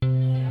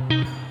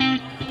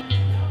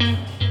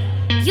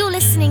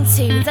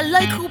to the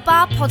Local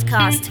Bar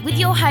Podcast with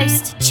your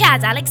host,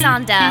 Chad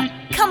Alexander.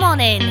 Come on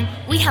in.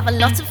 We have a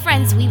lot of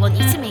friends we want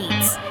you to meet.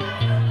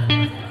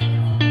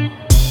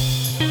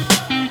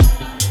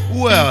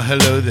 Well,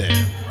 hello there.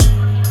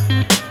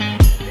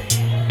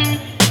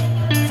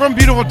 From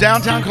beautiful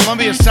downtown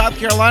Columbia, South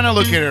Carolina,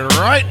 located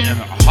right in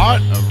the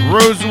heart of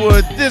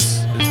Rosewood,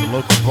 this is the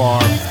Local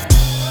Bar.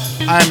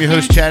 I am your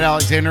host, Chad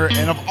Alexander,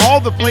 and of all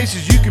the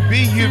places you could be,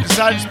 you've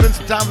decided to spend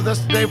some time with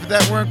us today. For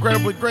that, we're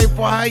incredibly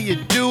grateful. How you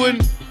doing?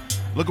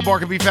 Local Bar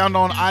can be found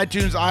on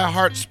iTunes,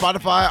 iHeart,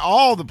 Spotify,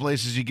 all the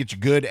places you get your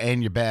good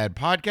and your bad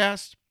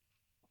podcasts.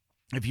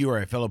 If you are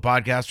a fellow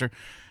podcaster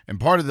and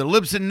part of the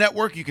Libsyn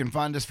Network, you can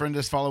find us, friend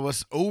us, follow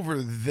us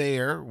over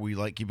there. We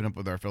like keeping up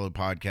with our fellow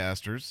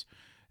podcasters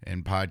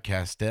and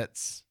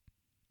podcastettes.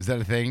 Is that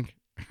a thing?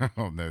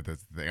 Oh, no,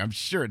 that's the thing. I'm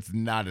sure it's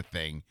not a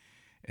thing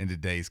in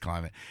today's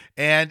climate.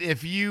 And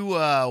if you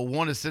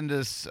want to send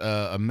us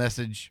a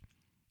message,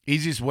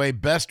 easiest way,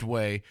 best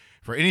way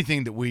for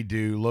anything that we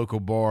do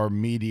Local Bar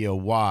Media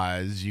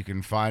wise, you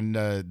can find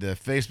the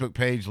Facebook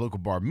page Local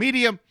Bar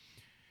Media,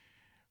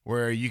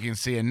 where you can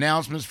see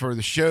announcements for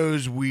the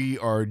shows we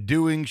are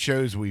doing,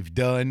 shows we've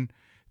done,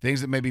 things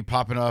that may be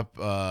popping up,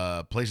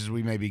 places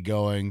we may be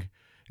going,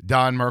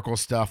 Don Merkel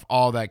stuff,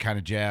 all that kind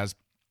of jazz.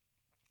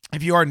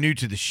 If you are new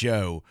to the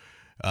show,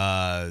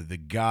 the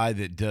guy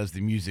that does the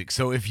music.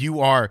 So if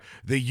you are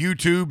the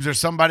YouTubes or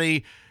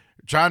somebody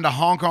trying to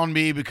honk on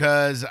me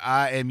because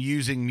I am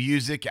using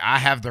music, I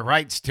have the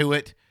rights to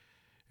it.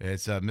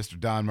 It's Mr.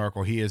 Don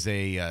Merkel. He is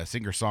a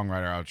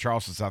singer-songwriter out of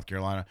Charleston, South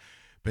Carolina.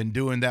 Been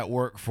doing that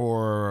work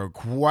for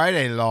quite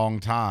a long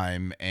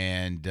time,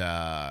 and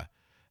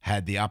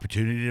had the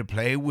opportunity to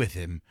play with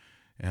him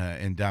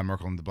in Don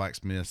Merkel and the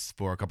Blacksmiths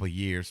for a couple of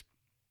years.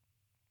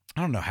 I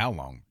don't know how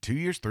long, 2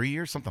 years, 3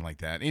 years, something like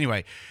that.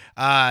 Anyway,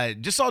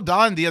 just saw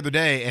Don the other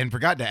day and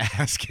forgot to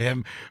ask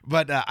him,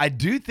 but I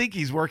do think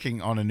he's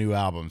working on a new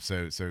album.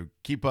 So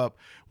keep up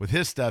with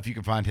his stuff. You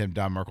can find him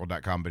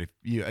donmerkel.com. But if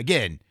you,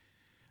 again,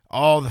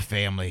 all the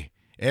family,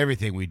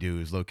 everything we do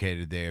is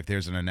located there. If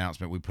there's an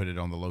announcement, we put it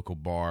on the Local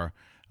Bar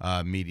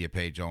media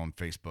page on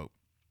Facebook.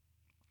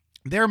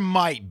 There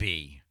might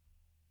be.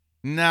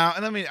 Now,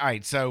 all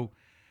right, so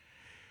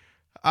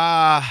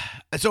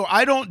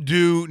I don't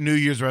do New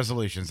Year's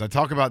resolutions. I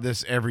talk about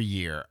this every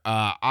year.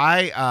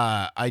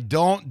 I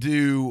don't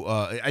do.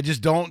 I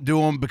just don't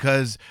do them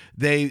because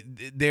if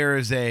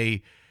there's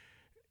a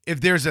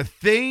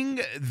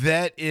thing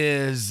that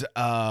is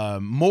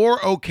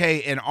more okay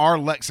in our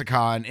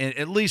lexicon,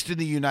 at least in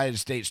the United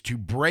States, to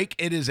break,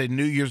 it is a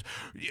New Year's.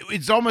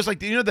 It's almost like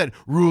that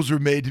rules were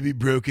made to be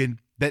broken.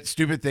 That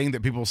stupid thing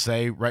that people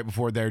say right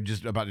before they're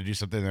just about to do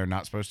something they're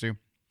not supposed to.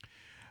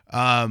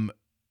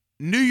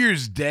 New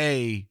Year's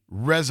Day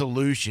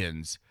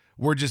resolutions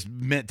were just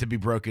meant to be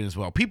broken as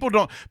well. People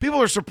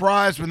are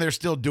surprised when they're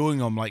still doing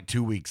them like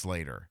 2 weeks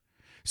later.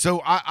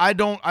 So I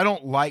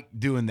don't like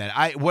doing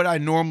that. What I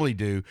normally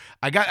do,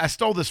 I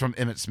stole this from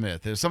Emmitt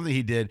Smith. It was something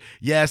he did.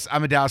 Yes,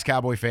 I'm a Dallas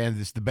Cowboy fan.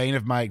 It's the bane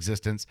of my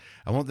existence.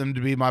 I want them to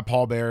be my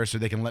pallbearer so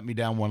they can let me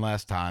down one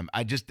last time.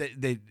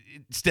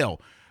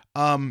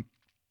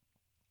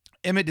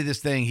 Emmett did this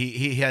thing.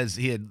 He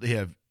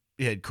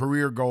had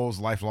career goals,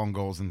 lifelong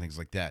goals, and things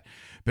like that.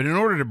 But in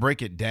order to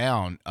break it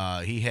down,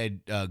 he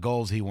had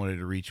goals he wanted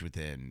to reach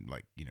within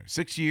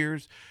 6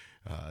 years,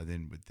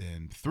 then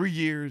within 3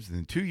 years,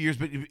 then 2 years.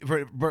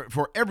 But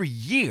for every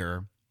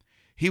year,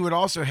 he would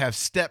also have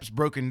steps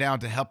broken down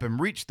to help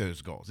him reach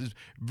those goals. He's a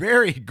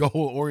very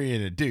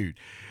goal-oriented dude.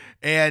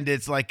 And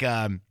it's like,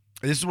 this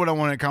is what I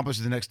want to accomplish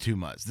in the next 2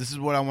 months. This is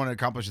what I want to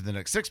accomplish in the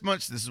next 6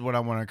 months. This is what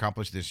I want to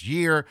accomplish this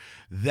year.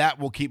 That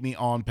will keep me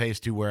on pace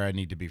to where I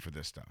need to be for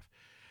this stuff.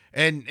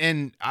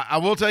 And I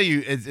will tell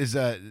you,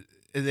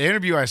 in the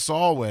interview I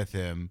saw with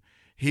him,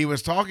 he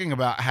was talking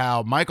about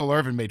how Michael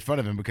Irvin made fun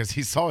of him because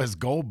he saw his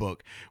goal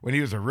book when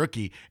he was a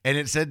rookie, and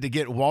it said to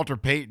get Walter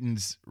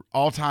Payton's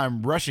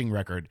all-time rushing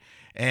record.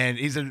 And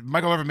he said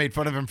Michael Irvin made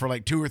fun of him for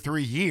like 2 or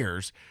 3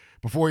 years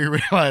before he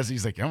realized,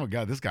 he's like, oh my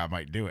God, this guy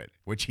might do it,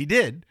 which he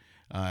did,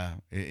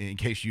 in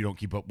case you don't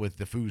keep up with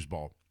the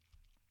foosball.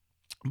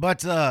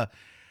 But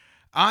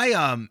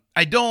I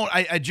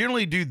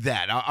generally do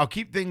that. I'll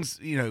keep things,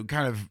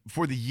 kind of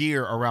for the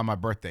year around my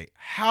birthday.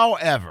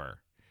 However,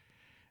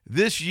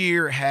 this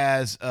year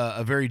has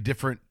a very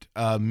different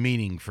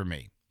meaning for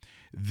me.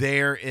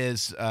 There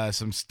is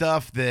some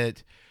stuff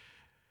that,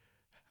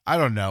 I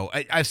don't know.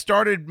 I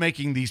started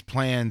making these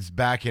plans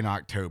back in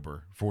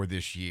October for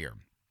this year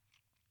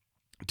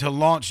to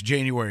launch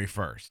January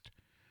 1st.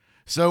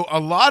 So a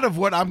lot of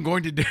what I'm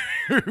going to do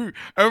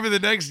over the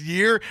next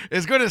year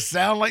is going to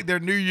sound like they're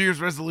New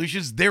Year's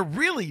resolutions. They're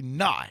really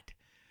not.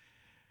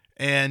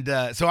 And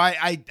so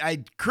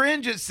I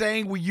cringe at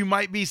saying, well, you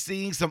might be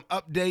seeing some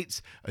updates,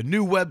 a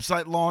new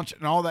website launch,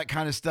 and all that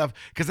kind of stuff,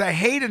 because I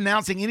hate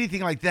announcing anything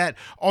like that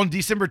on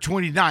December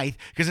 29th,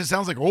 because it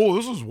sounds like, oh,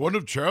 this is one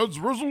of Chad's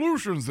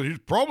resolutions that he's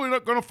probably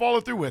not going to follow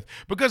through with.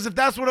 Because if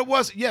that's what it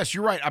was, yes,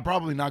 you're right, I'm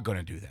probably not going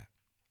to do that.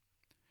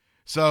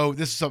 So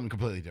this is something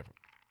completely different.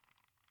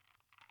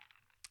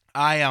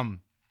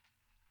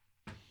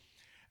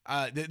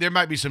 there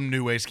might be some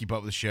new ways to keep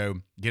up with the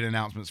show, get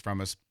announcements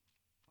from us.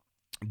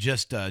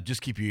 Just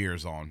keep your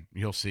ears on.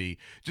 You'll see.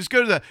 Just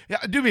go to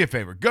do me a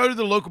favor. Go to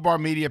the Local Bar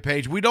Media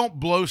page. We don't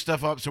blow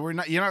stuff up, so you're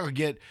not going to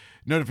get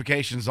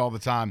notifications all the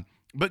time.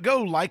 But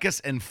go like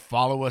us and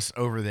follow us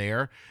over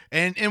there.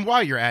 And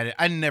while you're at it,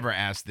 I never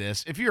ask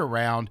this. If you're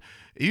around,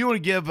 if you want to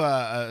give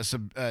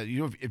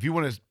if you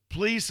want to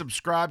please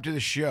subscribe to the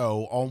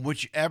show on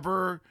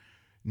whichever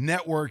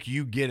network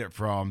you get it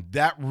from.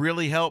 That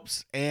really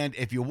helps. And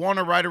if you want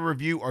to write a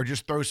review or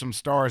just throw some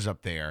stars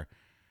up there,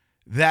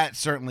 that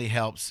certainly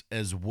helps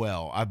as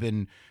well. I've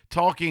been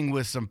talking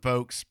with some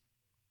folks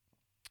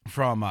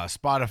from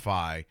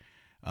Spotify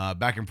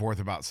back and forth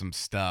about some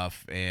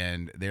stuff,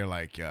 and they're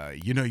like,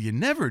 you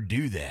never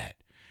do that.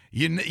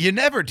 You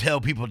never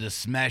tell people to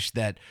smash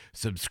that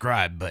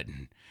subscribe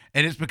button.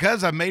 And it's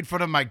because I made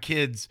fun of my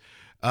kids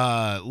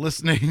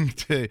listening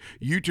to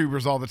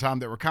YouTubers all the time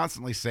that were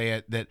constantly saying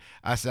it, that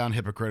I sound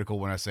hypocritical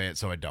when I say it,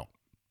 so I don't.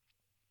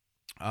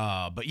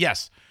 But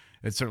yes,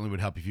 it certainly would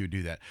help if you would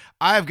do that.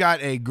 I've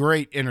got a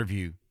great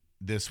interview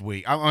this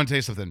week. I want to tell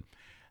you something.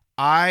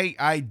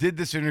 I did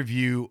this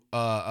interview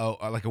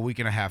like a week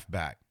and a half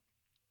back,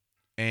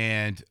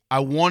 and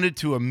I wanted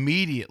to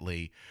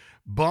immediately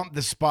bump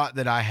the spot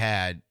that I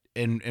had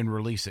and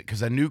release it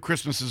because I knew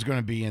Christmas was going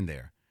to be in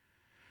there.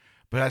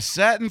 But I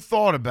sat and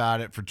thought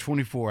about it for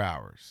 24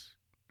 hours.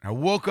 I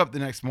woke up the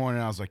next morning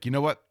and I was like, you know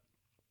what?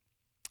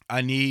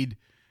 I need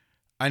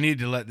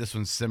to let this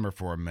one simmer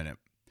for a minute,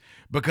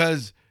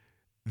 because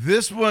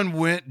this one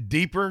went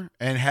deeper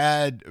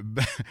and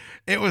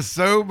it was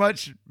so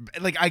much,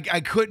 like I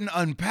couldn't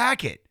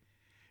unpack it.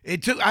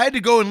 I had to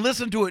go and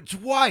listen to it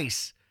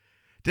twice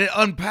to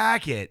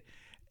unpack it.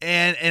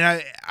 And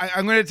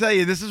I'm going to tell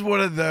you, this is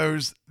one of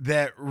those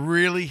that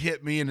really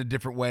hit me in a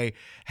different way.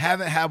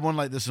 Haven't had one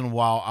like this in a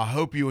while. I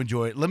hope you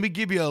enjoy it. Let me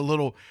give you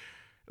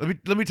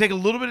let me take a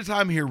little bit of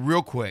time here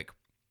real quick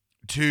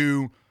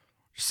to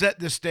set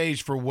the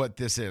stage for what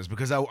this is,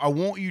 because I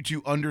want you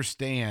to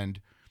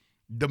understand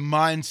the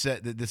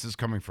mindset that this is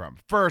coming from.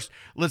 First,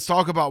 let's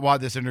talk about why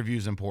this interview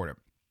is important,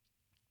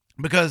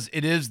 because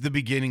it is the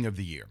beginning of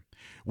the year.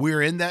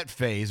 We're in that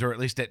phase, or at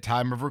least at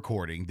time of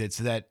recording, that's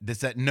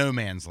that no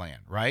man's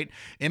land, right?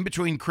 In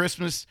between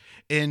Christmas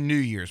and New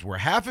Year's, where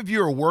half of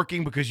you are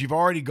working because you've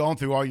already gone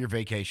through all your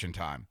vacation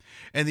time,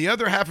 and the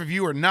other half of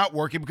you are not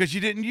working because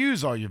you didn't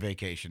use all your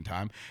vacation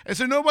time. And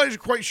so nobody's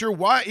quite sure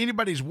why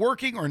anybody's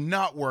working or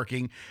not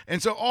working.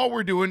 And so all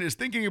we're doing is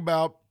thinking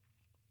about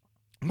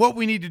what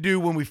we need to do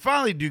when we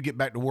finally do get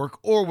back to work,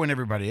 or when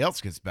everybody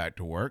else gets back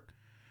to work.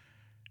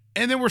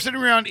 And then we're sitting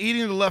around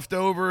eating the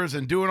leftovers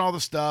and doing all the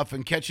stuff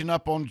and catching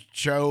up on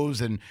shows,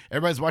 and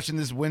everybody's watching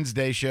this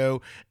Wednesday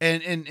show,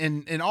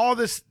 and all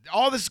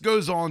this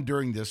goes on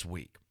during this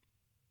week.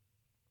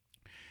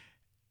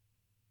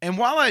 And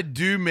while I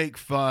do make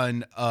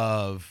fun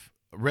of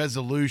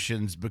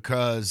resolutions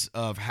because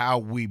of how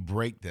we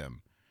break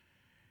them,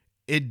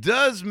 it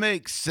does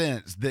make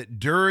sense that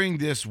during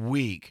this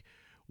week,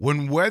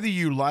 when whether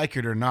you like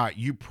it or not,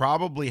 you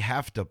probably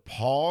have to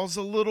pause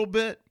a little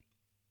bit.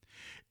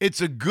 It's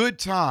a good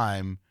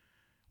time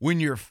when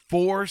you're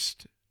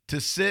forced to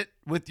sit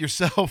with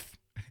yourself,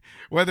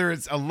 whether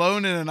it's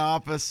alone in an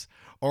office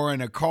or in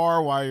a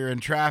car while you're in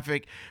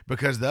traffic,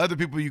 because the other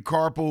people you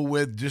carpool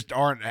with just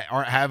aren't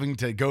having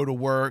to go to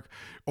work,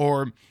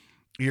 or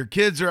your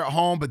kids are at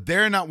home, but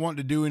they're not wanting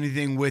to do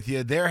anything with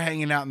you. They're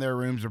hanging out in their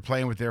rooms or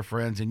playing with their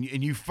friends, and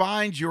you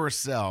find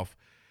yourself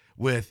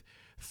with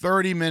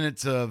 30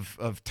 minutes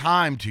of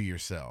time to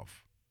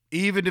yourself,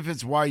 even if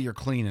it's while you're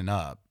cleaning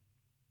up.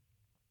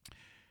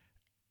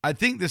 I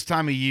think this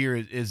time of year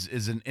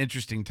is an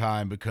interesting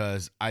time,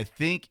 because I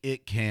think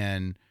it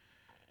can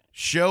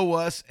show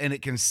us and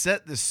it can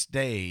set the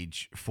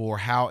stage for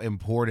how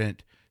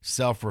important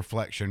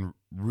self-reflection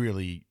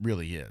really,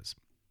 really is.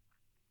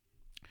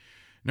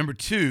 Number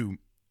two,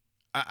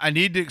 I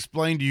need to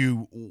explain to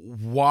you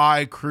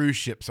why cruise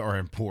ships are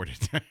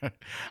important.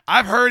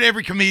 I've heard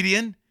every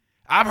comedian.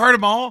 I've heard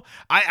them all.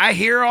 I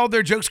hear all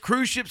their jokes.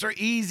 Cruise ships are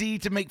easy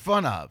to make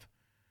fun of.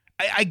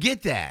 I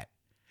get that.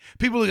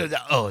 People go,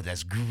 oh,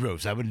 that's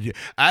gross.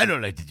 I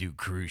don't like to do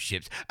cruise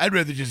ships. I'd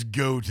rather just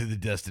go to the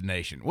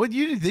destination. Well,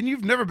 then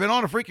you've never been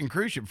on a freaking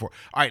cruise ship before.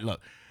 All right,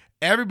 look,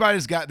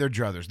 everybody's got their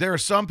druthers. There are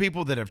some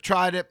people that have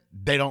tried it.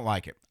 They don't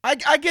like it.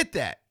 I get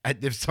that.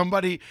 If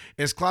somebody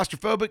is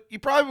claustrophobic, you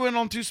probably went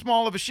on too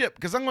small of a ship,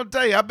 because I'm going to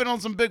tell you, I've been on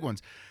some big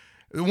ones.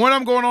 The one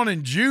I'm going on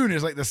in June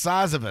is like the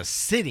size of a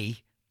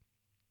city.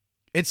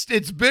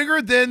 It's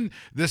bigger than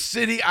the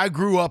city I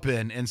grew up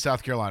in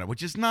South Carolina,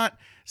 which is not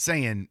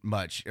saying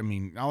much. I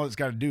mean, all it's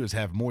got to do is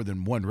have more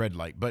than one red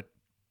light. But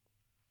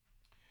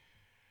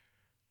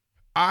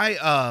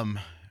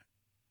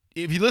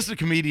if you listen to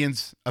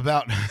comedians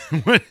about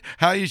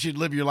how you should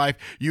live your life,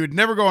 you would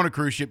never go on a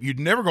cruise ship. You'd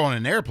never go on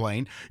an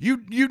airplane.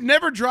 You'd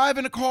never drive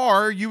in a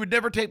car. You would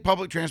never take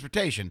public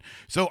transportation.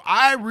 So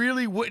I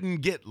really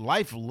wouldn't get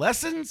life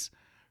lessons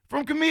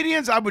from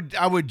comedians. I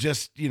would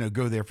just,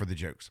 go there for the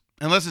jokes.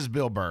 Unless it's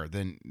Bill Burr,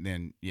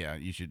 then yeah,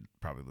 you should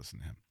probably listen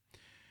to him.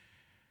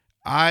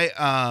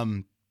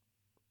 I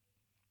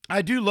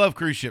do love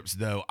cruise ships,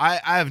 though. I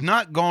have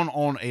not gone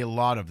on a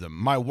lot of them.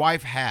 My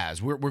wife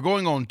has. We're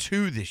going on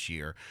 2 this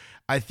year.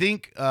 I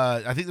think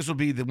this will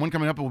be the one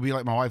coming up. It will be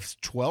like my wife's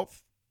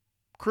 12th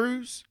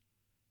cruise,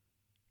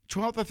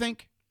 12th, I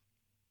think.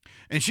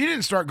 And she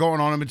didn't start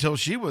going on them until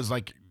she was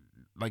like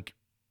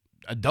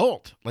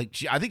adult.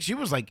 I think she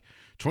was like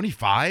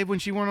 25 when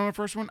she went on her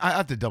first one. I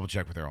have to double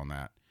check with her on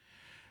that.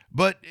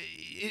 But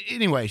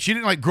anyway, she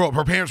didn't grow up.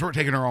 Her parents weren't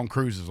taking her on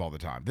cruises all the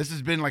time. This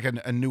has been like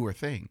a newer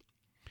thing.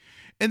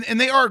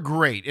 And they are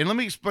great. And let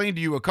me explain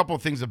to you a couple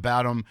of things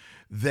about them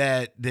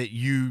that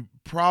you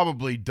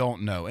probably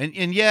don't know.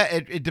 And yeah,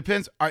 it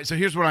depends. All right, so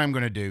here's what I'm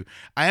going to do.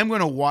 I am going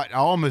to watch. I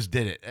almost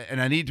did it,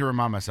 and I need to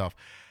remind myself.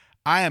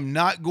 I am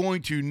not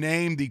going to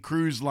name the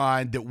cruise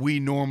line that we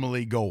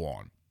normally go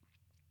on.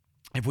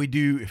 If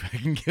I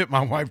can get my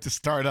wife to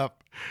start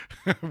up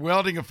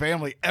welding a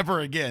family ever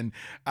again,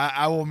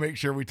 I will make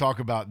sure we talk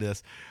about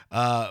this.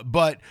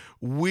 But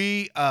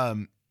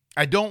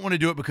I don't want to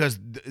do it because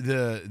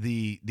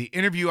the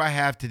interview I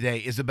have today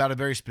is about a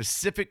very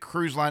specific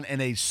cruise line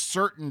and a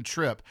certain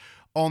trip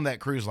on that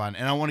cruise line,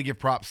 and I want to give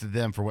props to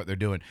them for what they're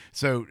doing.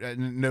 So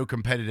no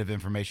competitive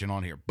information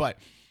on here, but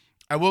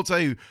I will tell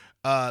you,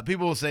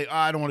 people will say,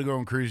 I don't want to go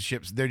on cruise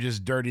ships. They're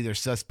just dirty. They're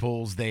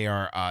cesspools.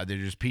 They're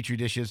just petri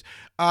dishes.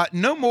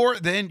 No more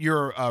than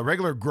your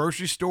regular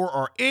grocery store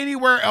or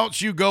anywhere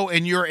else you go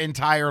in your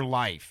entire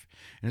life.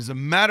 And as a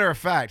matter of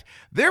fact,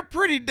 they're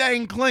pretty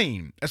dang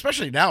clean,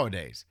 especially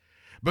nowadays,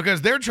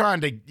 because they're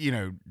trying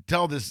to,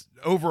 tell this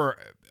over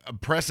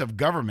oppressive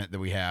government that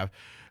we have,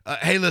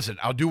 hey, listen,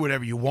 I'll do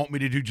whatever you want me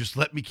to do. Just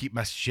let me keep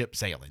my ship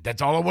sailing.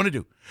 That's all I want to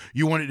do.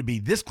 You want it to be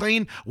this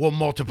clean? We'll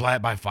multiply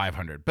it by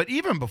 500. But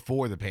even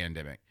before the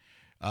pandemic,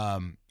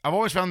 I've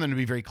always found them to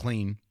be very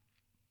clean.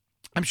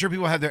 I'm sure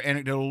people have their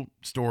anecdotal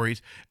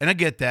stories, and I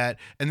get that.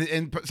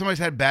 And somebody's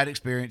had bad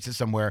experiences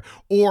somewhere,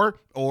 or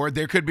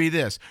there could be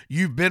this: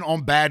 you've been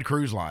on bad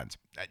cruise lines.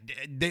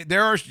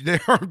 There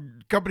are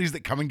companies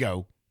that come and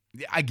go.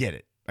 I get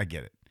it.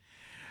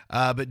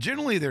 But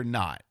generally, they're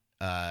not.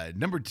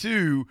 Number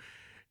 2.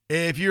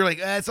 If you're like,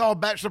 it's all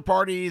bachelor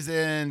parties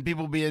and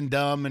people being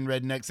dumb and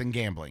rednecks and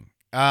gambling.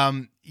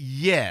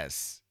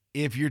 Yes,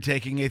 if you're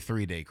taking a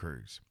 3-day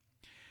cruise.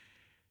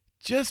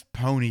 Just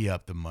pony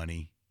up the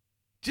money.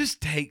 Just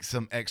take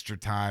some extra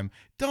time.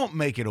 Don't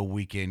make it a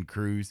weekend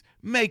cruise.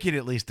 Make it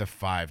at least a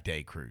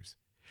 5-day cruise.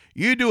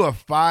 You do a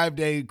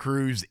 5-day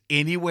cruise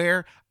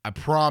anywhere, I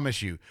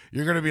promise you,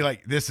 you're going to be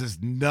like, this is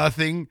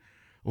nothing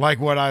like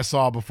what I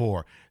saw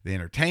before. The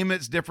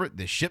entertainment's different.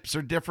 The ships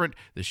are different.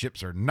 The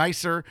ships are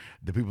nicer.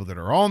 The people that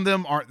are on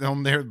them aren't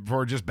on there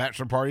for just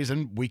bachelor parties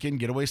and weekend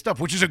getaway stuff,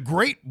 which is a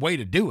great way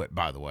to do it,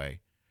 by the way.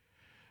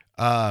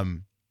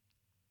 But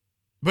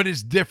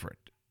it's different.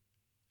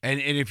 And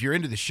if you're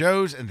into the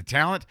shows and the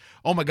talent,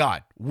 oh my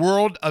God,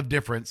 world of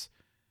difference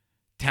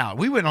talent.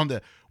 We went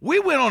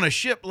on a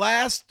ship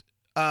last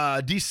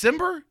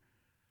December.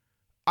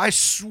 I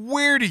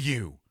swear to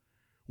you,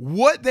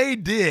 what they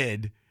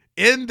did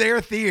in their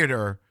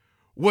theater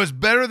was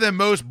better than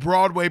most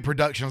Broadway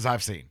productions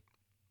I've seen.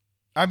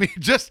 I mean,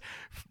 just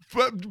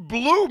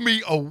blew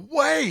me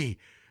away.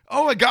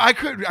 Oh my God,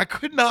 I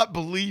could not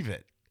believe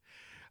it.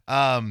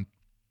 So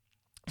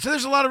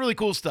there's a lot of really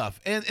cool stuff.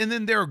 And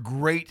then there are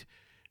great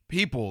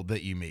people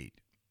that you meet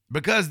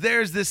because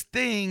there's this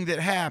thing that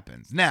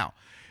happens. Now,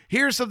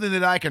 here's something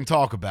that I can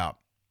talk about.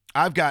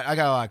 I got a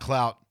lot of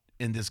clout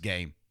in this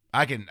game.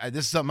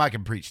 This is something I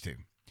can preach to.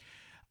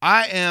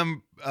 I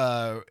am,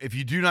 if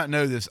you do not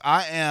know this,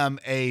 I am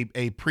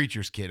a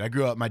preacher's kid. I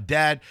grew up, my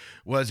dad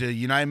was a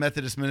United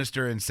Methodist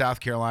minister in South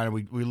Carolina.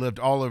 We lived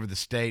all over the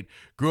state,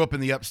 grew up in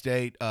the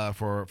upstate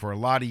for a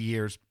lot of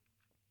years.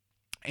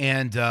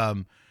 And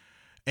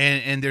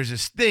there's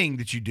this thing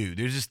that you do.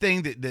 There's this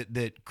thing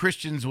that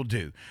Christians will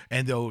do.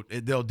 And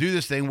they'll do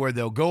this thing where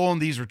they'll go on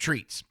these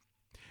retreats.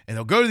 And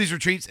they'll go to these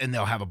retreats and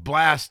they'll have a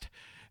blast.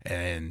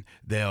 And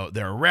they're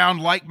around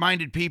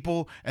like-minded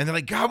people, and they're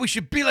like, God, we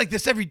should be like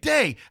this every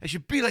day. I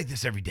should be like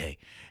this every day.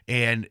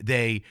 And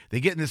they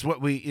get in this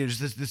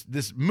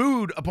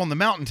mood up on the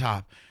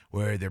mountaintop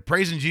where they're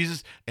praising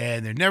Jesus,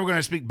 and they're never going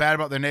to speak bad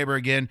about their neighbor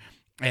again,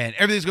 and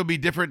everything's going to be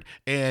different,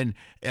 and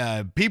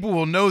people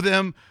will know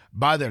them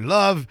by their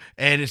love,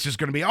 and it's just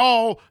going to be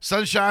all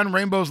sunshine,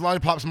 rainbows,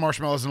 lollipops,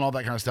 marshmallows, and all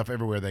that kind of stuff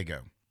everywhere they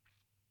go.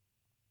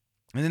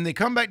 And then they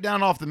come back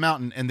down off the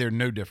mountain, and they're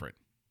no different.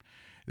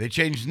 They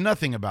changed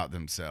nothing about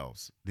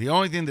themselves. The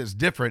only thing that's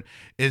different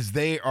is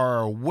they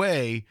are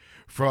away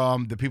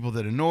from the people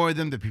that annoy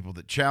them, the people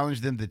that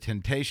challenge them, the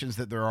temptations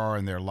that there are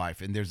in their life.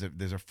 And there's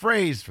a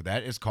phrase for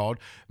that. It's called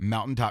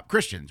mountaintop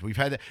Christians. We've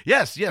had that.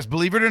 Yes,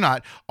 believe it or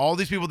not, all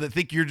these people that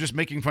think you're just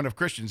making fun of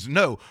Christians.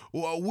 No,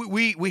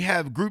 we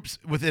have groups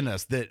within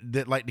us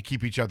that like to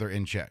keep each other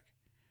in check.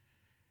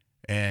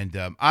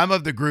 And I'm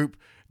of the group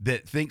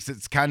that thinks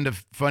it's kind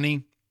of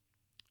funny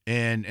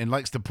and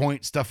likes to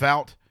point stuff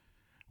out.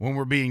 When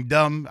we're being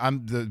dumb,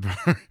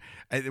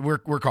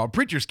 we're called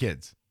preacher's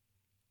kids,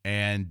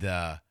 and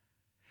I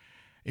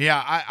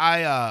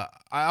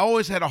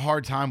always had a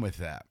hard time with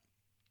that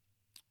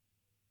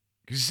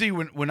Because you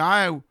see,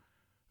 the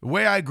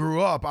way I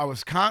grew up, I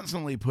was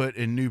constantly put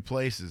in new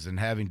places and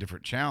having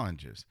different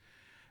challenges.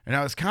 And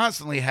I was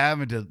constantly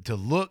having to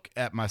look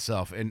at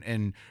myself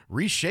and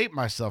reshape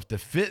myself to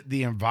fit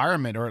the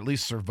environment, or at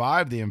least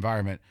survive the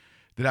environment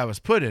that I was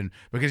put in.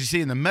 Because you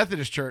see, in the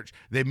Methodist church,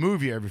 they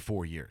move you every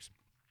 4 years.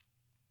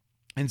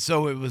 And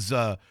so it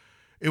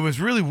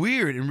was really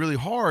weird and really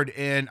hard.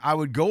 And I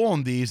would go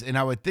on these and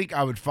I would think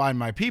I would find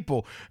my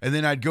people. And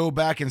then I'd go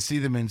back and see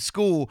them in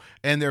school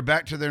and they're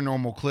back to their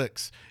normal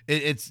cliques.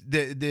 It's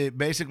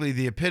basically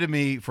the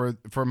epitome for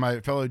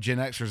my fellow Gen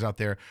Xers out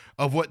there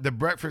of what the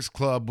Breakfast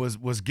Club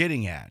was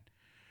getting at.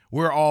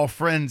 We're all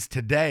friends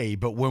today,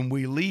 but when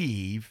we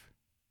leave,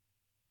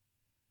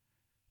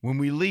 we're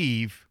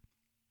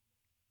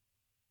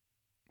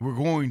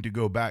going to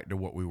go back to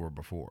what we were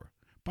before.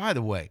 By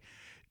the way,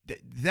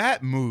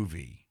 that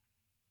movie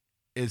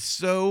is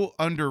so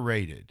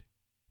underrated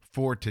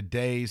for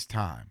today's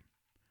time.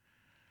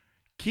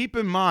 Keep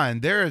in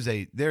mind, there's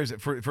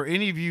for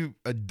any of you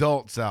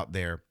adults out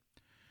there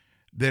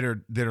that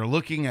are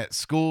looking at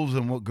schools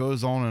and what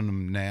goes on in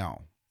them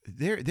now,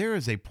 there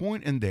is a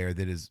point in there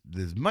that is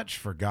much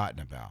forgotten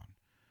about,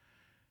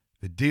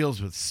 that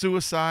deals with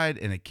suicide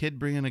and a kid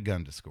bringing a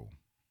gun to school.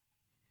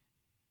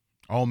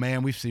 Oh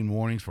man, we've seen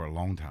warnings for a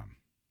long time.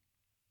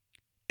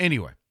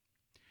 Anyway,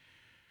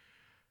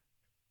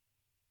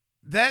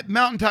 that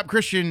mountaintop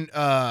Christian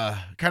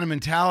kind of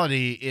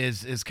mentality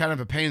is kind of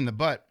a pain in the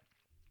butt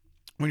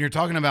when you're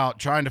talking about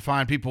trying to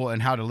find people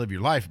and how to live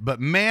your life. But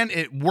man,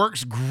 it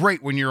works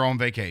great when you're on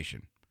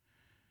vacation.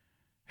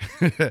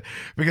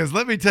 Because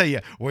let me tell you,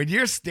 when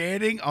you're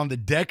standing on the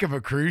deck of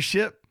a cruise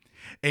ship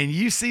and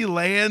you see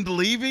land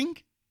leaving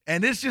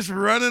and it's just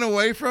running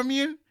away from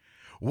you,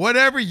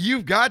 whatever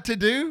you've got to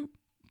do,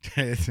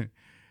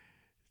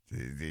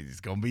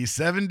 it's going to be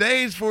 7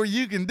 days before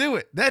you can do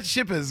it. That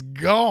ship is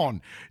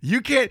gone.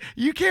 You can't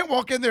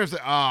walk in there and say,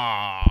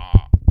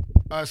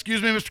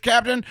 excuse me, Mr.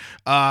 Captain,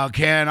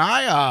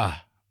 can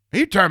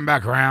you turn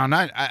back around?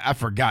 I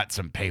forgot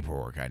some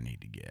paperwork I need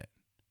to get.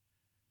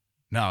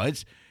 No,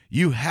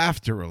 you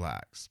have to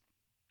relax.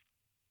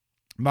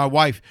 My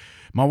wife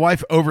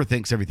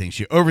overthinks everything.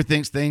 She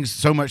overthinks things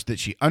so much that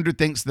she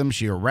underthinks them.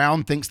 She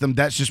around thinks them.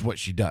 That's just what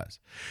she does.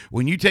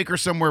 When you take her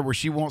somewhere where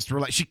she wants to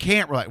relax, she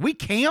can't relax.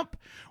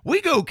 We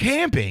go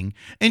camping,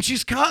 and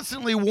she's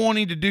constantly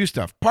wanting to do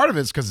stuff. Part of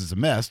it's because it's a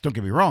mess. Don't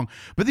get me wrong.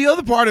 But the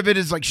other part of it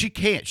is like she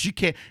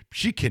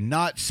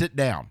cannot sit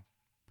down.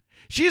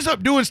 She's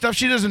up doing stuff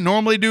she doesn't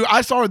normally do.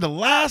 I saw her the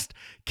last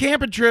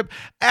camping trip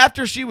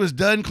after she was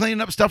done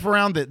cleaning up stuff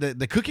around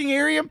the cooking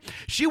area.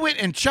 She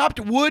went and chopped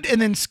wood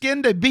and then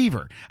skinned a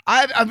beaver.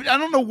 I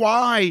don't know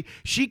why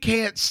she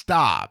can't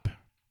stop.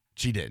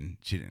 She didn't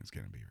skin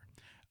a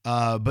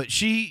beaver. But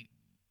she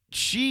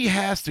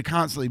has to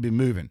constantly be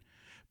moving.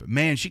 But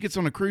man, she gets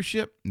on a cruise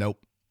ship. Nope.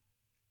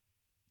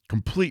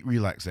 Complete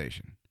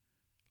relaxation.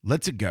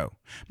 Lets it go.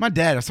 I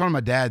was talking to my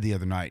dad the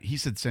other night. He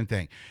said the same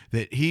thing,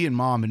 that he and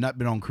mom had not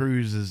been on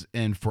cruises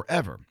in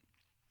forever.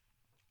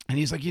 And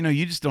he's like,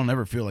 you just don't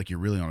ever feel like you're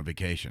really on a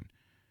vacation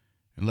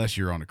unless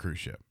you're on a cruise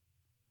ship.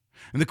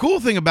 And the cool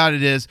thing about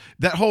it is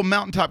that whole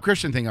mountaintop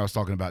Christian thing I was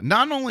talking about.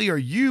 Not only are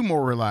you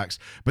more relaxed,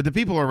 but the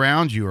people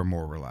around you are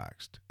more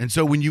relaxed. And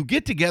so when you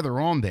get together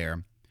on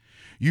there,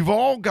 you've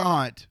all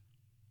got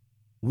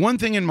one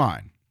thing in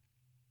mind.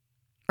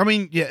 I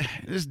mean, yeah,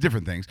 there's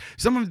different things.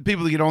 Some of the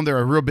people that get on there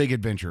are real big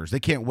adventurers. They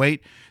can't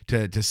wait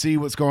to see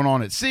what's going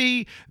on at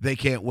sea. They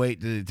can't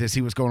wait to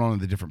see what's going on in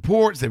the different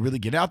ports. They really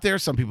get out there.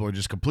 Some people are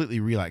just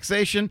completely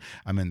relaxation.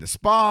 I'm in the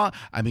spa.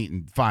 I'm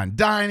eating fine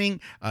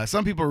dining.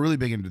 Some people are really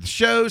big into the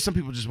show. Some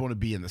people just want to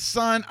be in the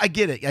sun. I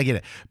get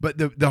it. But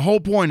the whole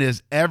point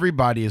is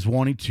everybody is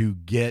wanting to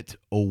get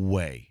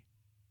away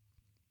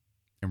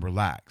and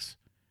relax.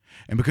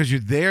 And because you're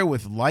there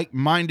with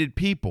like-minded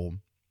people,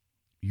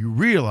 you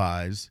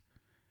realize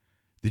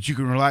that you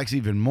can relax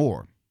even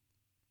more.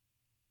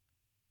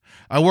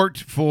 I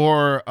worked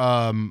for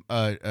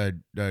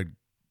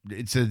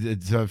it's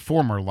a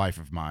former life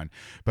of mine,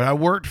 but I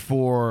worked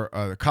for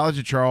the College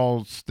of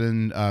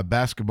Charleston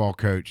basketball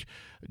coach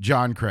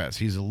John Kress.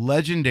 He's a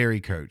legendary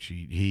coach.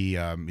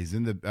 He's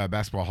in the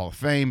Basketball Hall of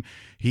Fame.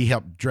 He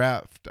helped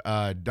draft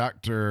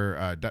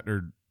Dr.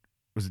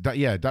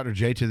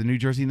 J to the New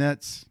Jersey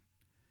Nets.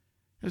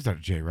 It was Dr.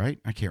 J, right?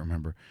 I can't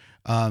remember.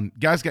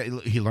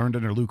 He learned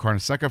under Lou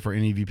Carnesecca, for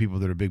any of you people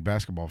that are big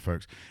basketball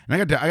folks.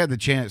 And I got the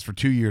chance for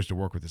 2 years to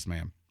work with this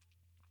man.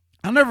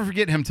 I'll never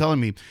forget him telling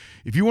me,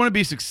 if you want to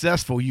be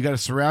successful, you got to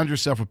surround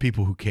yourself with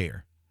people who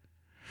care.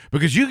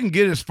 Because you can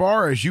get as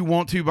far as you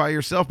want to by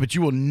yourself, but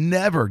you will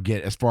never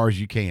get as far as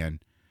you can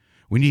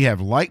when you have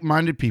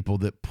like-minded people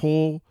that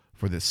pull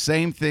for the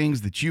same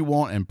things that you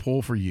want and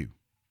pull for you.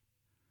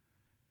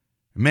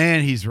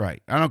 Man, he's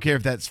right. I don't care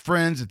if that's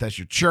friends, if that's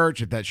your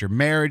church, if that's your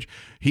marriage.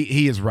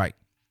 He is right.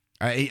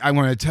 I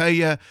want to tell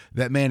you,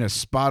 that man is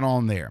spot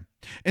on there.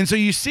 And so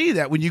you see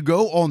that when you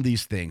go on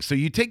these things. So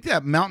you take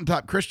that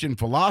mountaintop Christian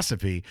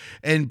philosophy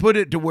and put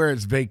it to where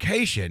it's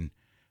vacation,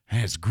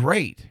 and it's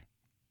great.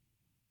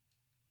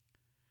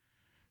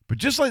 But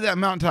just like that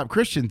mountaintop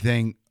Christian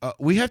thing,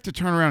 we have to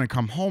turn around and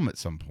come home at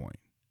some point.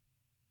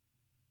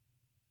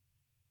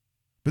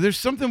 But there's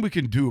something we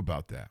can do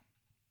about that.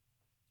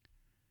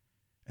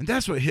 And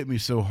that's what hit me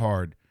so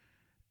hard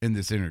in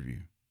this interview.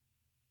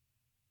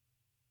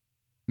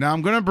 Now,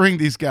 I'm going to bring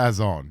these guys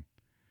on.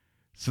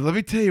 So let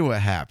me tell you what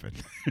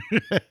happened.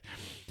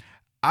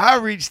 I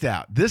reached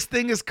out. This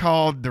thing is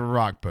called the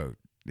Rock Boat.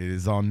 It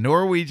is on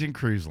Norwegian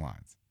Cruise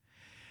Lines.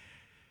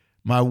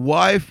 My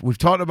wife, we've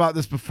talked about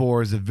this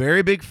before, is a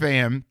very big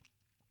fan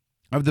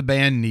of the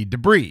band Need to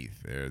Breathe.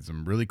 There's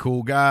some really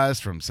cool guys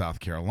from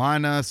South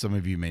Carolina. Some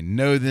of you may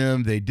know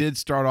them. They did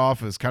start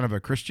off as kind of a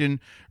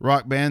Christian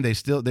rock band.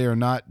 They are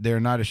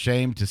not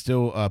ashamed to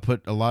still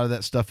put a lot of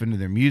that stuff into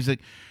their music.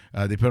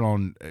 They put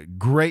on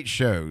great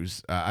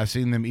shows. I've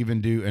seen them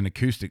even do an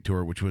acoustic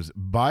tour, which was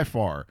by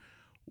far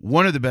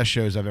one of the best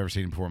shows I've ever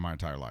seen before in my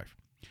entire life.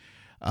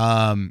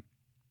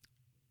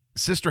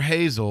 Sister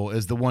Hazel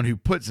is the one who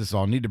puts this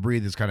on. Need to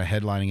Breathe is kind of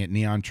headlining it.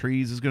 Neon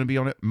Trees is going to be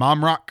on it.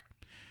 Mom Rock.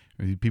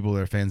 People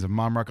that are fans of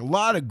Mom Rock. A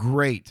lot of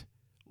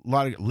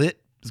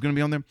Lit is going to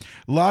be on there.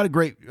 A lot of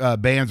great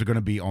bands are going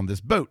to be on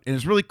this boat, and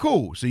it's really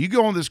cool. So you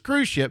go on this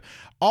cruise ship,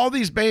 all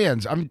these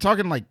bands, I'm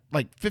talking like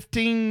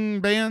 15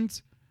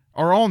 bands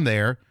are on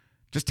there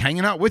just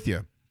hanging out with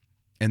you.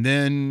 And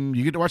then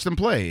you get to watch them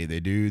play. They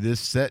do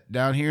this set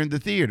down here in the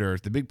theater.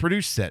 It's the big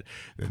produced set.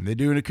 Then they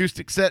do an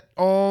acoustic set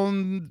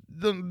on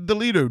the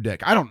Lido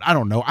deck. I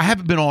don't know. I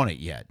haven't been on it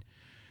yet.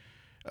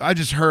 I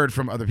just heard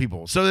from other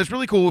people. So it's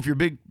really cool if you're a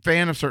big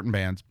fan of certain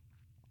bands.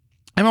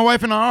 And my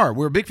wife and I are.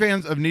 We're big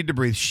fans of Need to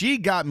Breathe. She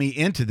got me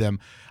into them.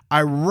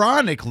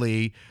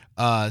 Ironically,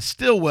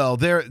 Stillwell,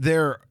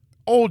 their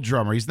old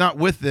drummer, he's not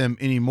with them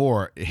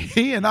anymore.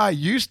 He and I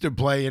used to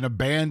play in a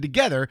band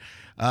together.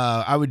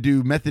 I would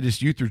do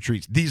Methodist youth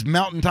retreats, these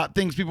mountaintop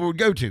things people would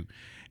go to.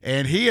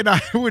 And he and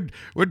I would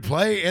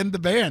play in the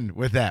band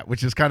with that,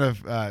 which is kind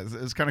of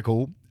it's kind of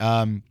cool.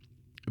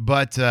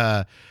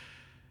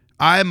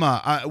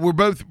 We're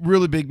both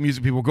really big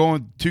music people. Going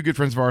with two good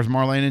friends of ours,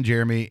 Marlene and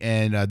Jeremy,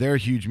 and they're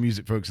huge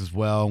music folks as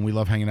well, and we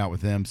love hanging out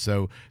with them.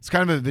 So it's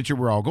kind of an adventure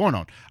we're all going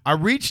on. I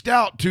reached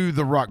out to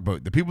the Rock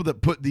Boat, the people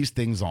that put these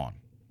things on,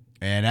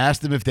 and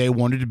asked them if they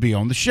wanted to be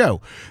on the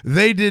show.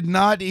 They did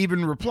not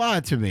even reply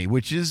to me,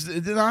 which is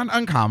not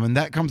uncommon.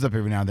 That comes up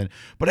every now and then.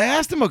 But I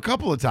asked them a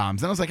couple of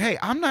times, and I was like, hey,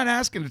 I'm not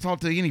asking to talk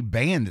to any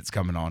band that's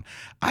coming on.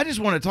 I just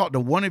want to talk to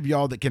one of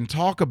y'all that can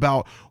talk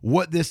about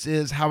what this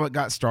is, how it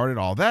got started,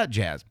 all that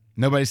jazz.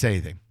 Nobody said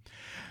anything.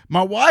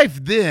 My wife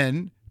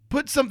then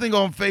put something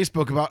on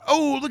Facebook about,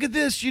 oh, look at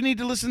this. You need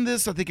to listen to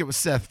this. I think it was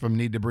Seth from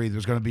Need to Breathe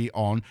was going to be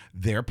on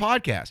their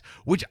podcast,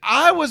 which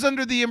I was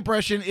under the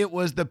impression it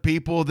was the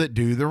people that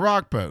do the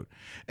Rock Boat.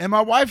 And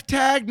my wife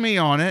tagged me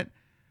on it,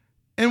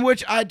 in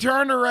which I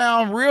turned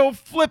around real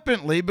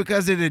flippantly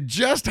because it had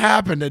just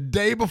happened a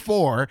day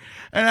before.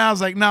 And I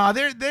was like, nah,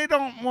 they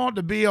don't want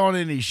to be on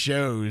any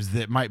shows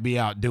that might be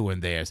out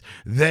doing this.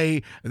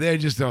 They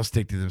just don't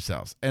stick to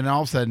themselves. And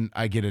all of a sudden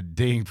I get a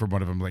ding from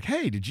one of them like,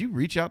 hey, did you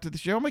reach out to the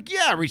show? I'm like,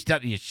 yeah, I reached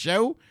out to your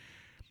show.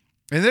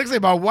 And the next day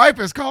my wife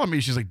is calling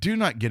me. She's like, do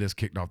not get us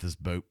kicked off this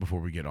boat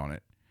before we get on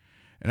it.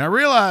 And I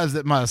realized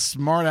that my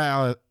smart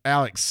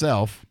aleck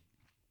self,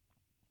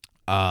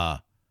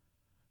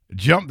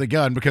 jumped the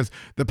gun because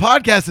the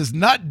podcast is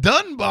not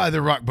done by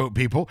the Rock Boat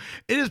people.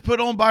 It is put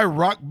on by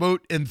Rock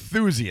Boat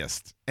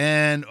enthusiasts.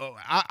 And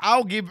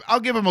I'll give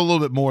them a little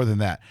bit more than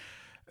that.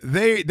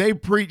 They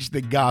preach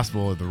the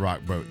gospel of the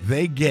Rock Boat.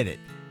 They get it.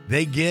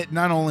 They get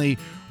not only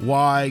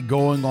why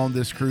going on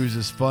this cruise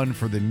is fun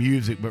for the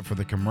music, but for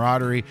the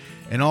camaraderie,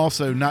 and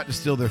also not to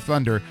steal their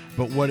thunder,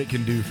 but what it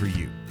can do for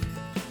you.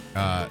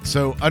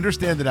 So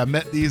understand that I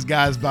met these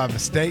guys by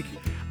mistake.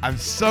 I'm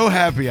so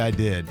happy I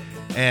did.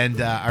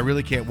 And I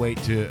really can't wait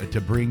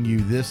to bring you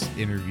this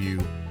interview,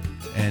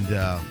 and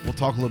we'll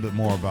talk a little bit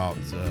more about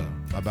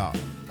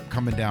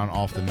coming down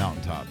off the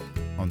mountaintop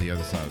on the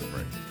other side of the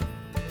break.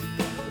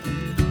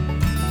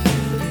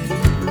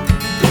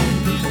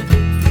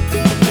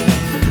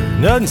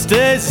 Nothing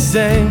stays the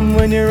same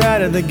when you're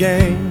out of the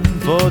game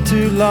for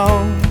too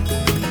long.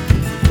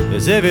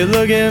 As if you're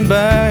looking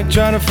back,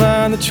 trying to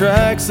find the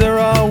tracks, they're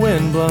all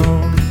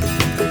windblown.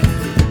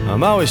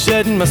 I'm always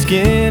shedding my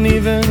skin,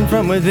 even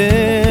from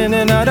within,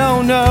 and I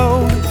don't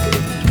know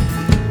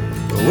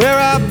where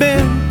I've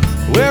been,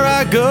 where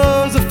I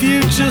go's the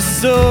future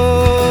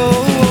so.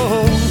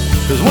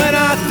 'Cause when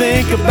I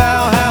think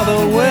about how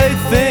the way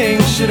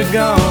things should have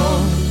gone,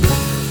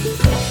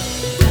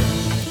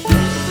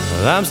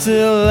 well, I'm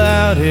still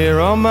out here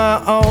on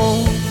my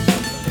own.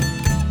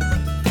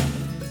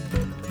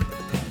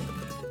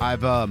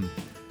 I've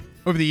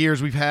over the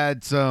years, we've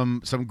had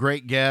some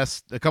great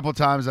guests. A couple of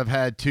times I've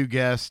had two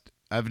guests.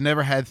 I've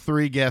never had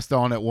three guests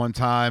on at one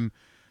time.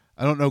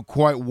 I don't know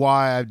quite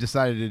why I've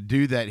decided to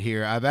do that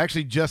here. I've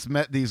actually just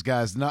met these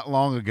guys not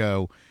long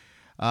ago.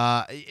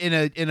 In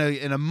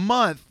a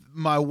month,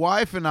 my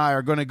wife and I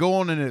are going to go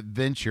on an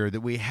adventure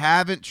that we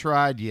haven't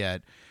tried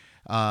yet.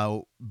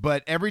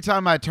 But every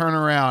time I turn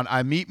around,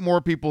 I meet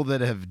more people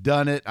that have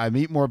done it. I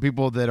meet more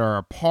people that are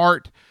a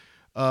part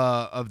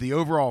of the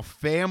overall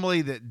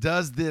family that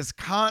does this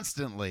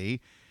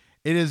constantly.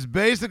 It is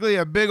basically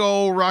a big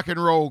old rock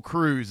and roll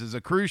cruise. It's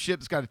a cruise ship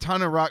that's got a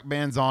ton of rock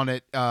bands on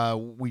it.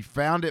 We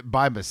found it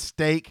by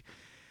mistake.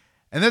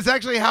 And that's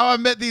actually how I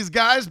met these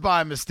guys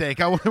by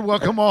mistake. I want to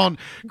welcome on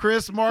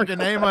Chris, Mark,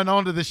 and Eamon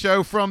onto the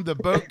show from the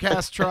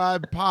Boatcast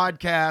Tribe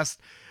Podcast.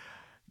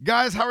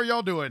 Guys, how are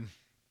y'all doing?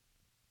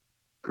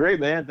 Great,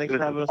 man. Thanks for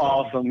having us.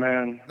 Awesome,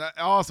 man.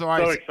 Awesome. All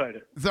right. So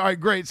excited. All right,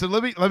 great. So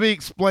let me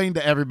explain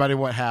to everybody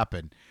what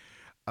happened.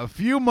 A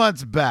few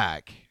months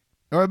back,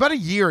 or about a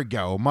year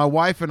ago, my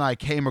wife and I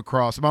came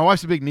across. My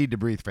wife's a big Need to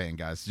Breathe fan,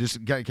 guys.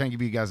 Just can I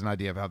give you guys an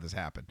idea of how this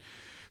happened?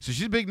 So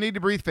she's a big Need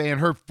to Breathe fan.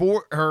 Her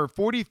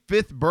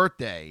 45th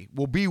birthday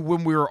will be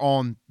when we were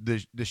on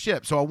the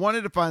ship. So I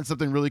wanted to find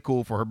something really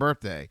cool for her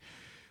birthday.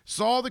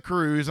 Saw the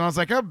cruise, and I was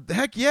like, oh,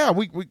 heck yeah,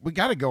 we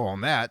got to go on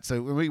that. So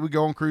we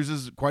go on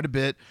cruises quite a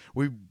bit.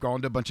 We've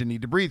gone to a bunch of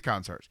Need to Breathe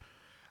concerts.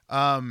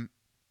 And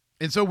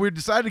so we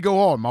decided to go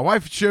on. My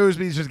wife shows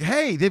me, she's like,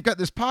 hey, they've got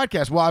this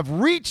podcast. Well, I've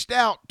reached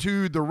out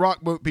to the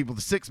Rock Boat people,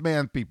 the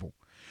 6-man people.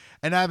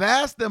 And I've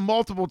asked them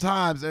multiple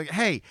times, like,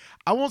 hey,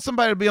 I want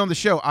somebody to be on the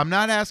show. I'm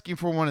not asking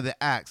for one of the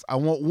acts. I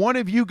want one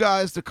of you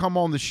guys to come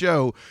on the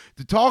show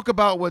to talk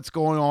about what's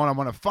going on. I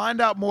want to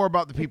find out more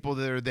about the people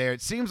that are there.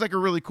 It seems like a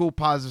really cool,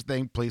 positive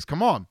thing. Please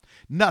come on.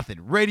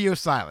 Nothing. Radio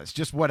silence.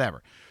 Just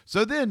whatever.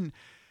 So then,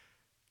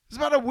 it's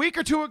about a week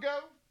or two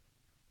ago.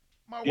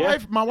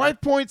 My wife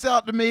points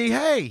out to me,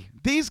 hey,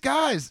 these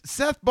guys,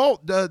 Seth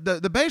Bolt,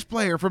 the bass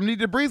player from Need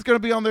to Breathe, is going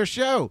to be on their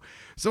show.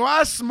 So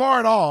I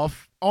smart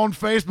off on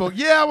Facebook,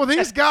 yeah, well,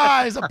 these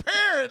guys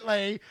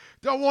apparently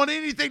don't want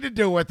anything to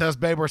do with us,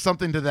 babe, or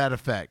something to that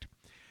effect.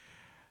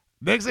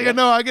 Next thing I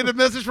know, I get a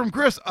message from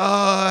Chris,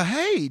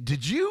 hey,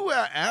 did you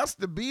ask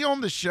to be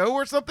on the show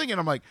or something? And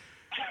I'm like,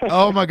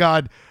 oh, my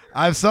God.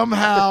 I've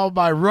somehow,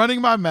 by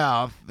running my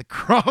mouth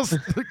across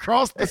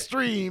the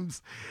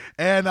streams,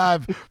 and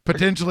I've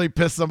potentially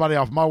pissed somebody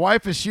off. My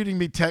wife is shooting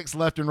me texts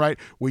left and right.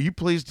 Will you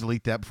please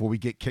delete that before we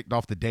get kicked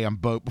off the damn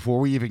boat, before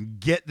we even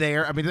get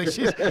there? I mean,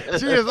 she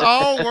is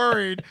all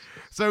worried.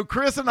 So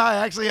Chris and I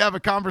actually have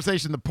a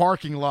conversation in the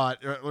parking lot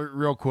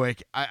real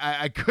quick.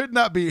 I could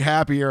not be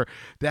happier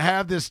to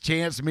have this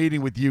chance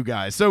meeting with you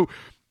guys. So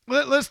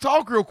let's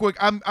talk real quick.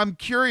 I'm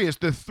curious.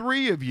 The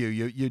three of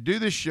you do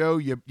this show.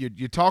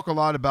 You talk a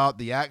lot about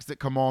the acts that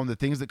come on, the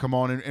things that come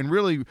on, and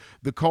really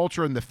the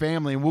culture and the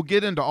family. And we'll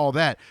get into all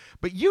that.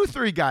 But you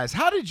three guys,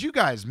 how did you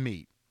guys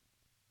meet?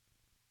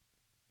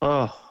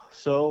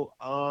 So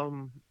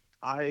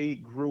I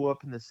grew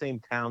up in the same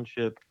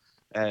township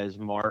as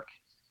Mark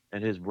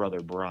and his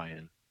brother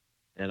Brian,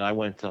 and I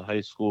went to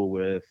high school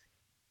with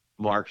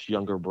Mark's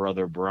younger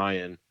brother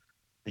Brian.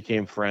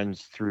 Became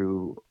friends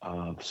through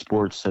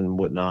sports and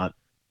whatnot,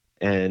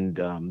 and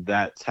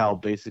that's how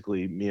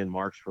basically me and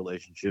Mark's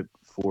relationship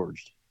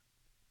forged.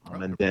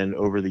 And then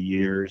over the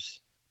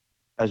years,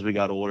 as we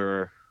got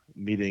older,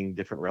 meeting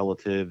different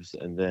relatives,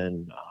 and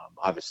then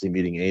obviously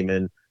meeting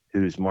Eamon,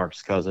 who's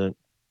Mark's cousin,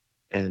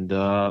 and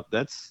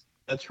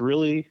that's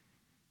really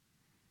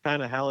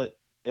kind of how it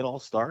all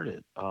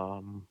started.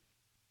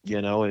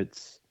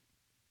 It's.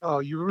 Oh,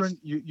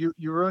 you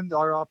ruined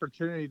our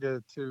opportunity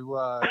to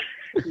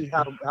see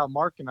how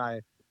Mark and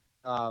I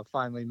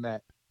finally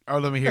met. Oh,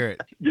 let me hear it.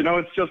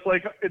 It's just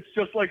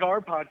like our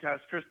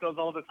podcast. Chris does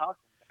all the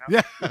talking.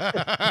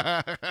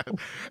 Yeah.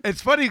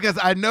 It's funny because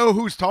I know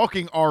who's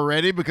talking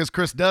already, because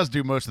Chris does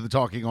do most of the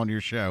talking on your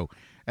show.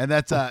 And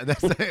that's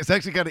it's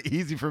actually kind of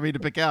easy for me to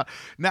pick out.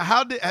 Now,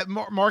 how did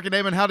Mark and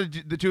Eamon, how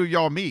did the two of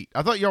y'all meet?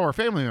 I thought y'all were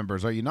family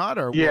members. Are you not?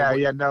 Or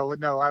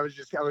no. I was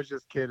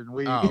just kidding.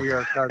 We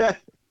are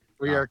cousins.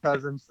 We are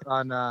cousins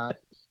on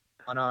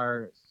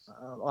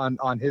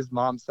his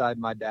mom's side,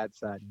 my dad's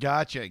side.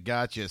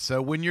 Gotcha.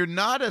 So when you're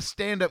not a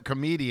stand-up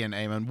comedian,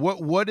 Eamon,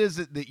 what is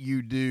it that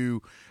you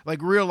do,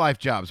 like real life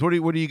jobs? What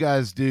do you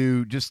guys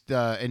do? Just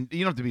and you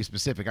don't have to be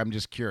specific. I'm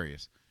just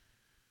curious.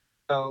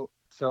 So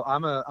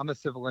I'm a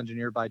civil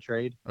engineer by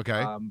trade.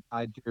 Okay.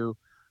 I do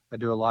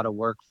a lot of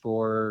work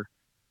for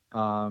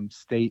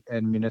state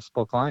and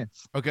municipal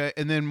clients. Okay,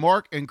 and then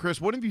Mark and Chris,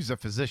 one of you's a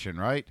physician,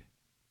 right?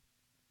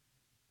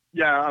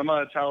 Yeah, I'm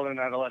a child and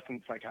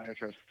adolescent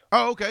psychiatrist.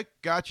 Oh, okay.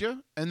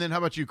 Gotcha. And then how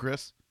about you,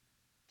 Chris?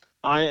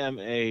 I am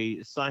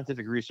a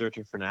scientific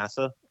researcher for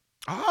NASA.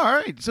 All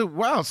right. So,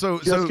 wow.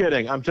 Just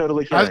kidding. I'm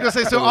totally kidding. I was going to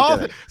say, so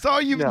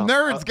all you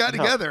nerds got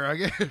together.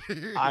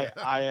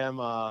 I am,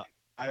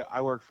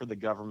 I work for the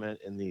government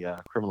in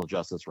the criminal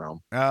justice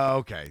realm. Oh,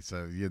 okay.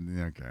 So you're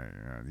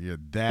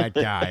that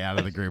guy out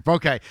of the group.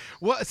 Okay.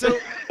 Well, so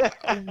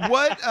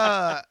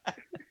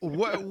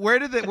where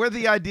did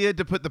the idea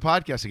to put the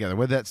podcast together?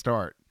 Where did that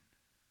start?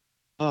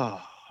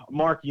 Oh,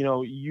 Mark,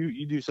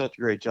 you do such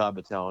a great job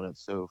of telling it,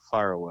 so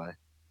fire away.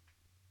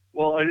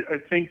 Well, I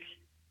think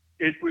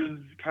it was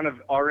kind of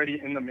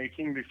already in the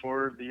making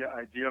before the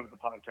idea of the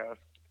podcast.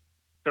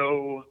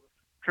 So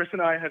Chris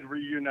and I had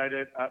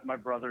reunited at my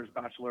brother's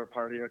bachelor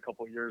party a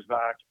couple years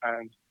back,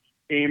 and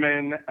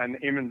Eamon and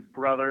Eamon's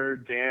brother,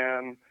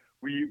 Dan,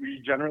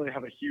 we generally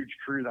have a huge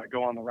crew that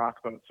go on the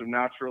rock boat. So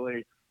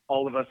naturally,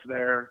 all of us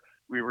there,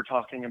 we were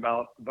talking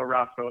about the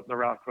rock boat, the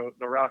rock boat,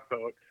 the rock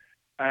boat.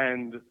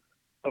 And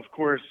of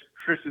course,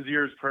 Chris's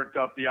ears perked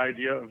up the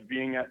idea of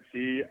being at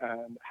sea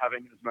and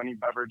having as many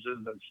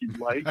beverages as he'd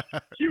like.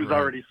 He was Right.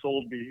 already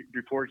sold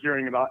before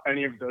hearing about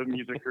any of the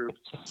music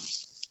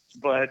groups.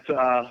 But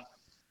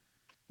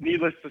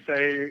needless to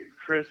say,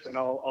 Chris, and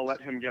I'll let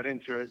him get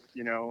into it,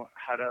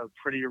 had a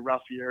pretty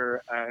rough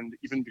year. And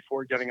even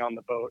before getting on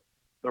the boat,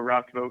 the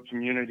rock boat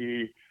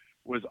community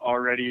was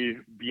already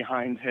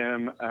behind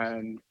him,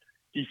 and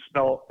he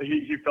felt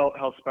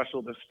how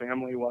special this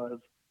family was.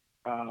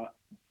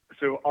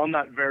 So on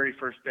that very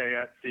first day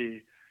at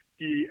sea,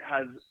 he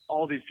has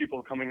all these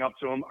people coming up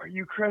to him. Are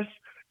you Chris?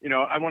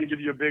 I want to give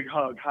you a big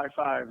hug, high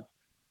fives.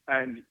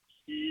 And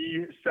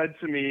he said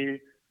to me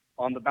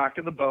on the back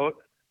of the boat,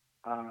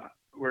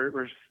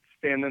 we're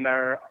standing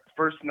there,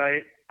 first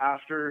night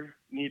after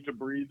Need to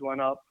Breathe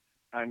went up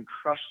and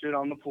crushed it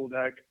on the pool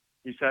deck.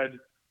 He said,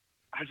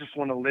 I just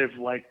want to live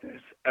like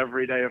this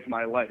every day of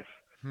my life.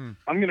 I'm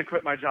going to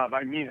quit my job.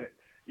 I mean it.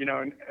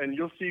 And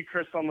you'll see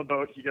Chris on the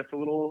boat. He gets a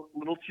little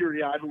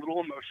teary-eyed, a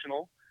little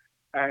emotional,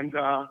 and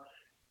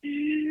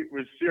he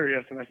was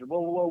serious. And I said,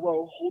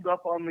 whoa, hold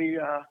up on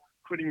the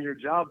quitting your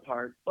job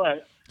part.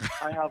 But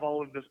I have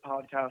all of this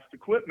podcast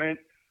equipment.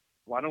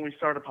 Why don't we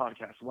start a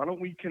podcast? Why don't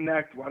we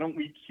connect? Why don't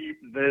we keep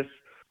this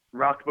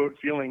rock boat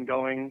feeling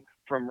going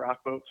from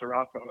rock boat to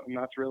rock boat? And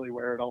that's really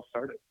where it all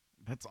started.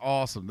 That's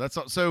awesome.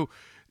 So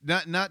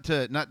not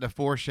to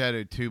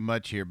foreshadow too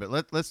much here,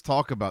 but let's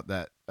talk about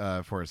that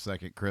for a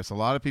second, Chris. A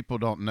lot of people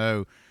don't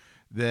know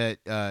that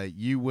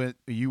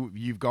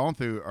you've gone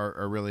through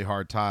a really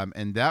hard time,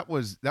 and that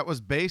was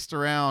based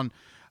around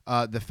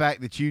the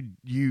fact that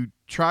you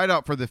tried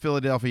out for the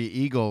Philadelphia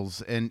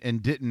Eagles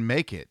and didn't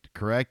make it,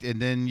 correct?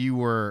 And then you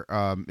were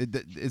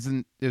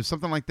it was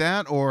something like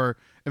that, or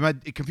am I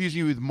confusing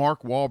you with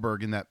Mark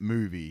Wahlberg in that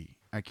movie?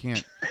 I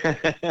can't.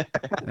 The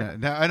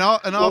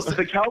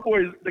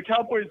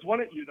Cowboys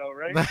won it,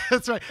 right?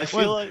 That's right. I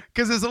feel like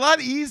because it's a lot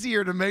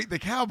easier to make the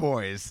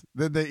Cowboys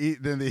than the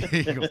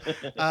Eagles.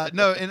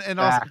 No, and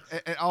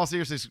all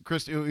seriousness,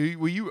 Chris,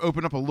 will you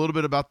open up a little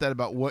bit about that,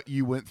 about what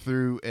you went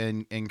through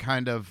and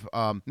kind of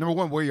number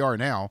one, where you are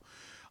now,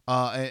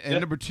 and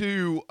number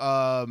two,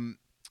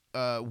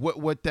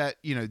 what that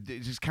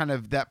just kind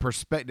of that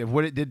perspective,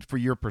 what it did for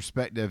your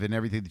perspective and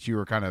everything that you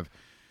were kind of.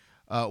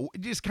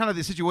 Just kind of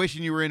the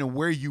situation you were in and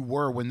where you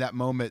were when that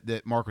moment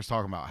that Mark was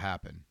talking about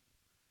happened.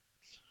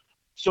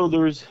 So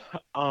there was,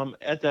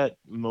 at that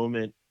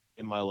moment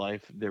in my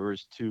life, there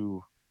was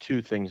two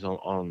things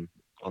on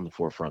the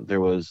forefront. There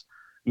was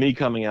me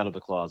coming out of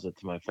the closet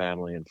to my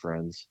family and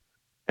friends,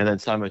 and then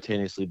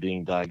simultaneously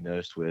being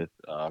diagnosed with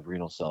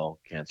renal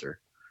cell cancer.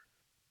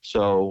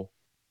 So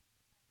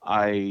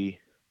I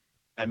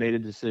made a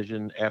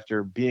decision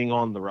after being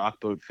on the Rock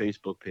Boat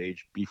Facebook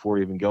page before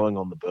even going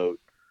on the boat,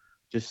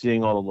 just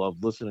seeing all the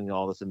love, listening to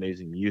all this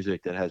amazing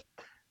music that has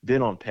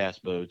been on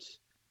past boats.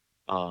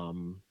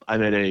 I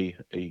made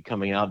a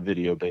coming out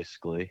video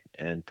basically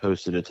and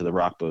posted it to the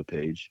Rock Boat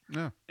page,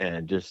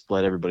 and just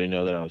let everybody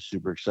know that I was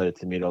super excited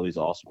to meet all these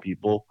awesome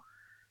people.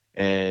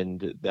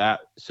 And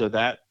that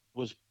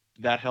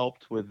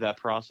helped with that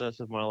process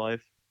of my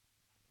life.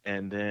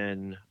 And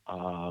then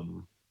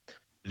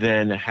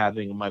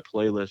having my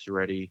playlist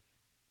ready,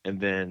 and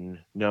then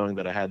knowing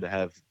that I had to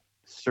have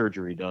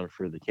surgery done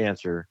for the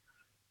cancer,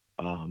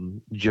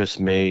 just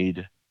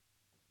made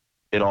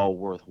it all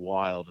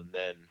worthwhile. And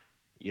then,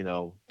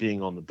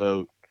 being on the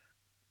boat,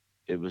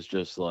 it was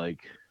just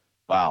like,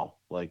 wow,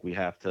 like we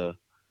have to,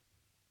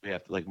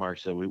 like Mark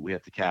said, we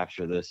have to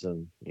capture this,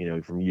 and,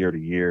 from year to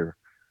year.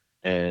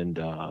 And,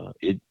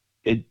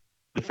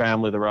 the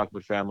family, the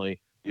Rockwood family,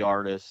 the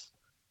artists,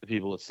 the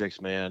people at Six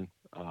Man,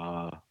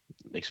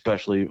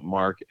 especially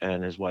Mark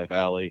and his wife,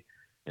 Allie,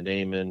 and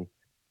Eamon,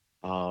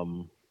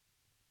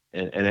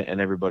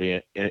 and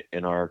everybody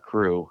in our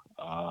crew,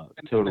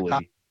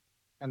 totally.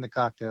 And the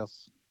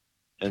cocktails.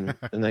 And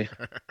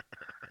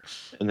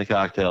the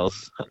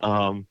cocktails,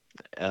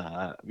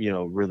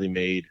 really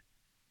made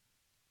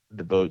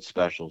the boat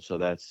special. So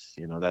that's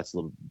that's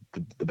the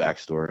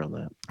backstory on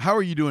that. How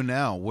are you doing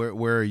now?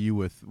 Where are you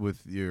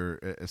with your,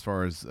 as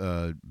far as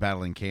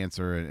battling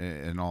cancer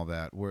and all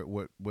that?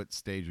 What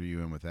stage are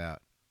you in with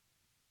that?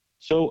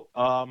 So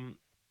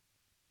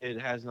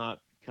it has not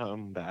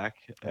come back.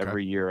 Okay.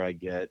 Every year I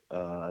get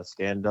a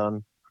scan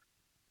done,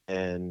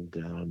 and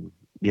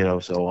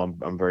so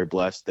I'm very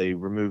blessed. They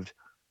removed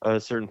a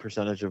certain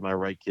percentage of my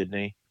right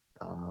kidney,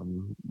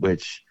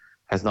 which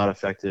has not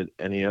affected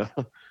any of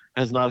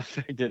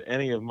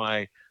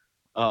my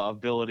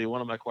ability.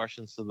 One of my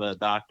questions to the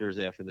doctors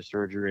after the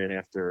surgery and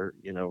after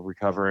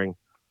recovering,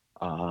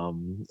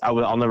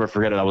 I'll never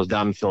forget it. I was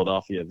down in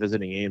Philadelphia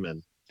visiting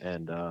Eamon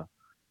and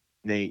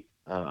Nate,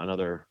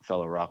 another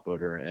fellow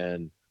rockboater,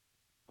 and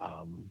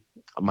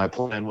my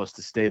plan was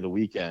to stay the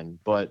weekend,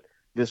 but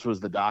this was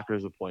the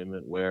doctor's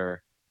appointment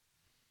where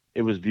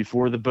it was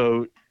before the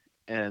boat,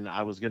 and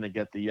I was going to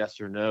get the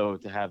yes or no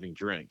to having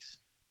drinks.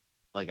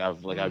 I'd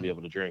be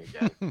able to drink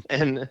again.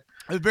 And it's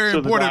a very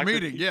important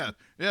meeting. Yeah.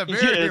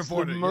 Very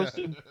important.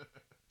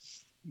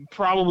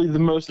 probably the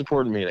most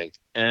important meeting.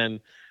 And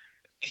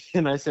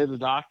I say to the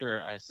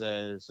doctor, I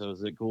said, so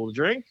is it cool to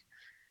drink?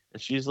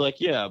 And she's like,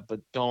 yeah,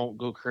 but don't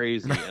go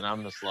crazy. And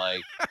I'm just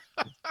like,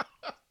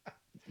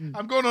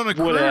 I'm going on a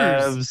cruise.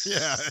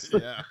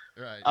 whatevs. Yeah,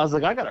 right. I was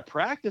like, I got to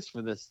practice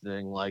for this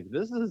thing. Like,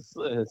 this is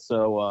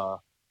so,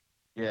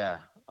 yeah.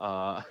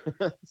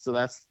 So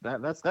that's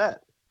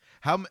that.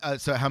 How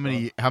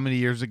many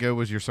years ago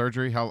was your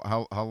surgery?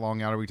 How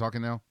long out are we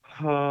talking now?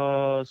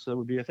 So it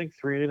would be, I think,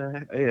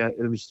 3.5. Yeah,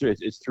 it was three.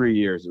 It's 3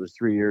 years. It was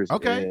 3 years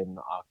Okay. in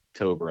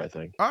October, I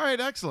think. All right,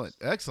 excellent.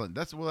 That's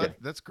Yeah.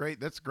 that's great.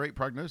 That's great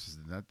prognosis.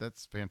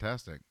 That's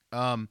fantastic.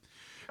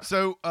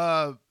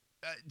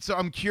 So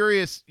I'm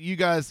curious, you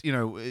guys,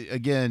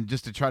 again,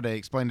 just to try to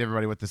explain to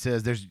everybody what this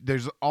is,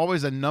 there's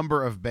always a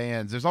number of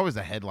bands. There's always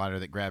a headliner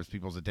that grabs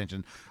people's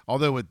attention.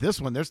 Although with this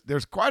one,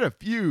 there's quite a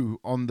few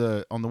on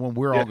the one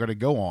we're all going to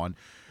go on.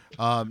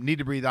 Need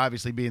to Breathe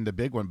obviously being the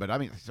big one, but I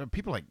mean, so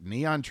people like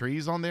Neon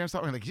Trees on there and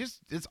something like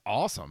it's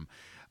awesome.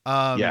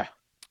 Yeah.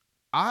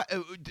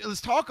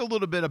 Let's talk a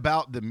little bit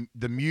about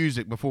the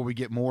music before we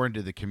get more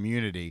into the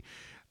community.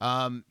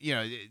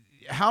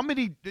 How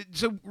many?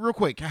 So real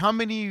quick, how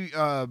many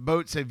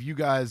boats have you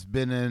guys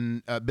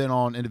been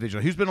on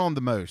individually? Who's been on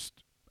the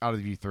most out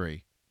of you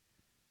three?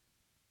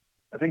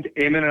 I think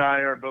Eamon and I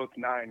are both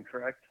 9,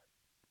 correct?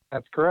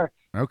 That's correct.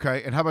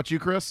 Okay, and how about you,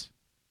 Chris?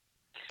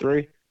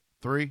 3.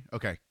 3.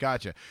 Okay,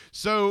 gotcha.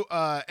 So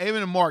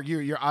Eamon and Mark,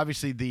 you're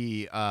obviously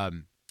the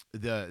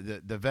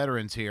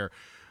veterans here.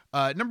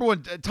 Number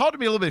one, talk to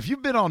me a little bit. If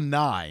you've been on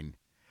 9,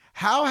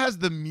 how has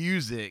the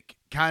music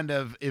kind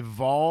of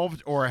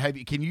evolved, or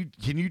can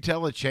you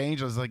tell a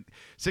change? I was like,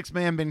 6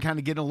 Man been kind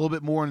of getting a little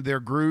bit more into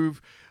their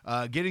groove,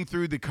 getting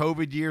through the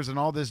COVID years and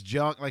all this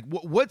junk. Like,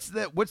 what's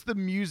the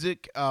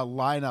music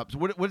lineups?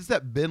 What has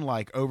that been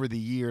like over the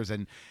years,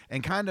 and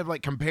kind of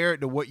like compare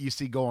it to what you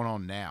see going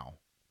on now?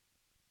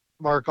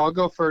 Mark, I'll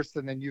go first,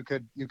 and then you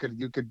could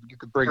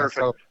bring us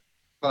up.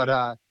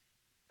 But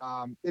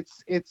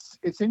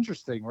it's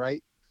interesting,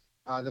 right?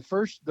 The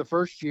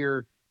first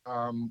year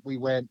we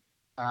went,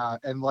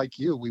 and like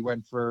you,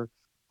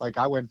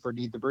 I went for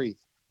Need to Breathe.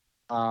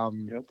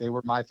 Yep. They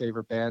were my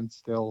favorite band,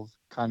 still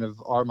kind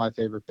of are my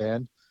favorite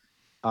band.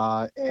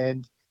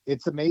 And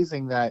it's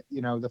amazing that,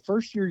 the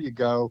first year you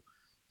go,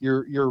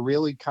 you're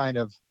really kind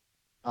of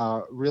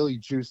really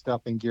juiced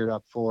up and geared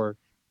up for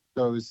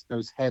those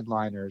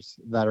headliners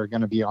that are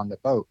going to be on the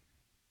boat.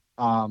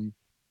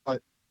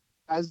 But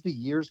as the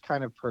years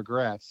kind of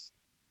progress,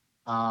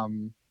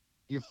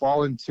 you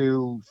fall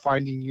into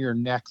finding your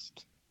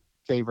next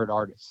favorite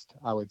artist,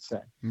 I would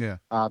say. Yeah.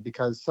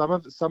 Because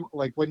some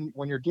like when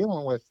you're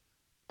dealing with,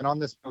 and on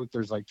this boat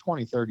there's like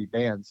 20, 30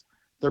 bands,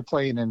 they're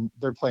playing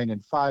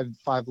in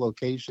five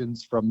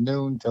locations from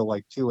noon till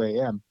like 2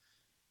 a.m.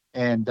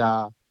 And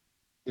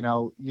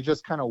you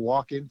just kind of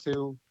walk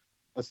into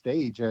a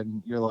stage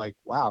and you're like,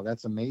 wow,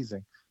 that's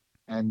amazing.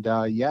 And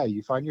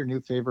you find your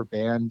new favorite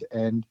band,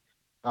 and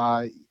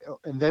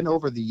then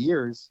over the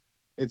years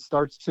it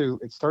starts to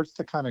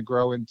kind of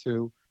grow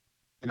into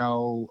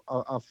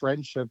a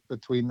friendship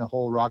between the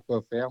whole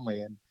Rockboat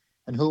family,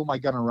 and who am I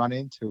going to run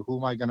into, who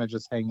am I going to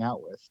just hang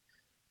out with.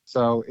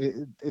 So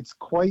it's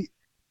quite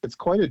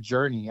a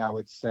journey, I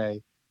would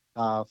say,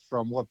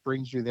 from what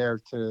brings you there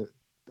to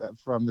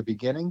from the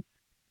beginning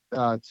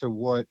to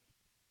what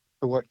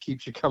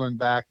keeps you coming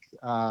back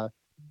 10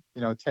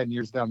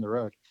 years down the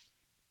road.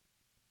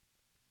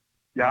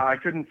 Yeah, I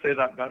couldn't say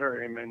that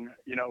better, Eamon.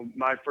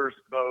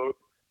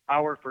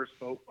 Our first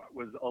boat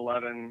was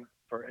 11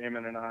 for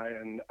Eamon and I,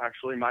 and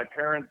actually my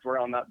parents were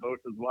on that boat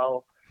as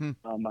well.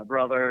 My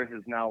brother,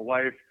 his now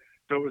wife.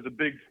 So it was a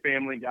big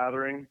family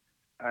gathering.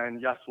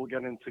 And yes, we'll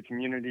get into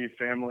community,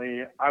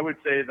 family. I would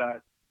say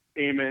that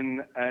Eamon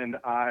and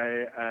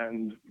I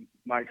and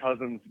my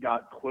cousins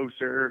got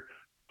closer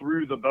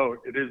through the boat.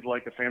 It is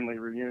like a family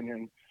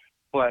reunion.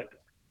 But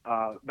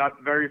that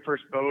very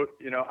first boat,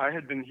 I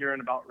had been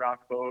hearing about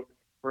Rockboat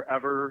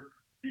forever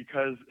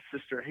because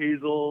Sister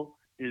Hazel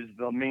is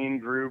the main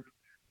group,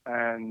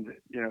 and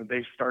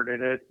they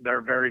started it,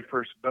 their very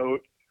first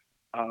boat.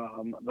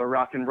 The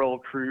Rock and Roll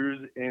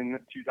Cruise in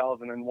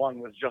 2001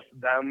 was just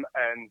them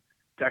and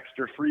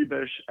Dexter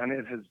Freebish, and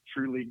it has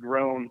truly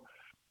grown.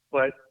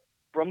 But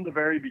from the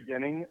very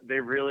beginning, they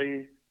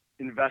really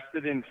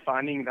invested in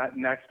finding that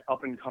next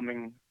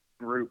up-and-coming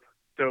group.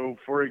 So,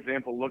 for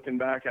example, looking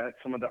back at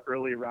some of the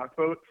early rock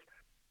boats,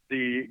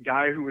 the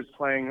guy who was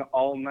playing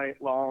all night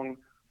long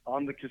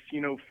on the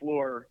casino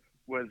floor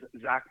was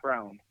Zach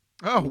Brown.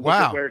 Oh, Look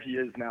wow. at where he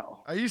is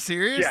now. Are you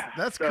serious? Yeah,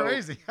 That's so,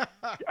 crazy.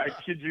 I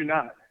kid you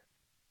not.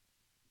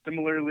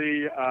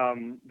 Similarly,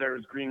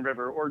 there's Green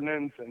River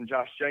Ordnance and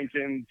Josh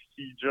Jenkins.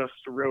 He just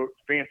wrote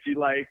Fancy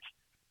Like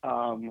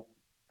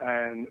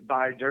and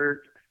Buy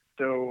Dirt.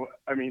 So,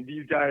 I mean,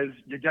 these guys,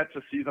 you get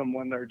to see them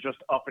when they're just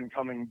up and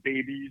coming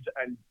babies,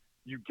 and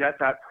you get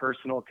that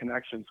personal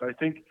connection. So I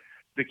think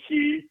the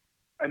key,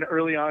 and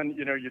early on,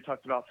 you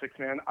talked about 6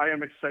 Man. I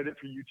am excited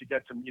for you to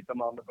get to meet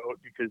them on the boat,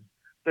 because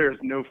there's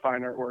no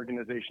finer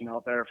organization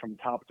out there from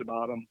top to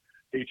bottom.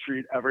 They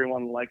treat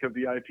everyone like a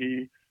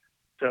VIP.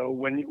 So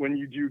when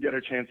you do get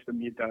a chance to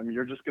meet them,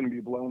 you're just going to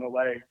be blown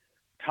away.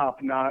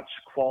 Top-notch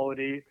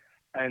quality,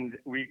 and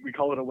we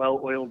call it a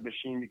well-oiled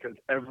machine because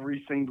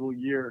every single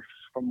year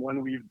from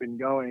when we've been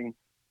going,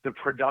 the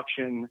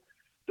production,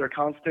 they're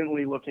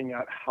constantly looking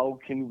at how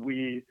can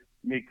we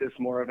make this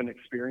more of an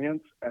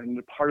experience. And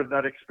part of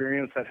that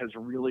experience that has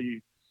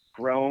really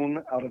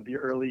grown out of the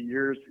early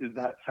years is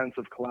that sense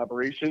of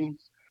collaboration.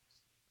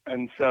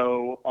 And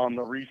so on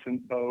the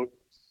recent boat,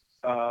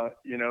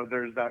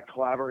 there's that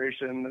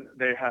collaboration.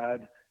 They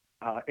had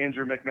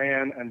Andrew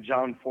McMahon and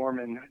John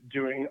Foreman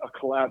doing a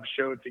collab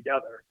show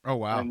together. Oh,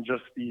 wow. And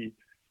just the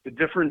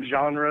different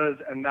genres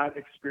and that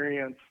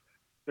experience.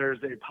 There's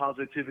a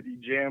positivity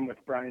jam with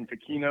Brian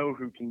Taquino,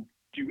 who can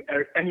do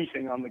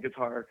anything on the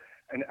guitar,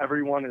 and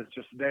everyone is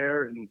just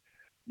there and,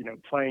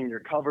 playing your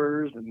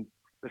covers and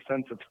the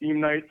sense of theme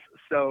nights.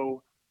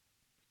 So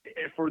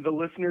for the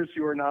listeners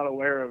who are not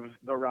aware of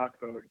the Rock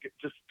Boat,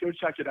 just go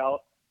check it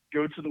out.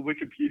 Go to the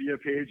Wikipedia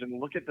page and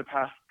look at the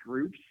past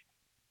groups.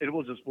 It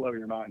will just blow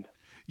your mind.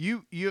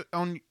 You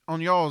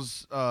on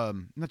y'all's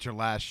not your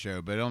last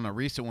show, but on a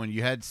recent one,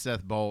 you had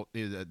Seth Bolt,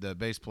 the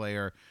bass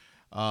player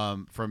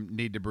from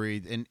Need to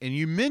Breathe, and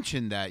you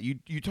mentioned that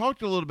you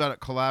talked a little about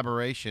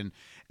collaboration,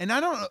 and I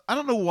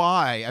don't know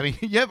why. I mean,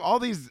 you have all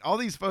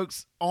these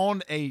folks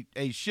on a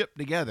ship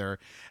together,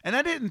 and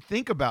I didn't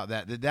think about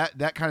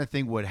that kind of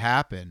thing would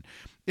happen.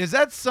 Is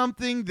that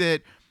something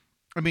that?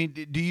 I mean,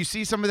 do you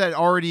see some of that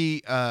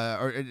already,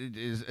 or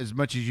as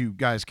much as you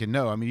guys can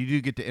know? I mean, you do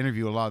get to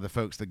interview a lot of the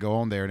folks that go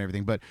on there and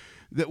everything, but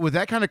with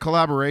that kind of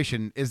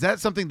collaboration, is that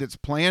something that's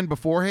planned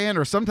beforehand,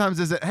 or sometimes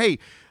is it, hey,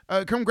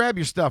 come grab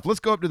your stuff, let's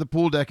go up to the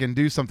pool deck and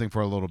do something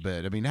for a little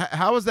bit? I mean,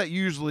 how is that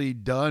usually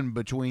done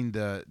between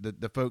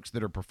the folks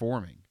that are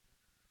performing?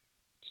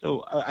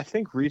 So I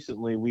think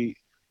recently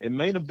it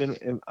might have been,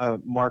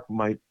 Mark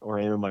might or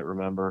Amy might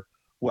remember,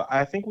 well,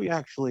 I think we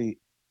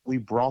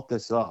brought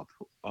this up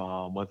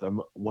with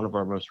one of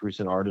our most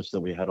recent artists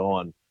that we had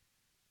on,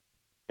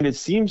 and it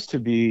seems to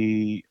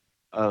be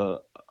a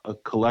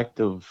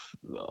collective,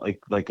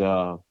 like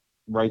a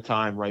right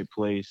time, right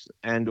place,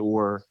 and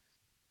or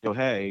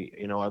hey,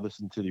 I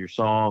listened to your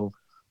song,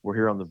 we're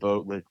here on the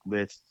boat,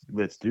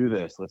 let's do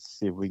this, let's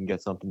see if we can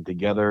get something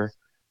together.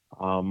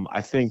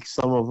 I think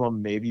some of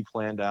them may be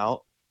planned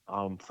out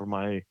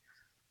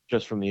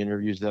just from the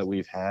interviews that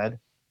we've had.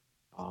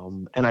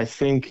 And I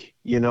think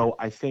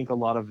a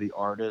lot of the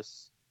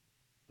artists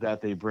that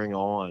they bring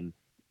on,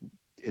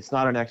 it's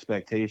not an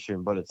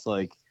expectation, but it's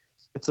like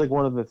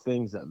one of the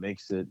things that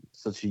makes it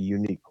such a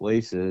unique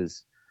place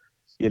is,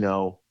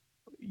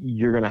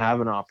 you're going to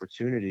have an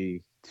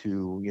opportunity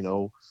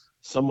to,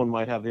 someone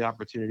might have the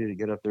opportunity to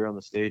get up there on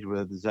the stage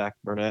with Zach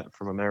Burnett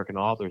from American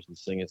Authors and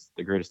sing "It's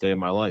the Greatest Day of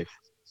My Life."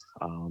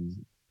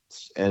 And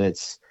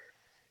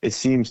it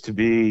seems to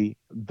be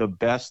the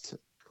best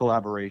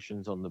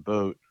collaborations on the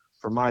boat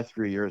for my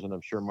 3 years, and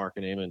I'm sure Mark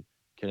and Eamon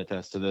can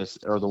attest to this,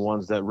 are the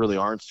ones that really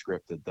aren't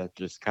scripted, that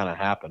just kind of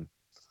happen.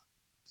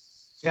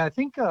 Yeah, I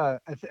think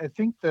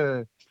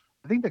the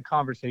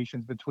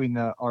conversations between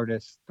the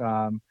artists,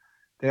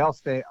 they all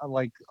stay,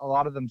 like a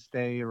lot of them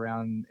stay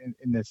around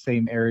in the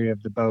same area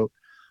of the boat.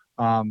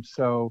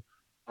 So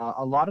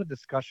a lot of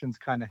discussions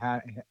kind of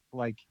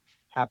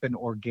happen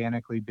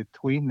organically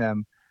between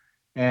them,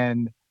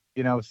 and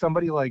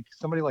somebody like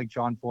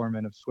John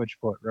Foreman of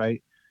Switchfoot,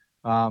 right?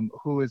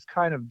 Who is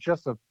kind of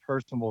just a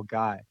personable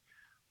guy,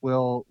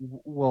 will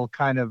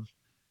kind of,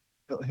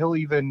 he'll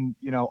even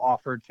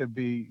offer to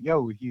be,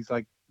 he's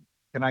like,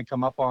 can I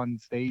come up on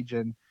stage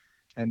and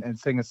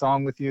sing a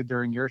song with you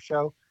during your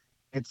show?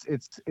 It's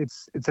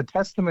a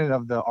testament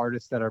of the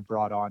artists that are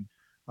brought on.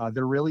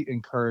 They're really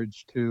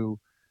encouraged to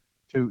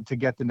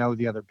get to know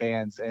the other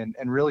bands and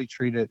really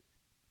treat it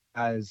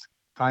as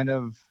kind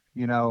of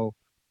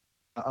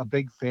a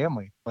big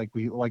family, like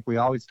we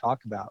always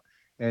talk about,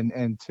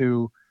 and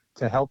to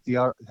help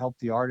the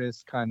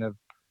artists kind of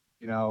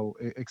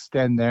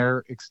extend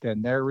their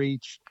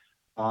reach,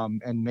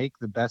 and make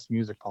the best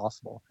music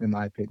possible, in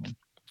my opinion.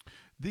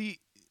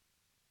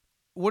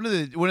 One of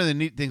the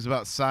neat things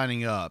about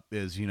signing up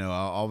is,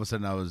 all of a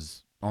sudden I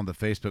was on the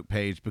Facebook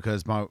page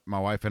because my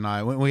wife and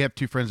I, we have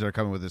two friends that are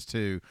coming with us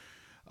too.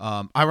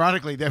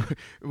 Ironically, they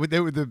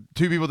were the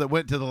two people that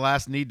went to the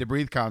last Need to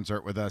Breathe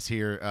concert with us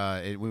here.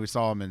 We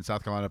saw them in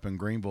South Carolina up in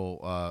Greenville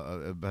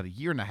about a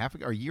year and a half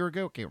ago, or a year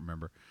ago. I can't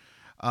remember.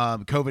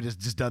 COVID has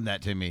just done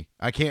that to me.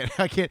 I can't.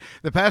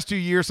 The past 2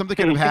 years, something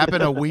could have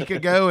happened a week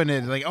ago, and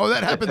it's like, oh,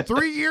 that happened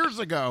 3 years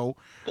ago.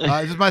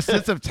 Just my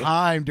sense of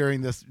time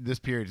during this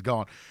period is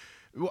gone.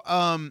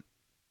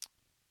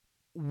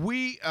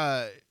 We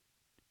all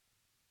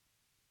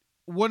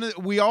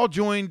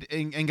joined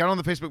and got on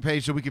the Facebook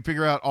page so we could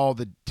figure out all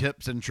the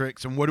tips and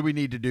tricks and what do we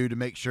need to do to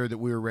make sure that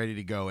we were ready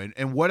to go.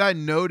 And what I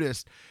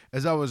noticed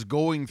as I was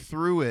going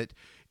through it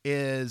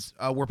is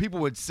where people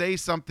would say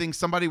something,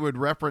 somebody would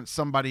reference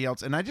somebody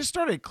else, and I just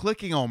started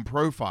clicking on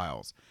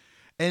profiles.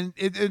 And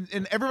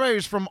everybody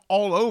was from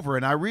all over,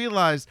 and I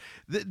realized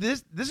that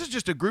this is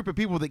just a group of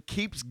people that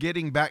keeps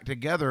getting back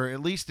together, at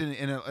least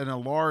in a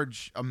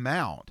large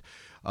amount.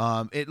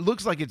 It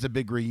looks like it's a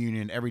big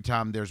reunion every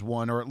time there's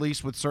one, or at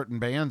least with certain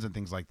bands and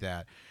things like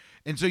that.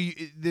 And so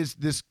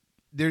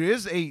there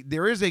is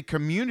a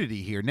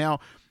community here. Now,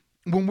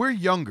 when we're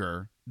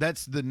younger,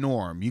 that's the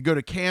norm. You go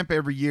to camp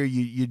every year,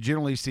 you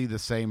generally see the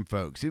same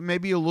folks. It may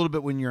be a little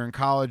bit when you're in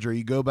college or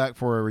you go back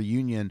for a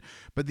reunion,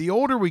 but the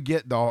older we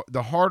get,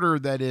 the harder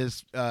that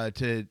is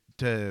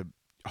to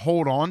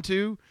hold on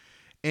to,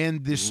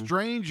 and the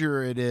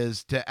stranger it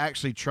is to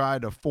actually try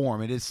to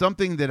form. It is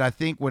something that I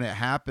think when it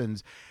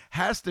happens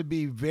has to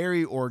be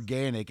very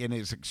organic, and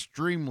it's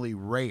extremely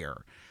rare.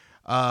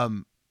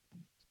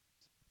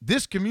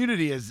 This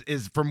community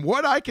is from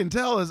what I can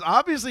tell is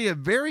obviously a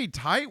very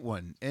tight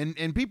one,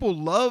 and people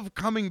love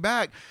coming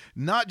back,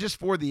 not just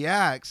for the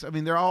acts. I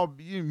mean, they're all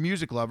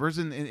music lovers,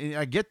 and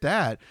I get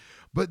that,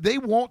 but they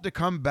want to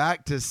come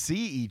back to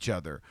see each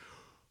other.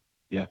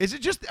 Yeah. Is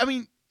it just, I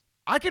mean,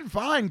 I can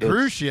find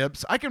cruise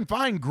ships, I can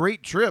find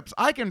great trips,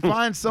 I can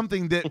find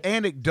something that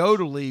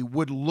anecdotally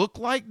would look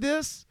like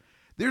this.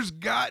 There's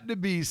got to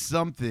be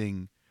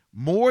something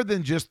more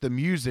than just the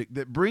music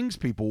that brings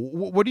people.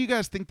 What do you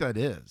guys think that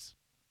is?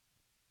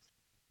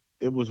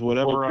 It was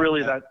whatever. Well, it's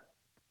really that.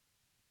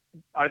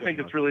 I think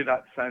it's really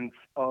that sense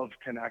of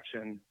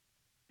connection.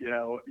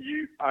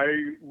 I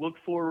look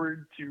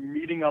forward to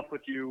meeting up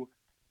with you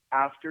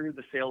after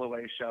the Sail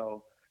Away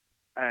show,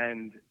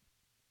 and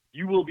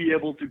you will be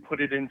able to put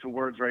it into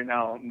words right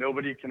now.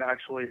 Nobody can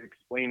actually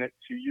explain it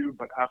to you,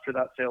 but after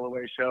that Sail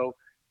Away show,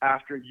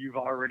 after you've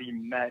already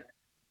met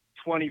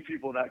 20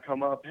 people that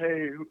come up,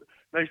 hey,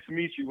 nice to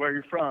meet you, where are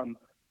you from?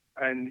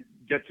 And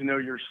get to know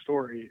your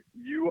story.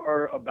 You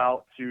are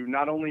about to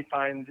not only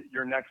find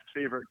your next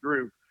favorite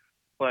group,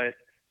 but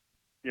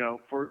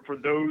for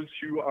those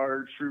who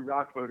are true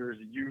rock voters,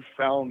 you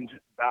found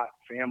that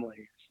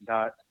family,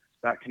 that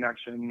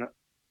connection,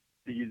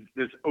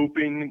 this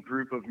open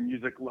group of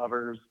music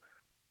lovers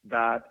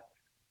that,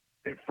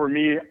 for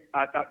me,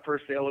 at that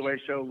first Sail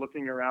Away show,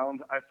 looking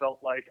around, I felt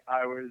like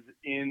I was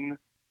in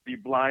the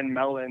Blind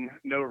Melon,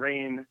 No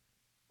Rain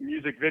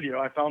music video.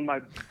 I found my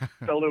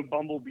fellow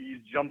bumblebees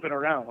jumping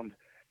around,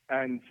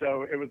 and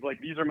so it was like,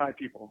 these are my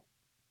people.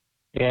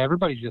 Yeah,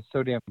 everybody's just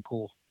so damn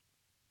cool.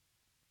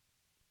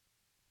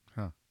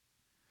 Huh.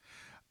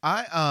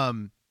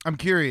 I'm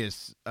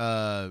curious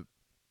on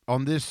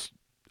this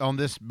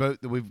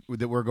boat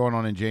that we're going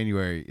on in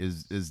January.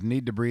 Is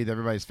Need to Breathe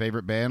everybody's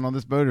favorite band on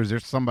this boat, or is there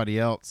somebody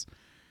else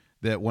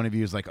that one of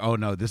you is like, oh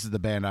no, this is the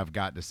band I've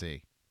got to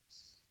see?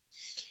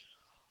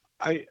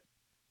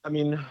 I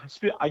mean,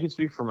 I can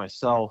speak for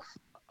myself.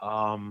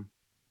 I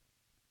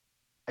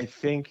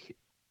think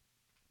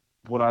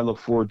what I look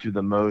forward to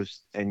the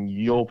most, and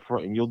you'll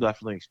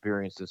definitely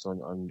experience this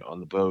on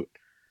the boat,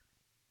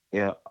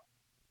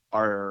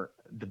 are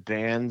the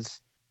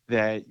bands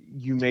that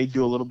you may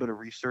do a little bit of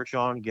research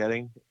on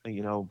getting,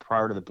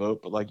 prior to the boat.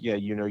 But like,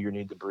 your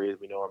Need to Breathe.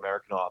 We know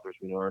American Authors.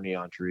 We know our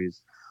Neon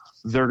Trees.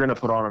 They're going to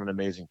put on an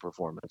amazing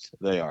performance.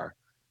 They are.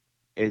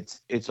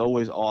 It's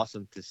always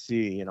awesome to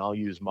see, and I'll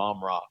use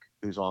Mom Rock,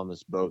 who's on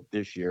this boat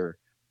this year,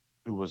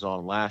 who was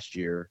on last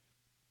year,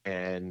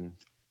 and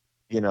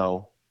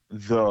the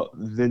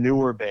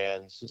newer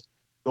bands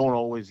don't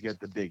always get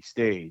the big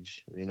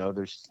stage.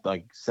 There's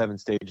like 7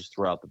 stages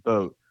throughout the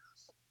boat,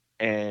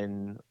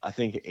 and I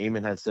think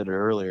Eamon had said it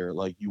earlier.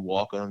 Like, you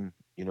walk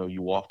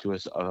to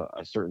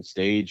a certain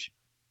stage,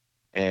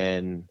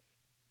 and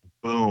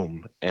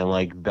boom, and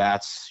like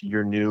that's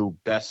your new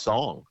best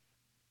song.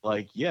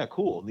 Like, yeah,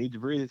 cool. Need to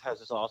Breathe has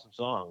this awesome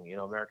song.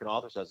 American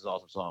Authors has this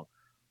awesome song.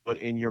 But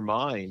in your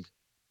mind,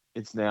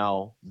 it's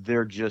now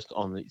they're just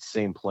on the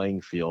same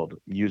playing field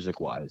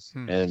music-wise.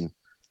 And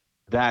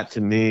that, to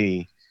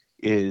me,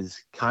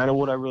 is kind of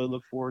what I really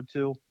look forward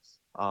to.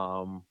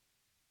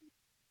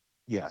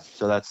 Yeah,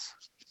 so that's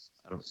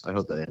 – I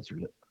hope that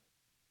answered it.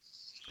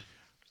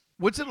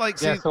 What's it like?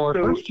 Yeah, so our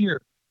first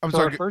year –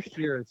 sorry. Our first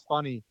year, it's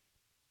funny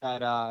that,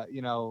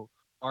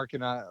 Mark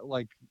and I,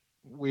 like,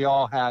 we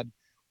all had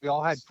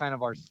kind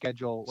of our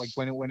schedule, like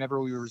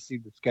whenever we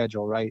received the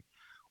schedule, right?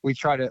 We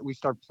start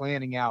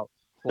planning out,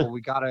 well,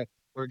 we're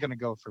going to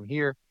go from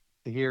here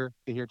to here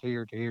to here to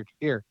here to here to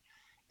here.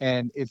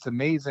 And it's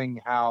amazing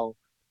how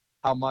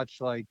much,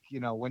 like,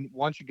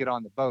 once you get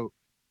on the boat,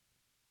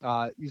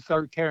 you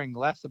start caring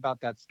less about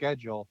that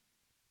schedule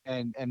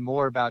and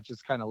more about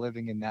just kind of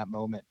living in that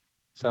moment.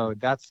 So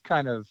that's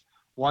kind of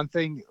one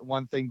thing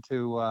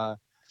to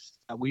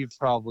that we've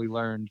probably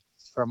learned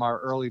from our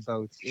early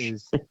boats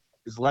is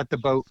let the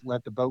boat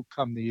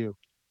come to you.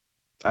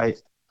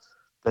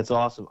 That's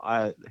awesome.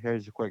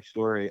 Here's a quick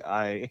story.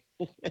 Mark,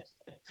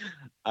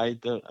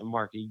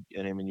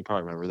 and I mean, you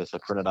probably remember this. I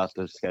printed out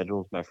those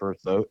schedules my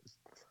first boat.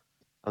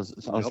 I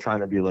was trying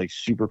to be like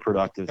super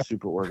productive,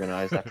 super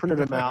organized. I printed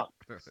them out.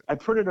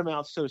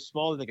 So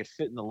small that they could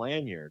fit in the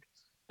lanyard.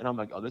 And I'm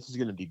like, oh, this is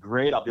going to be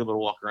great. I'll be able to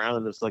walk around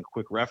and just like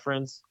quick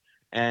reference.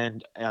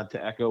 And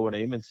to echo what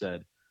Eamon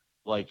said,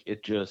 like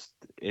it's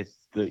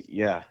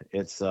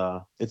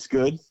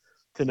good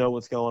to know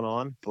what's going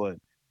on, but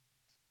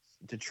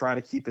to try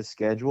to keep a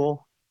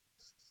schedule,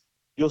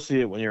 you'll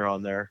see it when you're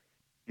on there.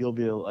 you'll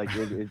be like,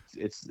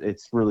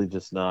 it's really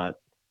just not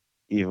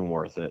even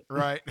worth it.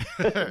 Right.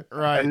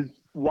 Right. And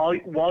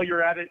while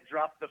you're at it,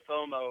 drop the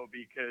FOMO,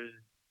 because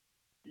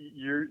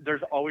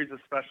there's always a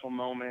special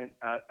moment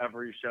at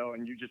every show,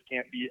 and you just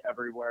can't be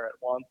everywhere at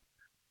once.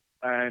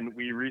 And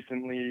we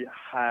recently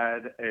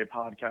had a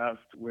podcast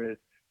with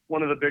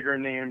one of the bigger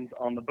names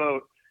on the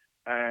boat,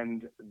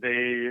 and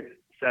they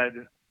said,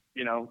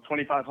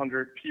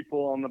 2,500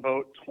 people on the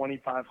boat,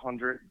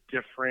 2,500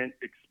 different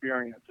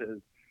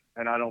experiences.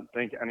 And I don't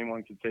think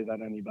anyone could say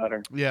that any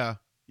better. Yeah.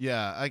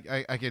 Yeah,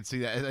 I can see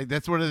that.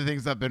 That's one of the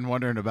things I've been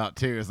wondering about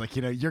too. Is like,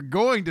 you're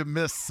going to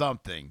miss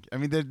something. I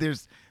mean,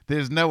 there's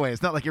no way.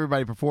 It's not like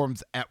everybody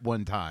performs at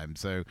one time,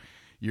 so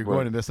you're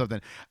going to miss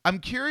something. I'm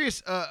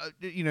curious,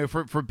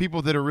 for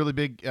people that are really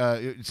big.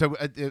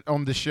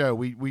 On the show,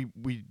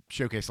 we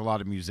showcase a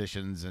lot of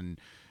musicians, and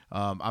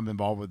I've been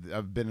involved with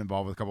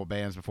a couple of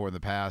bands before in the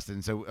past,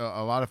 and so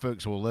a lot of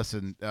folks will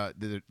listen to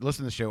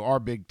the show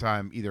are big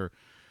time either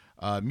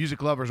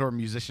music lovers or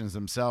musicians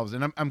themselves,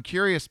 and I'm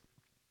curious.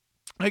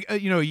 Like,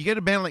 you get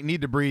a band like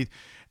Need to Breathe,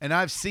 and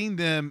I've seen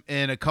them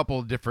in a couple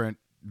of different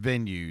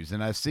venues,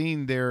 and I've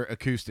seen their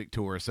acoustic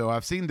tour. So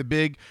I've seen the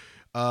big,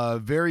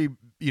 very,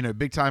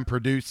 big time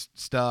produced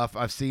stuff.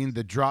 I've seen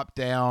the drop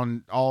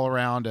down all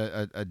around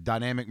a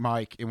dynamic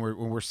mic, and when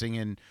we're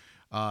singing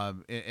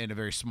in a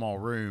very small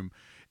room.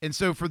 And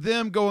so for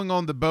them going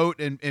on the boat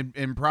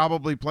and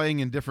probably playing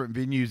in different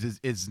venues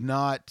is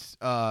not,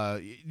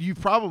 you've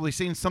probably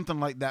seen something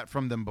like that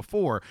from them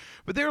before.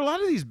 But there are a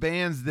lot of these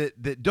bands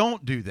that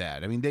don't do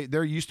that. I mean,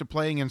 they're used to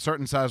playing in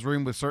certain size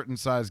room with certain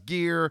size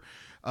gear,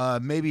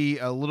 maybe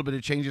a little bit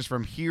of changes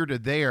from here to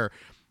there.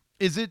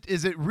 Is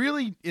it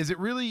really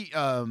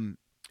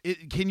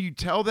can you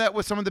tell that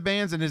with some of the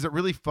bands, and is it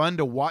really fun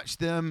to watch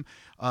them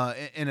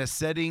in a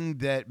setting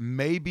that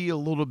may be a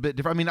little bit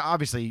different? I mean,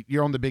 obviously,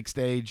 you're on the big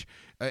stage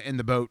in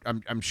the boat.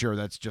 I'm sure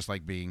that's just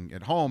like being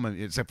at home,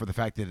 except for the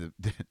fact that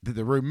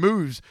the room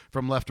moves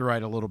from left to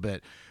right a little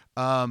bit.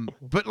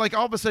 But like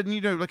all of a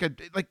sudden,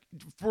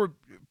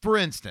 for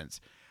instance,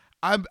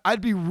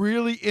 I'd be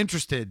really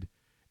interested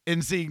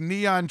in seeing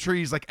Neon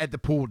Trees like at the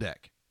pool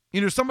deck.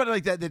 Somebody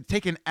like that that's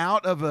taken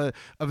out of a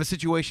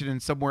situation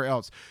and somewhere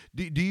else.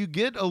 Do you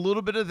get a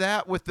little bit of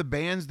that with the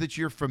bands that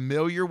you're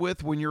familiar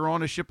with when you're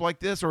on a ship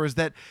like this, or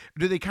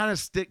do they kind of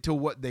stick to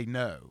what they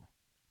know?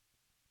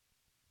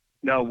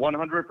 No,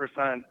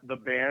 100%. The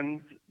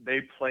bands, they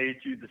play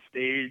to the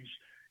stage.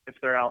 If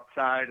they're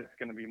outside, it's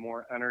going to be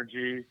more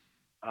energy.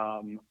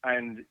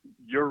 And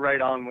you're right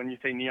on when you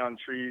say Neon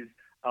Trees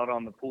out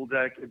on the pool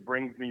deck. It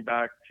brings me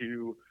back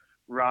to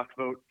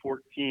Rockboat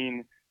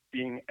 14,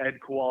 being Ed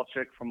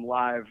Kowalczyk from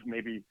Live,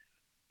 maybe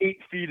 8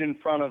 feet in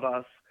front of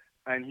us,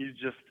 and he's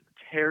just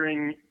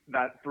tearing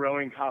that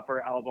Throwing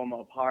Copper album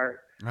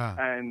apart.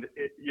 And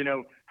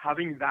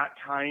having that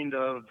kind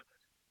of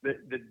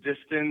the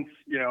distance,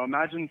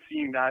 imagine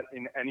seeing that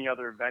in any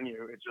other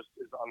venue. It just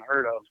is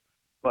unheard of.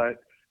 But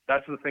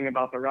that's the thing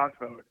about the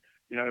Rockboat.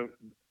 A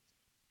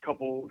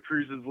couple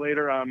cruises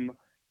later, I'm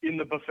in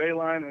the buffet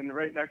line, and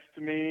right next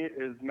to me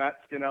is Matt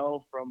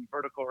Skinnell from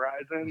Vertical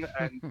Horizon,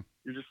 and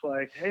you're just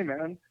like, hey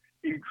man,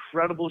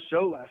 incredible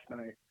show last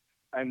night.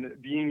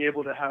 And being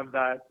able to have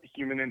that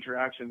human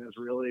interaction is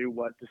really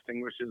what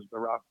distinguishes the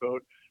Rockboat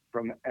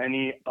from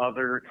any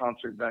other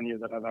concert venue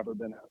that I've ever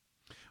been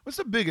at. What's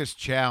the biggest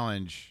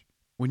challenge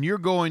when you're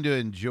going to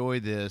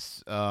enjoy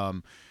this?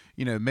 For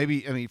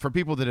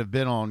people that have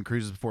been on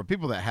cruises before,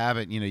 people that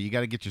haven't, you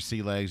got to get your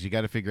sea legs. You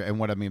got to figure, and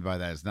what I mean by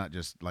that is not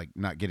just like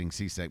not getting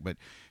seasick, but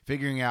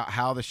figuring out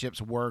how the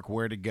ships work,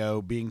 where to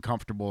go, being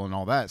comfortable and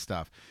all that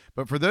stuff.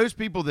 But for those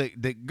people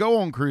that go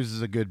on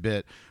cruises a good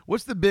bit,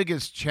 what's the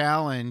biggest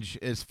challenge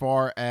as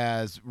far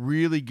as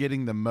really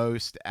getting the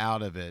most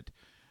out of it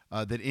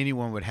that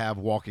anyone would have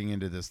walking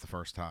into this the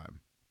first time?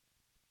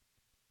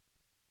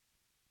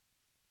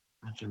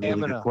 That's a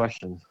really good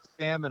question.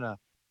 Stamina.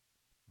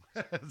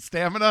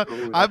 Stamina.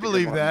 Ooh, I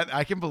believe that.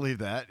 I can believe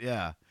that.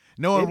 Yeah.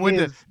 Knowing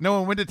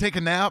when to take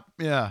a nap.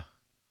 Yeah.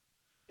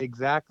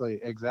 Exactly.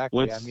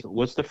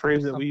 What's the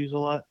phrase that we use a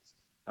lot?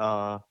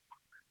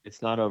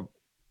 It's not a.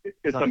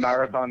 It's a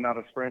marathon, not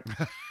a sprint.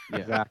 Yeah.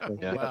 Exactly.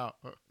 Yeah. Wow.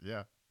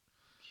 Yeah.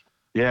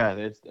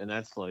 Yeah,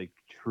 that's like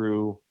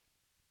true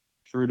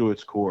to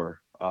its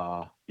core.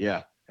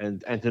 Yeah,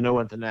 and to know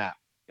when to nap.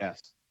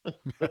 Yes.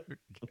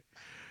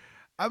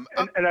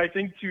 And I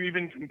think to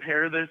even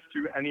compare this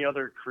to any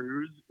other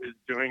cruise is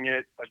doing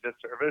it a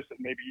disservice, and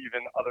maybe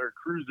even other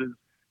cruises,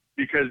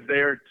 because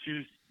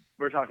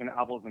we're talking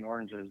apples and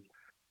oranges.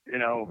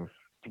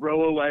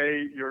 Throw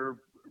away your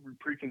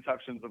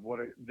preconceptions of what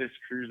this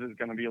cruise is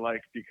going to be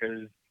like,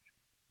 because,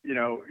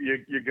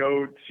 you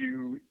go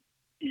to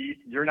eat,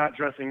 you're not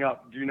dressing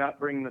up. Do not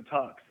bring the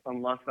tux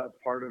unless that's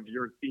part of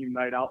your theme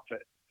night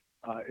outfit.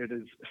 It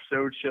is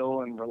so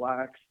chill and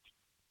relaxed,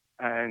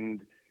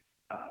 and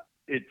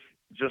it's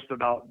just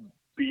about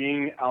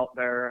being out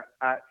there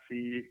at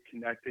sea,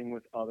 connecting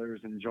with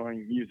others,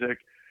 enjoying music.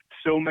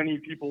 So many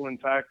people, in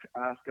fact,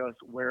 ask us,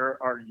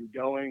 where are you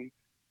going?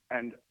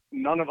 And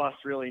none of us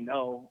really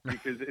know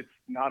because it's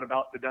not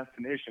about the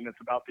destination;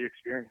 it's about the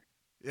experience.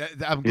 Yeah,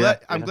 I'm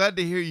glad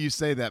to hear you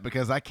say that,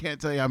 because I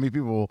can't tell you how many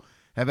people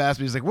have asked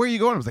me. It's like, where are you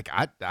going? I was like,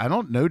 I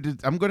don't know.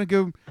 I'm going to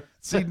go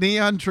see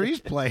Neon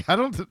Trees play.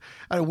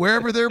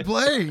 Wherever they're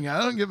playing.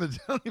 I don't give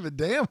a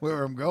damn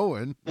where I'm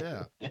going.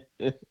 Yeah.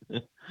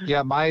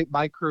 Yeah,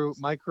 my crew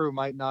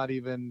might not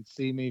even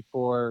see me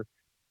for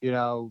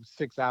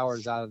 6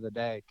 hours out of the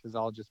day, because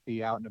I'll just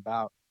be out and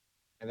about,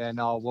 and then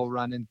I'll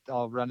run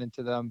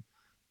into them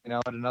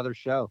at another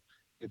show.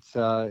 It's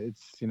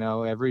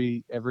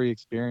every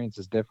experience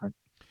is different.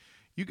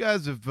 You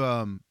guys have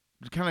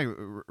kind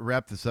of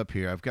wrap this up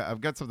here. I've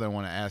got something I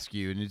want to ask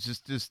you, and it's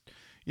just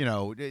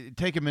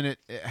take a minute,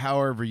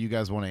 however you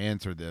guys want to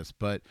answer this.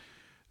 But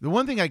the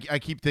one thing I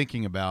keep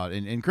thinking about,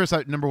 and Chris,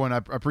 number one, I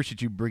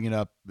appreciate you bringing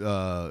up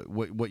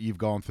what you've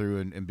gone through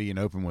and being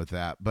open with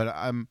that. But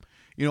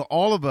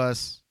all of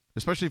us,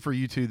 especially for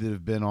you two that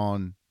have been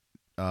on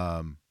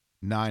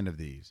 9 of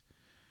these,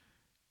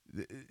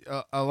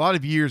 a lot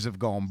of years have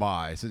gone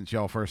by since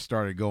y'all first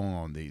started going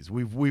on these.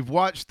 We've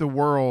watched the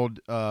world,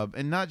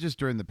 and not just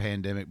during the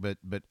pandemic,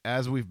 but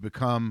as we've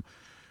become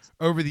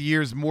over the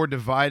years more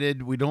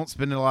divided. We don't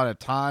spend a lot of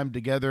time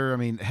together. I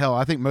mean, hell,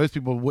 I think most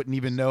people wouldn't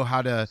even know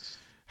how to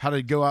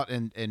go out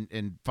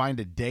and find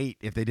a date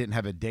if they didn't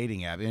have a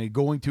dating app. And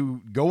going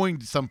to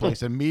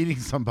someplace and meeting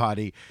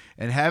somebody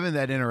and having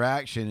that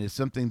interaction is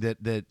something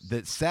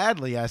that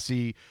sadly I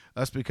see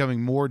us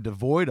becoming more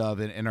devoid of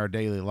in our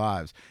daily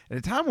lives. At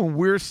a time when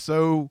we're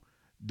so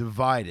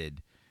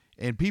divided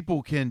and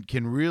people can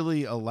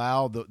really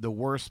allow the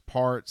worst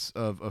parts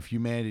of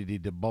humanity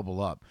to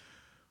bubble up,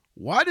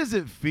 why does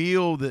it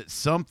feel that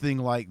something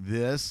like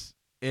this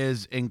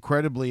is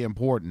incredibly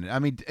important? I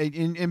mean,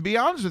 and be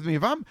honest with me,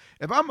 if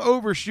I'm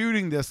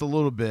overshooting this a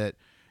little bit,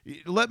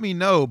 let me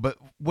know. But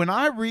when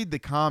I read the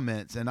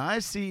comments and I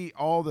see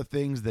all the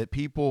things that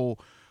people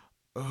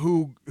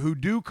who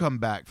do come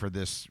back for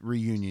this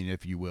reunion,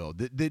 if you will,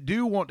 that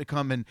do want to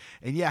come and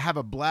have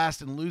a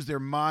blast and lose their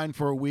mind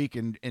for a week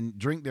and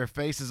drink their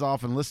faces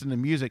off and listen to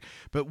music,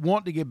 but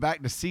want to get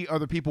back to see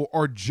other people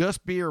or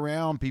just be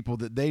around people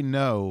that they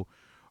know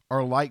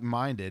are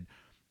like-minded.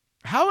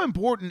 How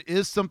important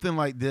is something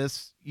like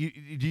this? Do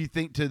you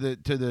think to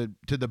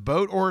the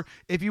boat, or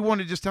if you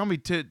want to just tell me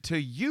to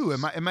you?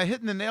 Am I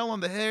hitting the nail on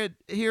the head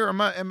here? Am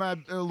I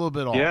a little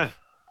bit off? Yeah,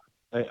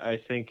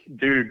 I think,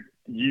 dude,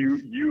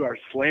 you are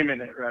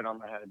slamming it right on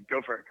the head.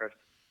 Go for it, Chris.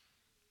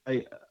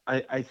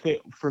 I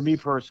think for me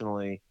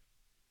personally,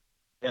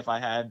 if I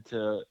had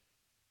to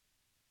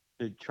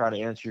try to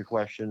answer your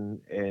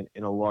question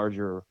in a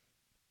larger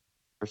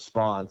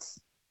response,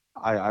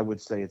 I would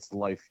say it's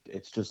life.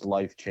 It's just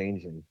life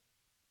changing.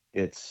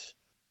 It's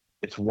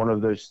one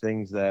of those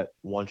things that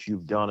once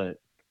you've done it,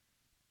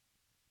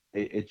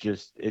 it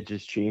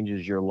just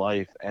changes your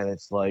life, and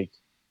it's like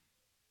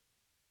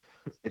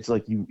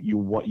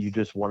you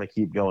just want to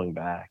keep going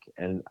back,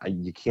 and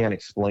you can't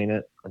explain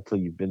it until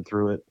you've been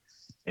through it,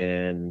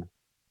 and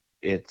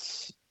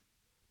it's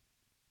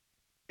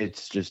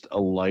just a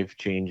life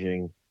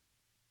changing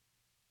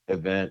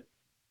event,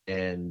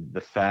 and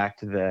the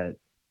fact that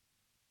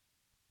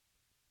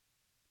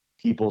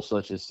people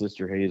such as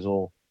Sister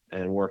Hazel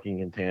and working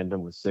in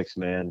tandem with Six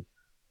Man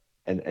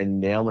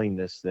and nailing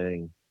this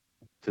thing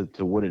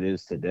to what it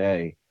is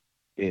today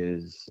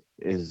is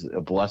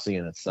a blessing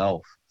in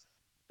itself.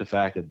 The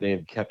fact that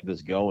they've kept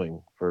this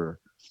going for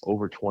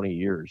over 20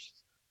 years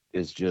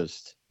is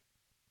just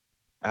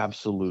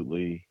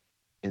absolutely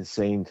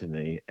insane to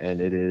me. And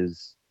it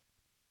is,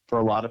 for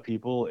a lot of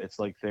people, it's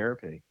like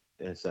therapy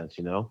in a sense,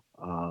 and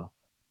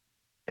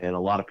a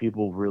lot of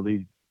people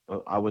really,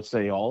 I would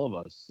say all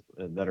of us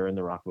that are in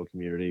the rockboat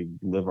community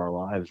live our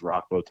lives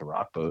rockboat to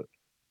rockboat.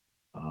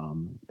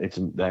 It's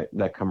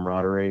that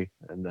camaraderie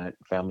and that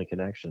family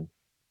connection.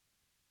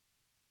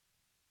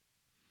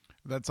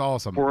 That's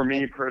awesome. For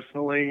me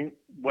personally,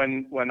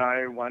 when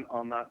I went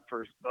on that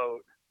first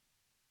boat,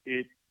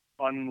 it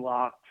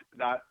unlocked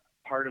that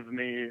part of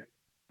me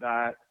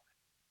that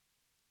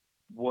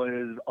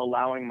was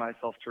allowing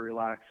myself to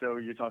relax. So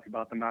you talk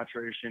about the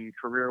maturation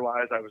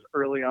career-wise. I was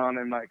early on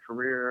in my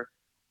career,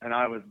 and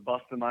I was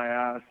busting my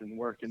ass and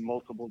working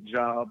multiple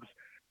jobs,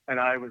 and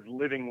I was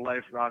living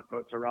life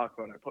rockboat to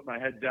rockboat. I put my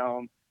head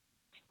down,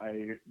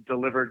 I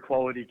delivered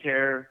quality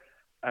care,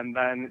 and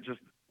then just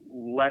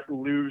let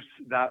loose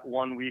that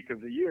 1 week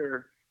of the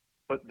year.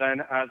 But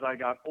then as I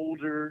got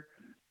older,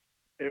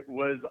 it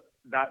was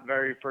that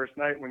very first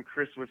night when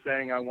Chris was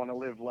saying, I want to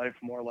live life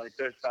more like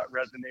this, that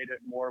resonated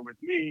more with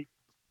me,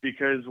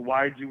 because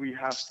why do we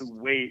have to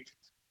wait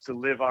to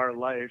live our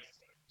life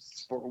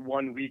for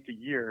 1 week a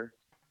year?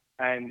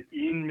 And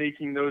in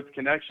making those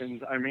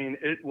connections, I mean,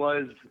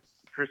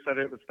 Chris said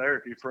it was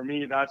therapy. For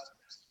me, that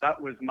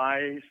was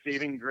my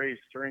saving grace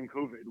during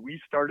COVID. We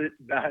started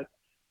that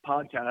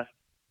podcast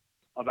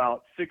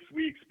about 6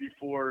 weeks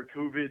before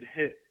COVID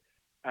hit.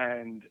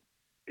 And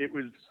it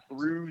was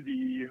through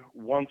the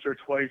once or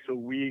twice a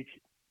week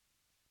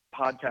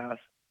podcast,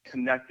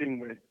 connecting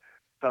with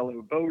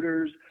fellow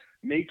boaters,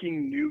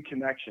 making new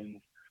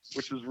connections.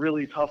 which was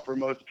really tough for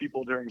most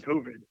people during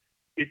COVID.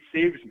 It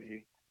saved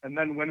me. And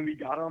then when we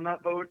got on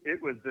that boat,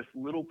 it was this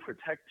little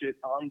protected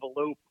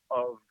envelope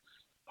of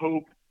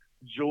hope,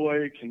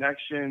 joy,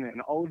 connection,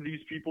 and all of these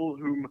people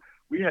whom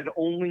we had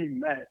only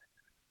met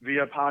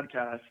via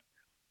podcast.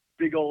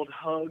 Big old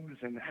hugs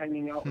and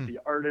hanging out with the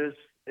artists.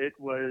 It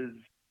was,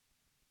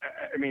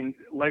 I mean,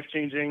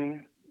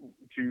 life-changing,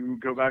 to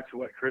go back to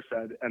what Chris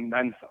said, and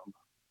then some.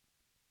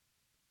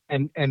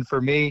 And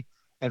for me,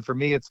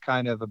 it's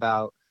kind of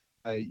about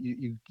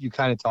you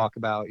kind of talk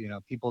about,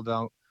 people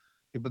don't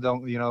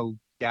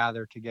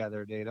gather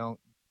together. They don't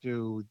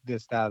do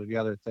this, that, or the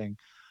other thing.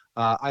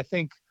 I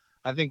think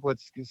what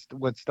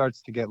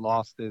starts to get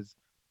lost is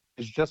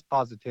just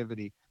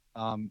positivity.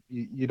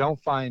 You don't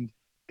find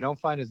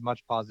as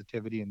much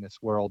positivity in this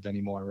world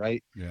anymore,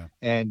 right? Yeah.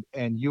 And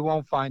you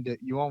won't find a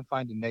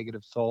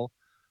negative soul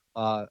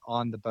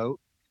on the boat.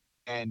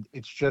 And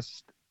it's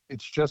just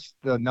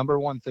the number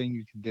one thing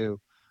you can do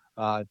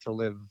to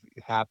live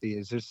happy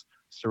is just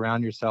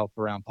surround yourself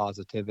around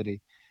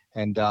positivity.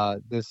 And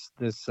this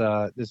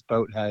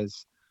boat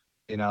has,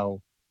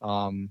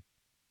 an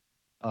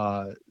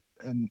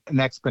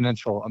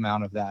exponential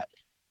amount of that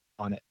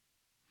on it.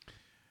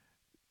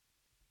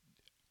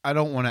 I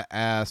don't want to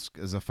ask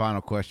as a final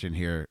question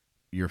here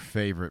your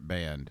favorite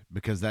band,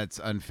 because that's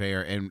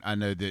unfair, and I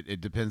know that it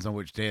depends on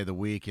which day of the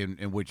week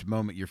and which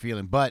moment you're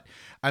feeling. But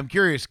I'm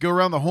curious, go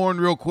around the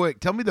horn real quick.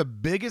 Tell me the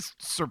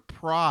biggest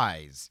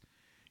surprise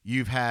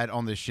you've had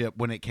on the ship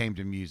when it came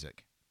to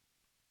music.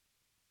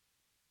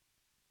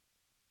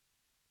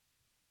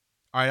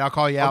 All right, I'll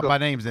call you out by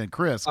names then.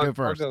 Chris, go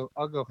first.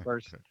 I'll go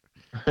first.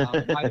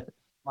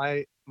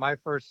 My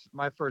first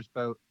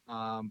boat.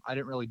 I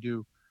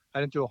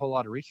didn't do a whole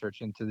lot of research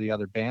into the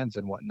other bands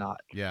and whatnot.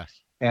 Yeah.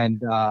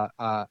 And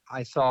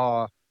I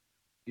saw,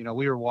 we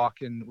were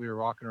walking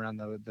around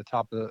the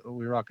top of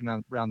we were walking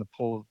around the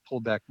pool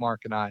deck,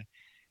 Mark and I,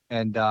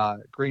 and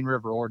Green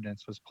River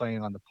Ordinance was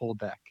playing on the pool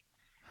deck,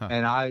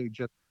 and I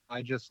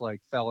just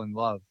like fell in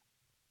love,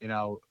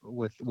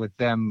 with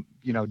them,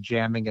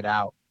 jamming it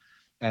out,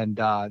 and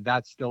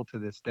that still to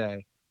this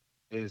day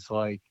is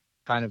like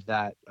kind of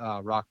that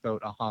rock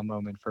boat aha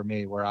moment for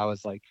me, where I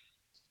was like,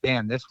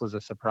 damn, this was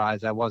a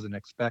surprise. I wasn't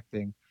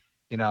expecting,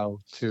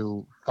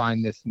 to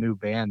find this new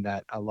band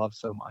that I love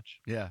so much.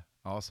 Yeah,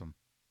 awesome.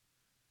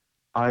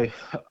 I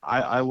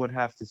would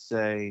have to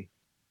say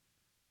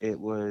it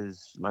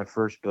was my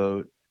first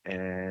boat,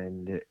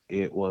 and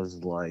it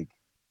was like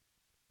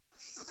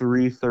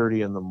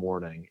 3:30 in the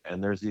morning,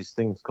 and there's these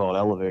things called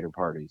elevator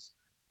parties.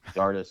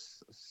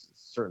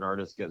 Certain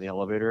artists get in the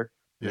elevator,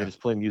 and they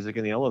just play music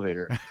in the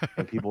elevator,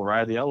 and people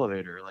ride the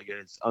elevator. Like,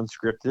 it's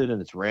unscripted and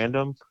it's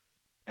random,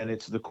 and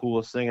it's the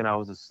coolest thing. And I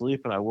was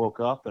asleep, and I woke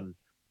up, and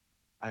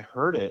I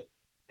heard it,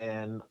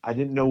 and I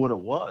didn't know what it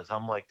was.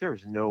 I'm like,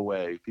 there's no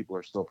way people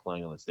are still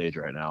playing on the stage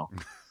right now.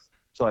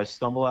 So I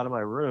stumble out of my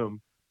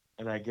room,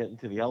 and I get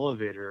into the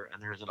elevator, and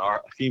there's a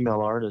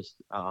female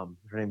artist. Her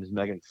name is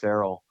Megan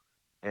Farrell,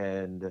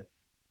 and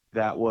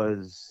that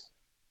was,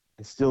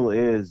 and still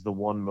is, the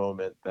one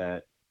moment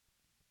that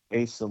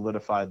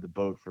solidified the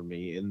boat for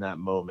me. In that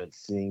moment,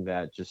 seeing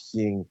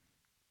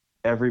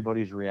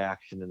everybody's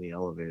reaction in the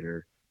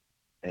elevator,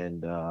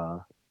 and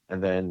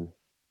then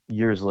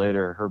years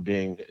later, her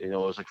being, it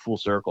was like full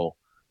circle.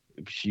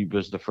 She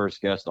was the first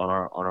guest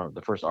on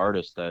the first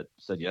artist that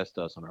said yes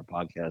to us on our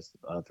podcast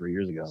 3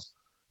 years ago.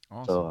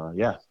 Awesome. So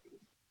yeah.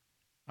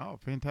 Oh,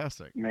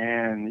 fantastic.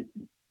 Man,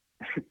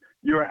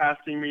 you were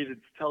asking me to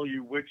tell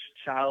you which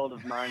child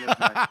of mine is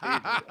my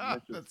favorite.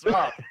 And this is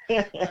tough.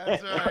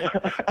 That's right.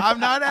 I'm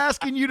not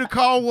asking you to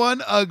call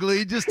one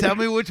ugly. Just tell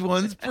me which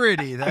one's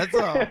pretty. That's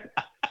all.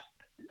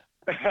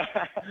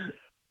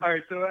 All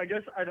right, so I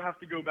guess I'd have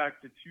to go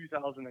back to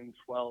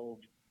 2012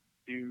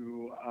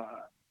 to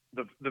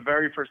the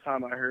very first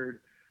time I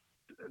heard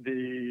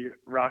the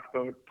Rock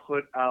Boat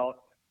put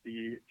out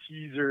the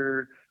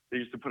teaser. They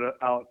used to put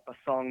out a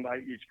song by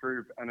each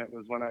group, and it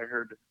was when I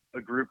heard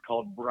a group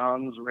called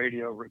Bronze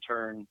Radio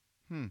Return,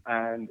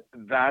 and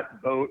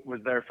that boat was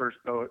their first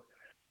boat,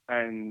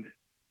 and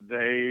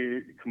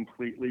they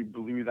completely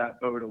blew that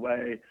boat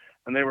away.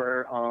 And they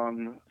were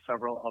on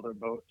several other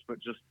boats, but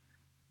just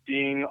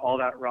seeing all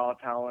that raw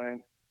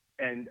talent,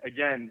 and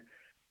again,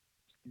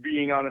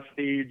 being on a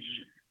stage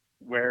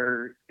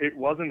where it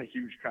wasn't a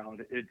huge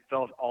crowd, it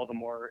felt all the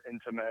more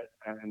intimate,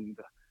 and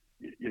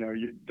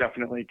you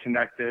definitely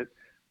connected.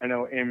 I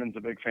know Eamon's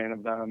a big fan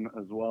of them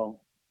as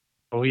well.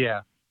 Oh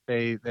yeah,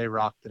 they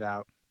rocked it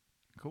out.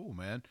 Cool,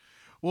 man.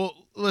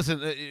 Well,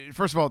 listen,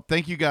 first of all,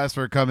 thank you guys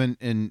for coming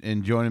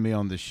and joining me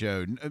on the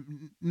show.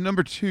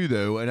 Number two,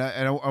 though, and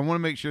I want to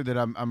make sure that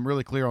I'm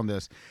really clear on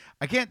this.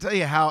 I can't tell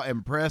you how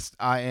impressed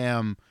I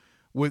am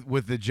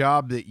with the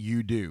job that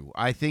you do.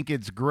 I think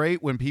it's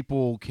great when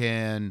people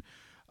can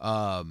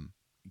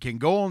can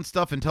go on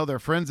stuff and tell their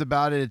friends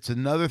about it. It's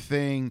another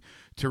thing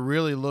to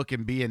really look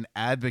and be an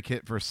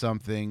advocate for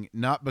something,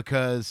 not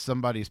because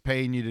somebody's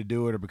paying you to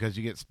do it or because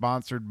you get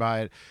sponsored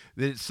by it,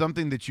 that it's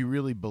something that you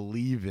really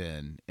believe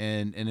in.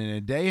 And in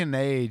a day and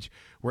age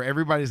where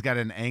everybody's got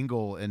an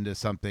angle into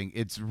something,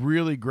 it's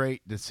really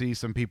great to see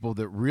some people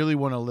that really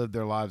want to live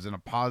their lives in a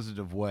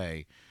positive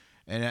way.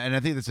 And I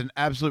think that's an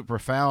absolute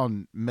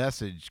profound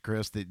message,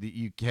 Chris, that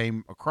you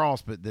came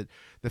across, but that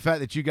the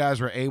fact that you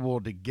guys were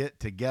able to get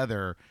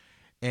together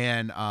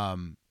and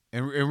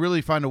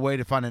really find a way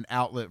to find an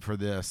outlet for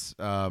this,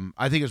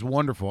 I think is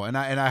wonderful. And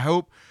I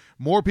hope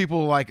more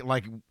people like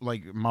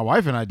my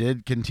wife and I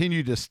did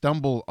continue to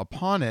stumble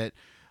upon it.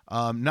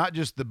 Not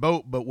just the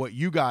boat, but what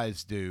you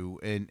guys do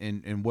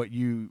and what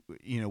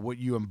what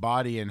you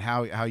embody and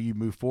how you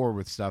move forward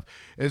with stuff.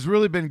 It's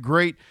really been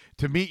great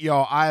to meet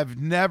y'all. I've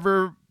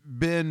never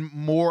been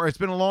more. It's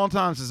been a long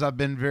time since I've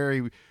been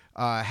very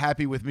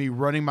happy with me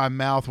running my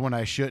mouth when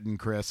I shouldn't,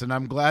 Chris. And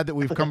I'm glad that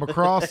we've come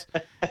across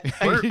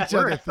each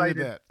other through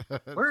that.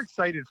 We're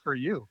excited for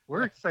you.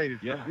 We're excited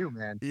for you,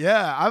 man.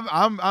 Yeah,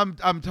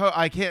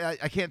 I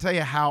can't tell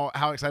you how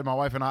excited my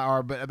wife and I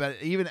are,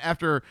 but even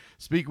after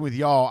speaking with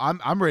y'all,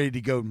 I'm ready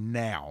to go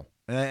now,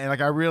 and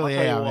like I really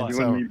am.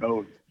 You and me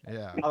both.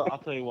 Yeah, I'll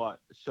tell you what.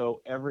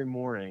 So every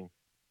morning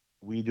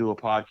we do a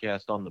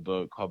podcast on the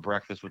boat called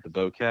Breakfast with the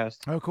Boatcast.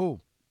 Oh, cool.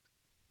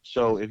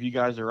 So if you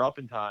guys are up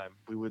in time,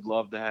 we would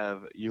love to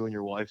have you and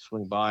your wife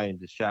swing by and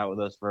just chat with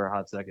us for a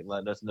hot second,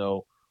 letting us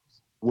know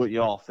what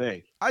y'all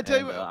think. I tell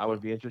you what, I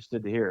would be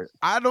interested to hear it.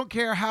 I don't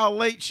care how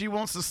late she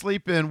wants to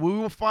sleep in. We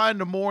will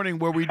find a morning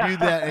where we do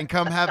that and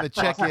come have a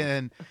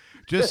check-in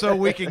just so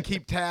we can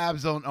keep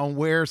tabs on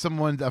where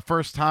a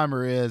first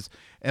timer is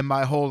in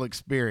my whole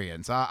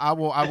experience. I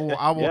will.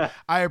 Yeah.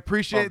 I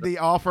appreciate the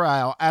offer.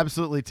 I'll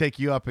absolutely take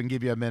you up and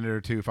give you a minute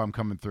or two if I'm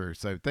coming through.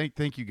 So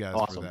thank you guys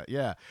for that.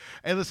 Yeah.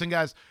 Hey, listen,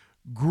 guys,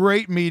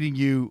 great meeting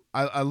you.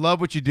 I love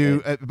what you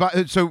do.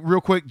 So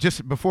real quick,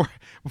 just before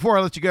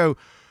I let you go,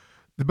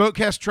 the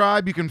Boatcast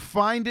Tribe, you can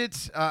find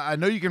it. I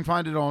know you can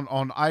find it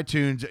on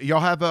iTunes. Y'all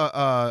have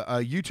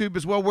a YouTube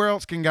as well. Where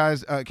else can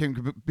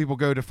people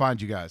go to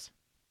find you guys?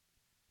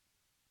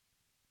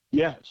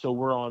 Yeah, so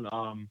we're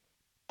on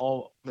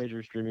all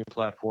major streaming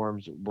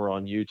platforms. We're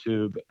on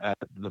YouTube at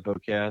the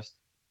Boatcast,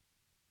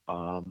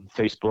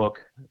 Facebook,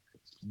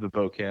 the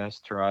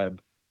Boatcast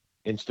Tribe,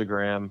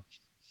 Instagram,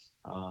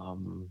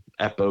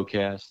 at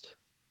Boatcast,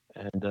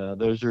 and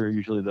those are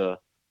usually the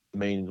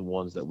main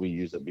ones that we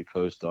use that we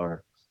post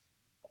our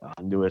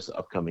newest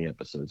upcoming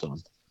episodes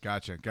on.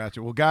 Gotcha.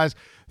 Well, guys,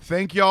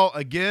 thank y'all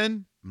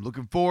again. I'm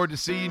looking forward to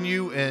seeing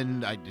you in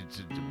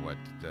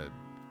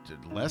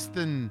less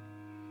than.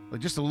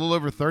 Just a little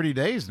over 30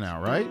 days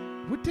now, right?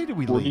 What day did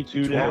we leave?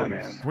 42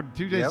 days.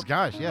 42 days. Yep.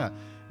 Gosh, yeah.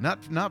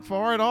 Not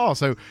far at all.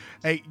 So,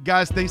 hey,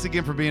 guys, thanks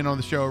again for being on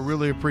the show. I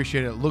really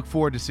appreciate it. Look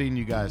forward to seeing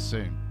you guys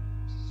soon.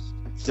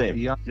 Same.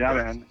 Yeah,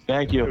 man.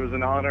 Thank you. It was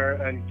an honor,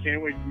 and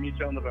can't wait to meet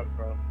you on the boat,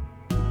 bro.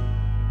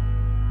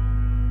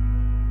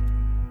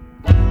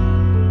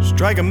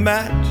 Strike a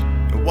match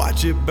and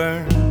watch it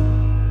burn.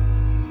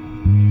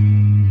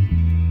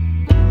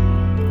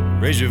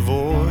 Raise your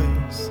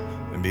voice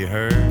and be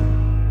heard.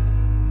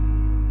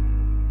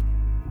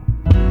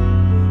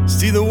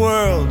 See the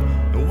world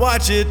and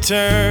watch it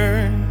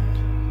turn,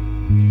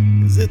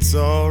 'cause it's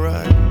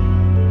alright.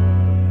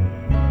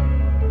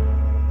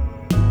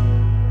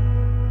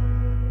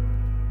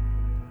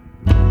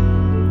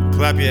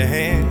 Clap your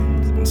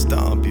hands and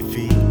stomp your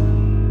feet.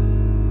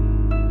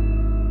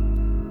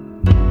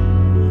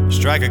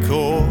 Strike a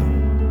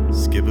chord,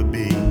 skip a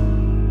beat.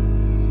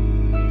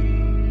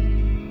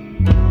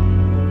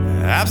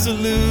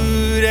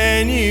 Absolute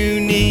and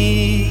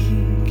unique,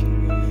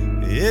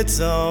 it's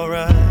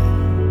alright.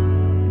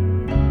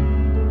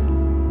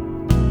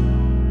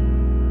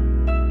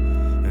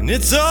 And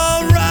it's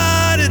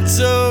alright, it's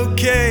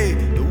okay,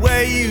 the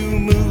way you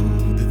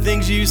move, the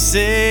things you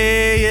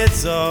say,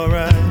 it's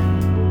alright.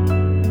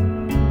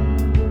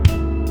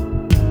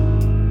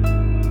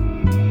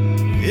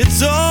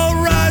 It's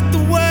alright the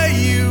way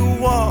you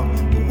walk,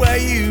 the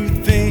way you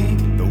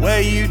think, the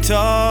way you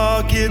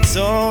talk, it's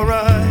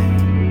alright.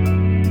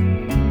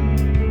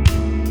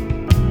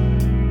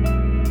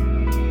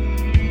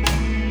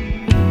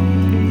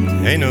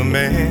 Ain't no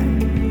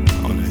man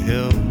on a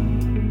hill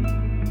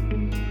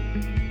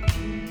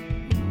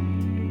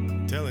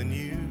telling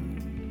you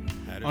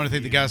how to. I want to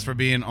thank the guys for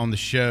being on the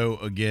show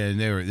again.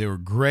 They were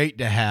great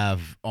to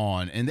have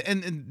on, and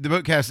the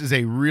Boatcast is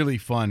a really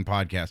fun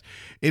podcast.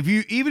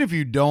 Even if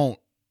you don't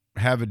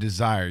have a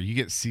desire, you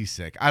get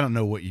seasick. I don't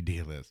know what your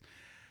deal is.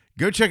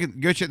 Go check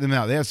them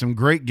out. They have some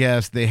great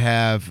guests. They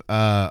have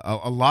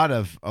a lot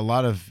of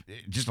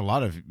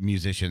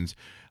musicians,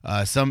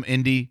 some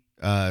indie.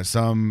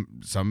 Some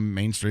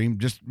mainstream,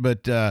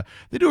 but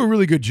they do a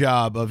really good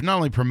job of not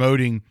only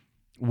promoting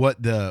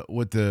what the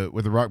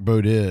rock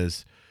boat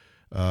is,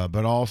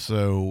 but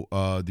also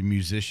the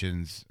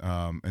musicians,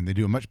 and they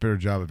do a much better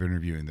job of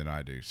interviewing than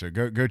I do. So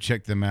go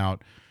check them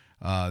out.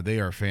 They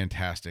are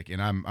fantastic, and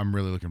I'm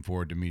really looking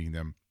forward to meeting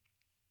them.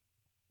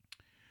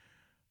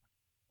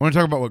 I want to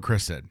talk about what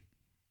Chris said.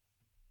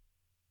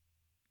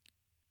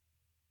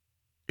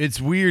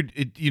 It's weird,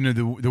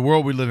 the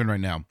world we live in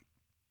right now,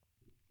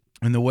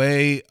 and the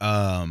way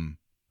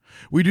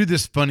we do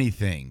this funny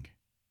thing.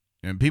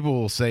 And people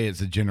will say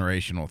it's a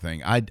generational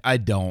thing. I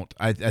don't.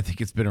 I think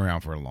it's been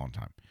around for a long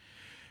time.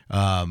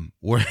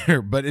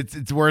 But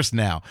it's worse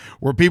now,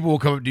 where people will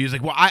come up to you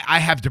like, well, I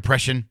have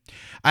depression.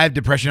 I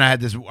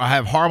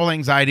have horrible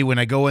anxiety when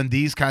I go in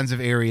these kinds of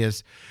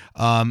areas.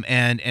 And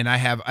I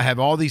have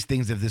all these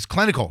things of this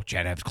clinical,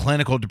 Chad, I have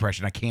clinical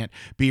depression. I can't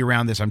be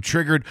around this. I'm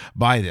triggered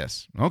by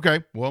this. Okay.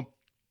 Well,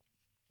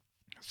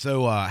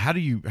 so, how do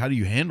you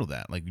handle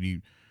that? Like,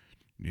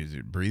 is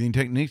it breathing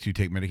techniques? Do you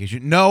take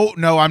medication? No,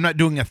 I'm not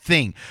doing a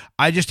thing.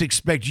 I just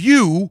expect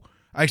you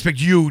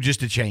just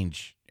to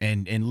change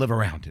and live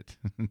around it.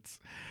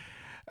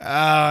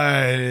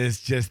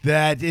 It's just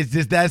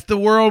that's the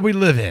world we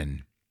live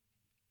in.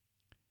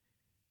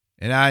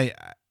 And I'm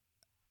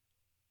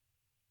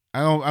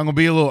going to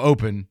be a little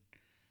open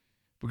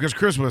because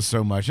Chris was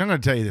so much. I'm going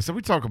to tell you this. So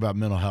we talk about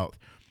mental health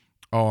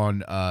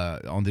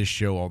on this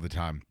show all the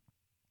time.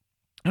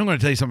 I'm going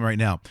to tell you something right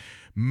now.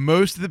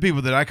 Most of the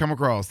people that I come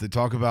across that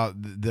talk about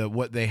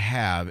what they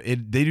have,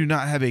 they do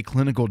not have a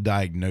clinical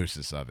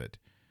diagnosis of it.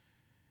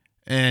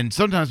 And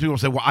sometimes people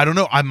say, well, I don't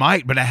know, I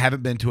might, but I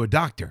haven't been to a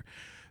doctor.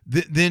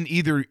 Then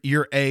either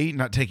you're A,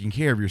 not taking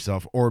care of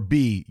yourself, or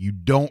B, you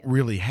don't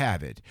really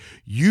have it.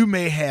 You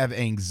may have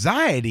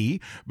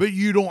anxiety, but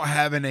you don't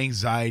have an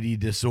anxiety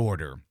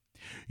disorder.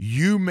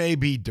 You may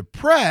be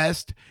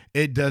depressed.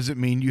 It doesn't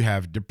mean you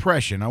have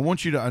depression. I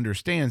want you to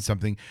understand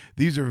something.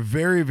 These are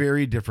very,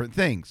 very different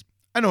things.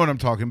 I know what I'm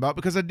talking about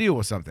because I deal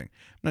with something.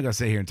 I'm not going to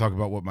sit here and talk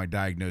about what my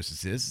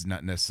diagnosis is. It's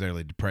not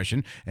necessarily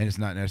depression, and it's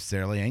not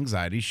necessarily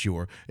anxiety.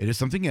 Sure, it is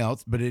something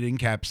else, but it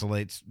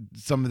encapsulates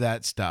some of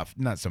that stuff,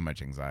 not so much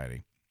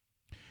anxiety.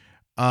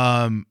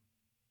 And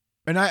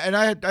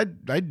I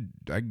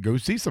go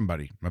see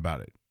somebody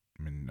about it.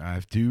 I mean, I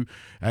have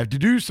to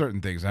do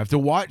certain things. I have to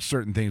watch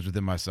certain things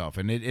within myself,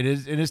 and it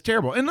is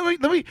terrible. And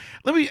let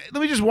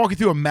me just walk you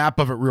through a map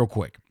of it real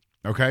quick.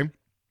 Okay,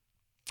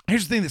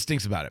 here's the thing that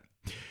stinks about it.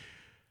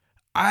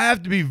 I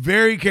have to be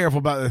very careful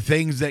about the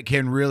things that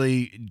can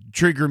really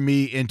trigger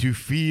me into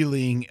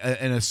feeling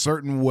in a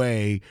certain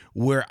way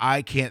where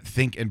I can't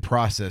think and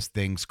process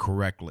things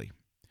correctly.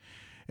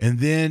 And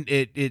then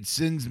it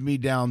sends me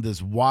down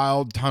this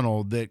wild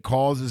tunnel that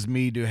causes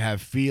me to have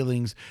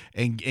feelings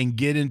and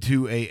get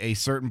into a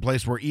certain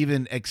place where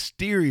even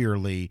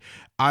exteriorly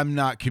I'm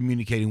not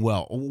communicating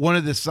well. One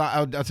of the,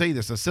 I'll tell you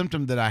this, a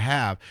symptom that I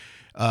have,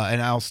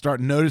 and I'll start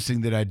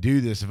noticing that I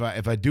do this.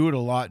 If I do it a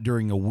lot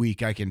during a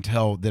week, I can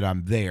tell that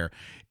I'm there.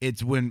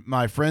 It's when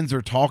my friends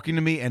are talking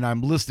to me and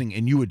I'm listening,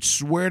 and you would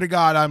swear to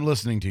God I'm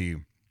listening to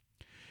you.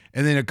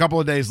 And then a couple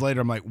of days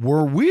later, I'm like,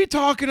 were we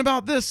talking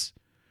about this?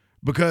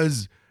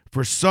 Because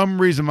for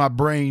some reason, my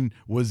brain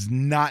was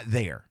not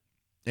there,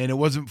 and it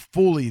wasn't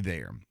fully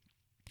there.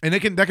 And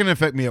that can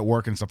affect me at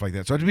work and stuff like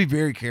that. So I have to be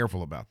very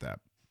careful about that.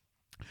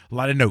 A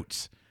lot of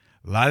notes.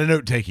 A lot of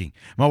note taking.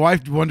 My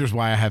wife wonders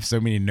why I have so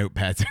many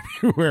notepads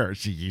everywhere.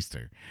 She used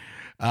to.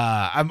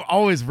 I'm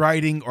always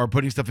writing or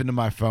putting stuff into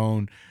my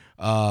phone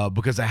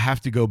because I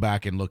have to go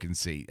back and look and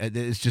see.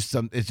 It's just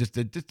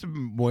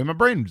the way my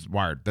brain's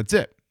wired. That's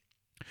it.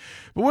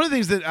 But one of the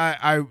things that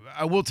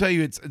I will tell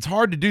you, it's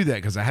hard to do that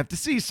because I have to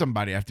see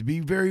somebody. I have to be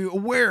very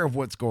aware of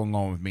what's going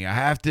on with me. I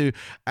have to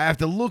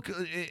look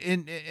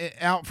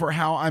out for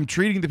how I'm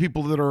treating the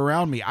people that are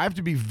around me. I have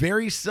to be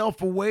very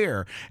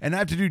self-aware, and I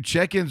have to do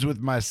check-ins with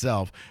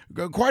myself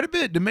quite a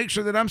bit to make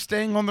sure that I'm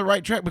staying on the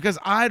right track because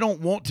I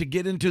don't want to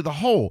get into the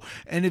hole.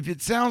 And if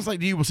it sounds like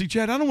to you, well, see,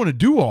 Chad, I don't want to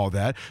do all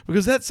that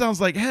because that sounds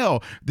like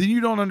hell, then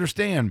you don't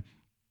understand.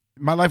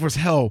 My life was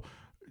hell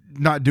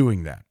not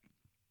doing that.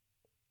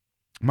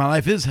 My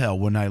life is hell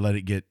when I let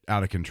it get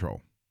out of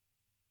control.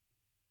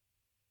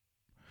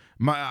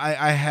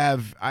 I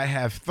have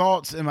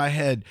thoughts in my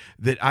head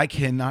that I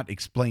cannot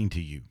explain to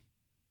you.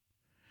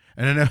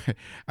 And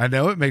I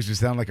know it makes me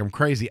sound like I'm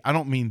crazy. I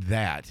don't mean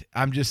that.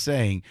 I'm just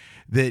saying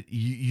that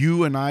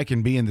you and I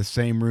can be in the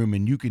same room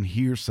and you can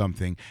hear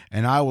something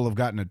and I will have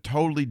gotten a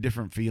totally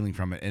different feeling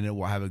from it and it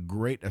will have a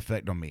great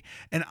effect on me.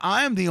 And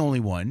I'm the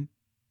only one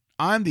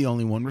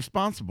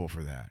responsible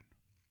for that.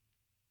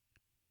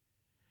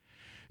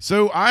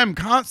 So I'm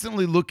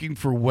constantly looking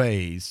for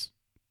ways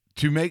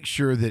to make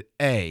sure that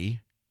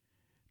A,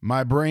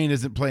 my brain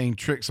isn't playing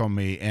tricks on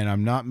me and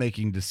I'm not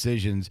making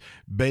decisions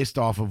based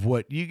off of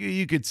what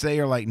you could say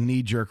are like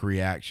knee-jerk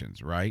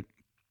reactions, right?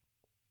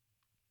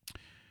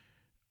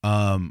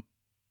 But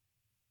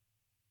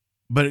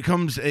it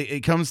comes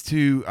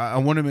to I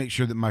want to make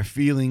sure that my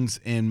feelings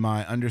and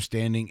my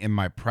understanding and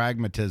my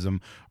pragmatism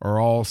are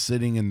all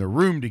sitting in the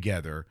room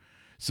together.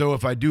 So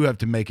if I do have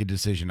to make a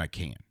decision, I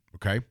can,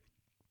 okay?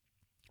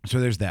 So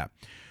there's that.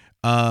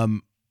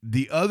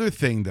 The other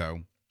thing, though,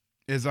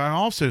 is I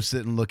also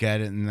sit and look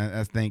at it and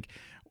I think,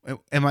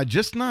 am I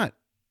just not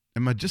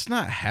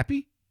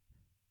happy?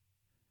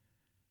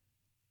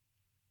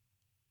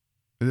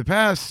 In the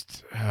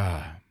past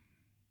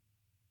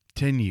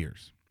 10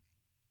 years,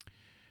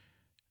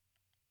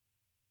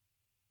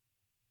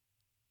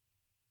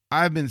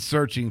 I've been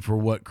searching for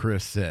what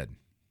Chris said.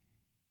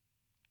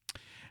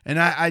 And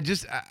I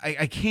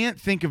can't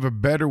think of a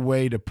better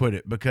way to put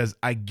it, because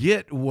I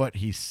get what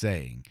he's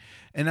saying.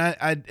 And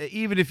I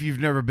even if you've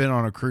never been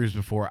on a cruise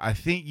before, I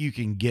think you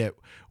can get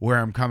where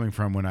I'm coming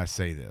from when I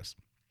say this.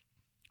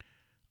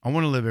 I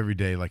want to live every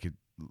day like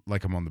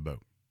I'm on the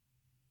boat.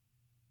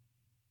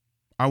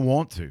 I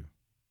want to.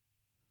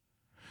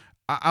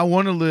 I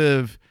want to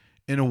live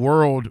in a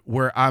world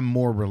where I'm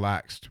more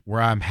relaxed,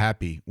 where I'm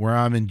happy, where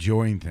I'm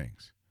enjoying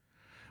things,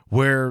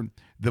 where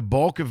the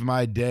bulk of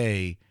my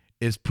day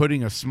is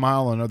putting a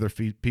smile on other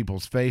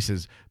people's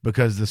faces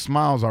because the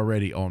smile's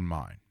already on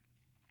mine.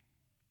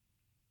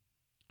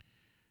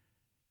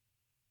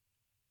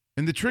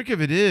 And the trick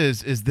of it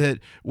is that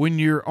when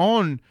you're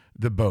on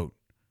the boat,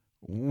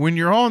 when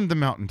you're on the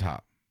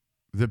mountaintop,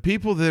 the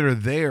people that are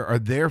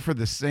there for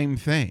the same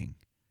thing.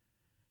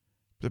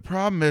 The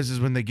problem is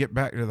when they get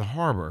back to the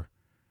harbor,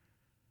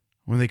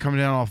 when they come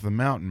down off the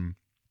mountain,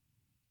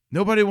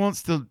 nobody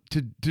wants to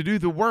do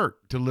the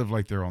work to live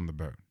like they're on the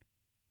boat.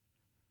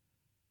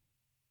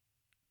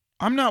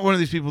 I'm not one of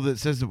these people that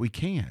says that we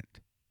can't.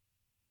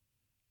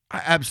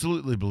 I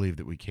absolutely believe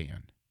that we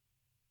can.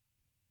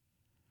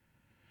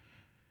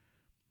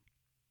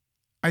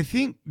 I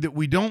think that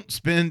we don't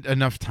spend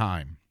enough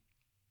time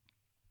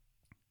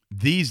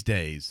these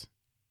days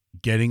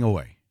getting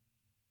away.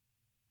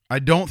 I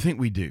don't think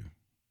we do.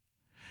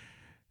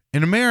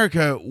 In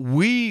America,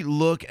 we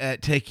look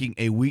at taking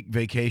a week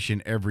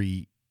vacation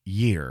every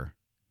year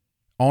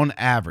on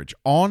average,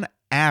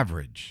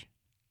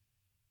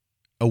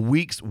 a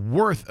week's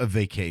worth of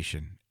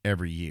vacation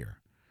every year.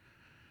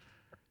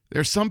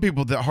 There's some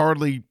people that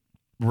hardly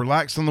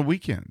relax on the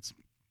weekends.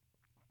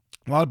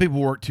 A lot of people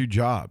work 2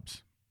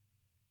 jobs.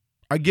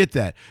 I get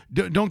that.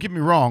 Don't get me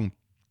wrong.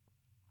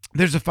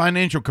 There's a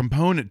financial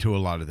component to a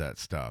lot of that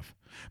stuff.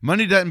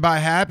 Money doesn't buy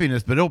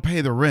happiness, but it'll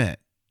pay the rent.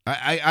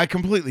 I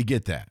completely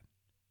get that.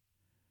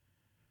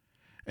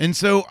 And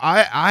so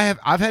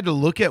I've had to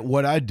look at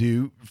what I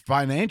do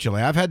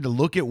financially. I've had to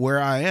look at where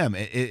I am.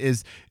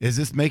 Is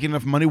this making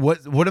enough money?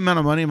 What amount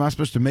of money am I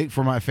supposed to make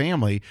for my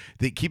family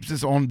that keeps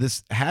us on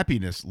this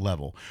happiness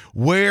level?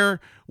 Where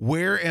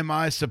am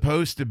I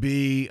supposed to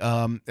be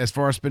as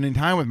far as spending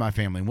time with my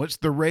family? What's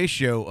the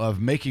ratio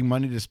of making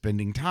money to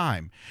spending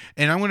time?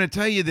 And I'm going to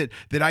tell you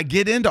that I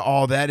get into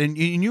all that, and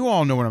you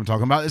all know what I'm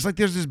talking about. It's like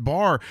there's this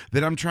bar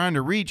that I'm trying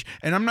to reach,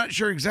 and I'm not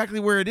sure exactly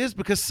where it is,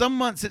 because some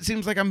months it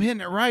seems like I'm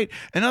hitting it right,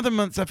 and other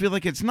months I feel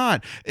like it's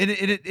not. And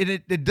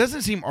it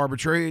doesn't seem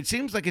arbitrary. It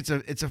seems like it's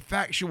a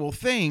factual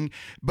thing,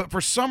 but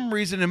for some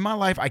reason in my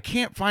life I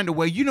can't find a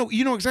way. You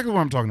know exactly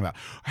what I'm talking about.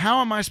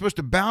 How am I supposed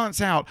to balance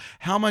out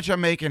how much I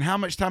make and how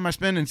much time I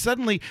spend? And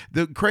suddenly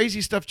the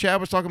crazy stuff Chad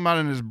was talking about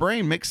in his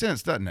brain makes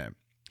sense, doesn't it?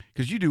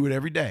 Because you do it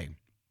every day.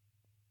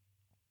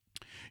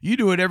 You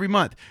do it every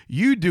month.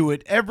 You do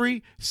it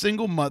every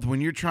single month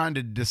when you're trying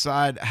to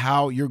decide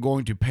how you're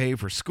going to pay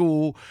for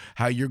school,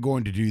 how you're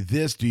going to do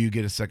this. Do you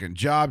get a second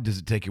job? Does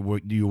it take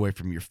you away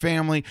from your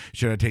family?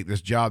 Should I take this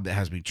job that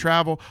has me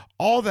travel?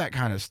 All that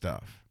kind of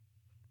stuff.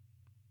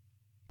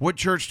 What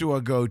church do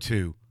I go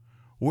to?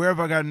 Where have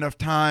I got enough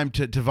time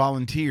to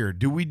volunteer?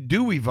 Do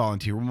we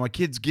volunteer? Will my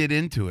kids get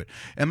into it?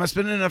 Am I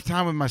spending enough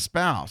time with my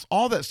spouse?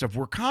 All that stuff.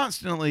 We're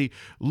constantly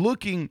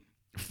looking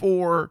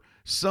for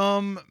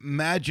some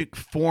magic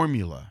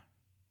formula.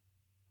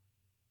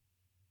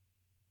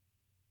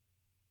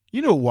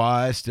 You know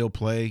why I still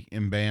play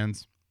in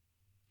bands?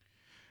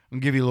 I'm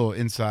going to give you a little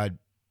inside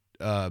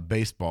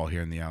baseball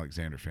here in the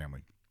Alexander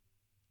family.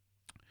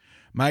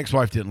 My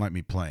ex-wife didn't like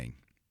me playing.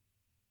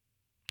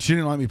 She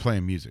didn't like me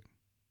playing music.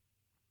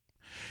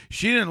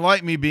 She didn't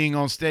like me being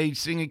on stage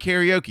singing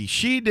karaoke.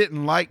 She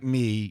didn't like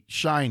me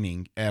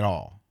shining at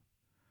all.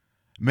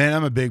 Man,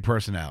 I'm a big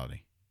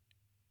personality.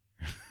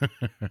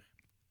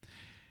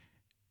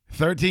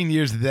 13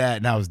 years of that,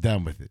 and I was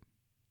done with it.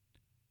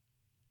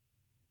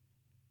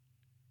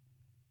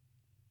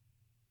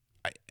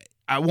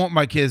 I want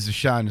my kids to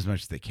shine as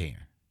much as they can.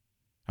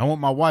 I want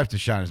my wife to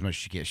shine as much as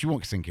she can. She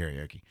won't sing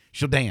karaoke.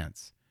 She'll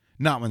dance.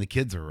 Not when the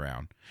kids are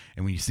around.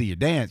 And when you see her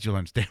dance, you'll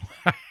understand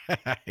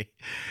why.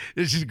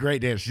 She's a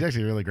great dancer. She's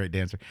actually a really great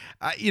dancer.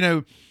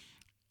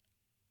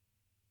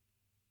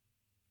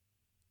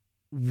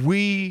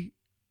 We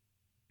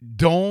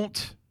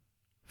don't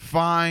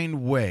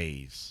find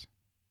ways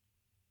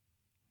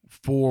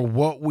for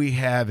what we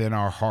have in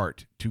our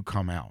heart to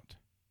come out.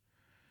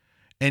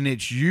 And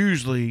it's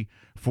usually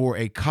for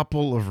a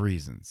couple of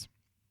reasons.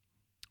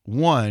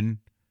 One,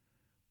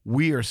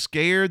 we are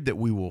scared that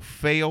we will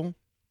fail,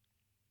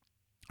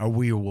 or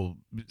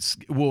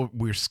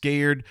we're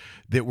scared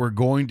that we're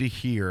going to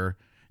hear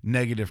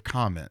negative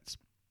comments.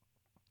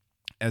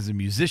 As a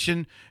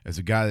musician, as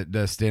a guy that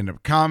does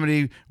stand-up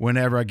comedy,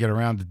 whenever I get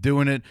around to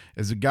doing it,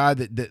 as a guy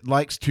that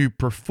likes to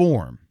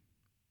perform,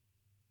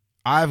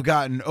 I've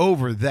gotten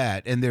over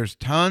that, and there's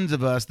tons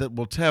of us that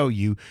will tell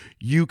you,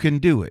 you can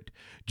do it.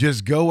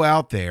 Just go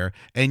out there,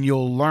 and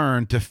you'll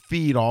learn to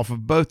feed off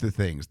of both the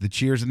things, the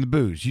cheers and the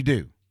boos. You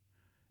do.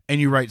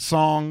 And you write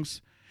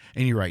songs,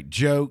 and you write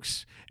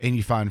jokes and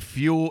you find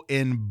fuel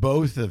in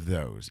both of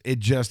those. It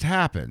just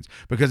happens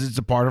because it's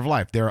a part of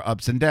life. There are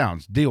ups and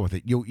downs. Deal with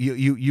it. You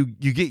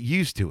get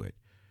used to it.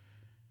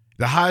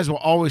 The highs will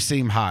always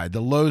seem high.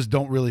 The lows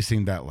don't really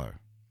seem that low.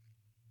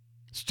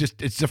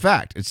 It's a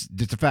fact. It's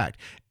just a fact.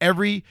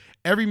 Every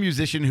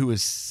musician who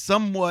is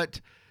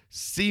somewhat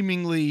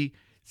seemingly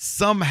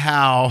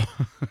somehow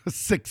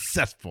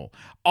successful,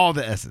 all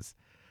the S's,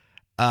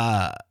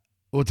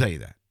 will tell you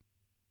that.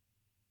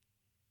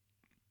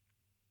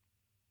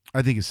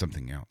 I think it's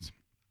something else.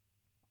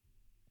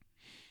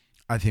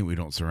 I think we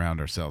don't surround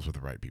ourselves with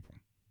the right people.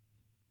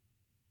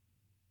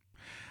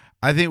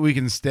 I think we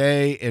can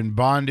stay in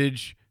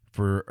bondage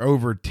for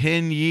over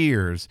 10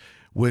 years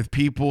with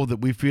people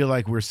that we feel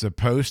like we're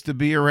supposed to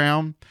be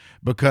around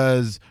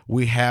because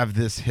we have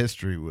this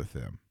history with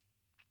them.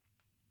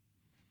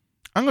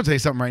 I'm going to tell you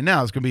something right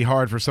now. It's going to be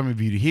hard for some of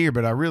you to hear,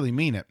 but I really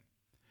mean it.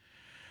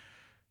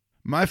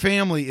 My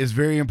family is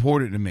very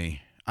important to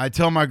me. I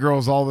tell my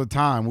girls all the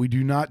time, we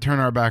do not turn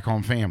our back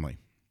on family.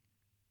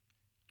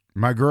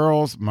 My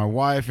girls, my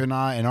wife, and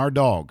I, and our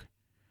dog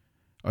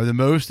are the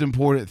most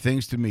important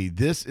things to me.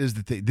 This is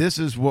the thing. This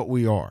is what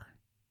we are.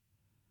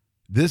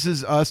 This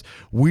is us.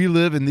 We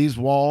live in these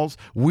walls.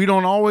 We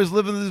don't always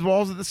live in these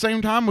walls at the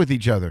same time with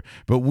each other,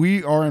 but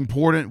we are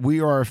important. We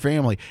are a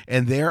family,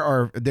 and there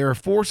are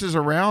forces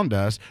around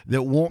us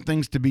that want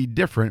things to be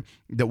different,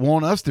 that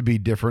want us to be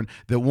different,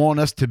 that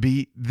want us to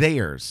be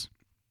theirs.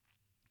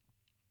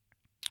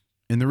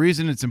 And the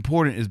reason it's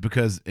important is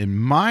because in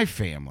my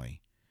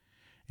family,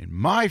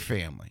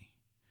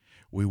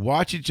 we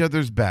watch each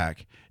other's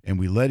back and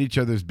we let each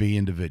other's be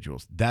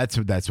individuals. That's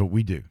what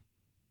we do.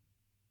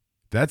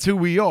 That's who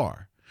we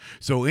are.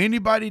 So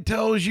anybody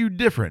tells you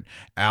different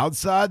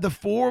outside the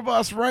four of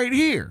us right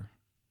here,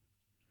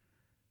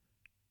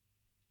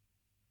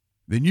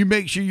 then you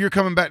make sure you're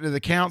coming back to the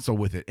council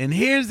with it. And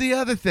here's the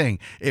other thing.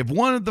 If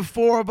one of the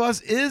four of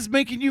us is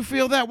making you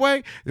feel that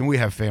way, then we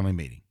have family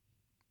meeting.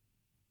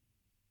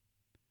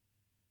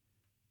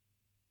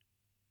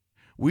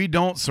 We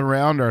don't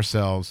surround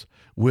ourselves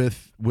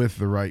with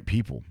the right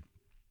people.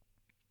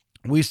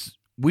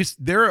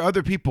 There are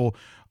other people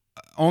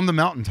on the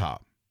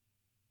mountaintop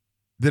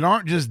that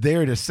aren't just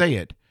there to say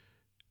it.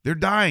 They're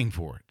dying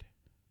for it.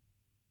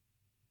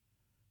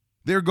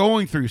 They're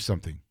going through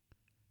something.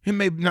 It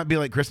may not be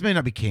like Chris. It may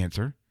not be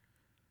cancer.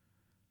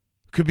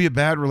 It could be a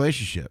bad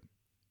relationship.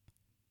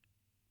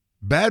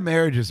 Bad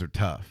marriages are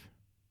tough.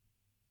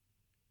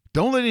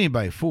 Don't let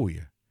anybody fool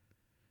you.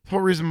 The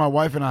whole reason my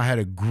wife and I had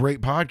a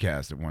great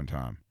podcast at one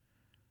time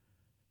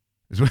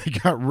is we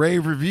got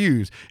rave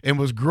reviews and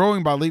was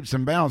growing by leaps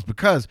and bounds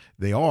because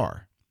they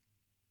are.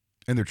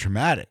 And they're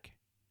traumatic.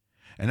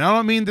 And I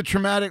don't mean the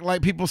traumatic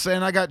like people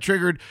saying I got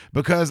triggered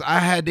because I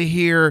had to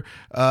hear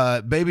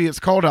Baby It's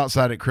Cold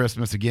Outside at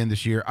Christmas again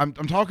this year. I'm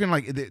talking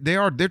like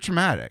they're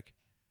traumatic.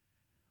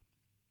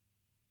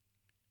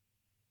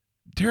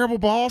 Terrible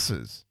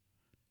bosses.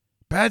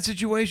 Bad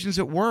situations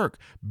at work,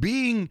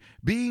 being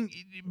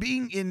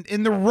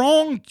in the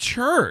wrong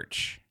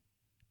church.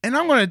 And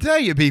I'm going to tell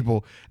you,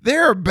 people,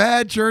 there are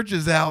bad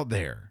churches out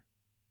there.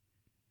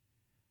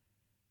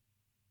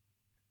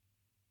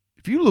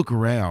 If you look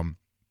around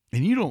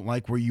and you don't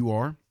like where you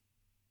are,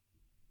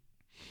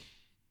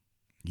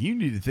 you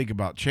need to think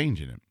about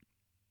changing it.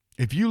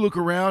 If you look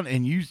around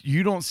and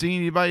you don't see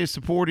anybody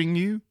supporting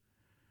you,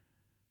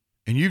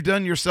 and you've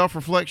done your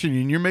self-reflection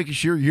and you're making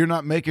sure you're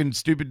not making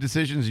stupid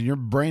decisions and your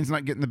brain's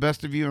not getting the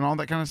best of you and all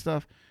that kind of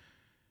stuff,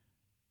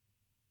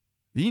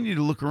 you need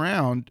to look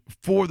around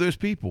for those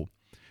people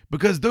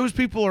because those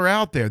people are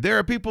out there. There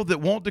are people that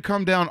want to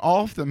come down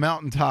off the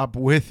mountaintop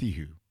with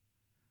you.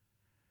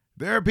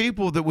 There are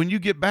people that when you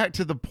get back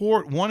to the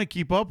port want to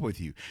keep up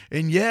with you.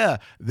 And yeah,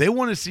 they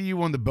want to see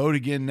you on the boat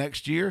again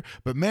next year.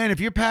 But man, if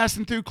you're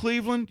passing through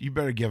Cleveland, you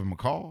better give them a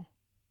call.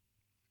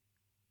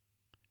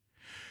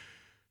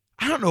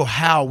 I don't know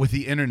how with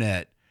the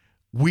internet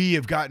we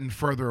have gotten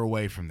further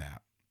away from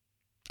that.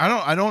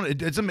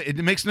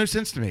 It makes no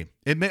sense to me.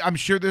 I'm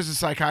sure there's a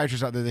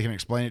psychiatrist out there that can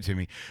explain it to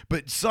me,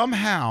 but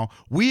somehow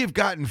we have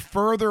gotten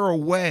further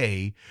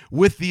away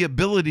with the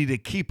ability to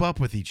keep up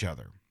with each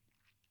other.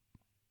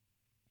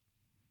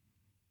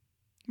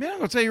 Man, I'm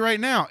going to tell you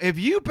right now, if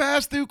you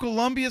pass through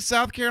Columbia,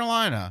 South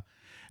Carolina,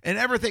 and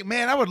ever think,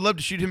 man, I would love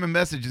to shoot him a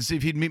message and see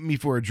if he'd meet me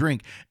for a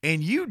drink,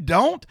 and you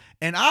don't,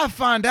 and I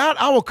find out,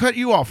 I will cut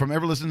you off from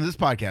ever listening to this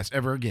podcast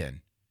ever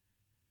again.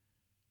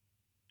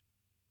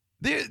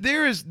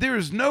 There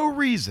is no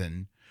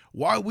reason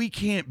why we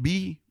can't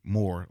be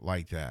more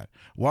like that,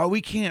 why we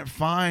can't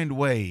find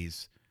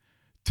ways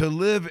to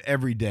live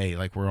every day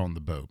like we're on the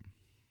boat.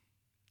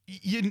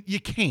 You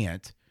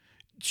can't.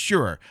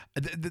 Sure,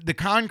 the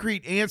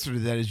concrete answer to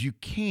that is you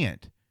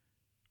can't,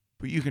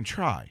 but you can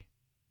try.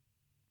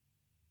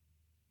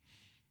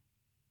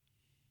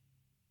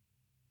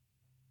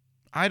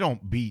 I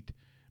don't beat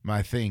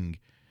my thing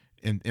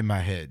in my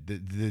head,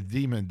 the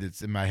demon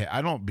that's in my head.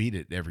 I don't beat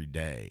it every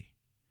day.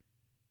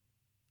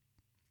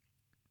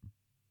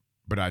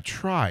 But I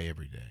try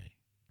every day.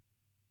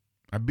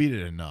 I beat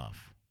it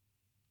enough.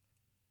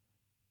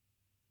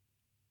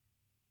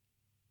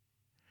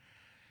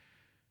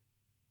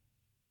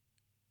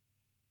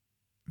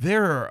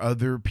 There are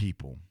other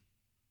people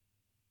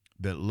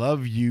that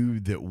love you,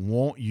 that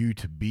want you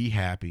to be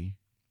happy,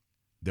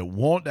 that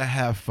want to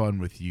have fun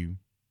with you,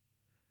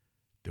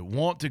 that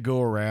want to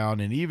go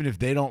around, and even if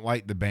they don't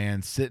like the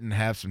band, sit and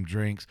have some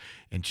drinks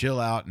and chill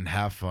out and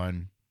have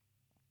fun.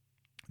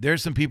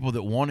 There's some people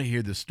that want to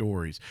hear the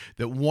stories,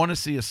 that want to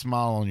see a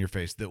smile on your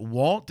face, that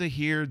want to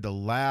hear the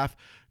laugh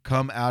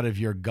come out of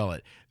your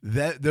gullet.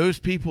 Those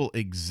people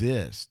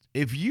exist.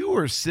 If you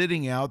are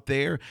sitting out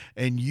there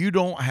and you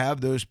don't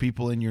have those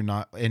people in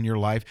your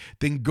life,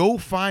 then go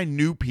find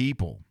new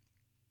people.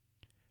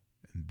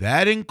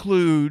 That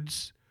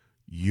includes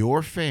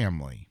your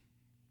family.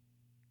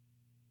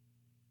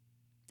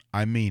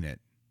 I mean it.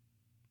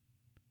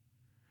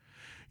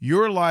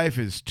 Your life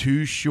is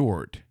too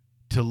short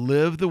to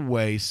live the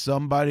way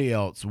somebody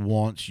else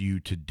wants you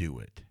to do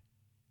it.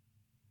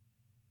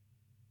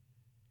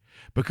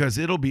 Because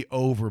it'll be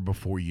over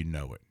before you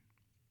know it.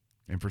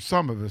 And for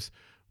some of us,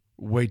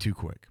 way too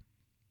quick.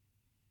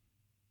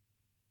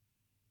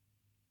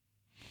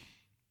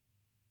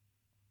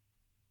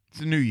 It's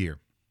a new year.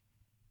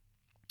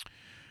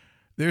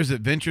 There's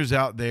adventures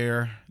out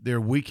there. There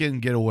are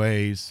weekend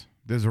getaways.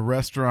 There's a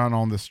restaurant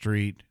on the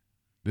street.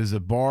 There's a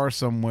bar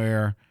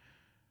somewhere.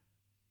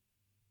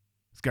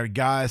 It's got a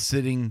guy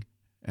sitting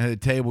at a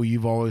table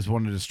you've always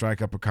wanted to strike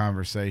up a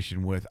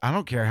conversation with. I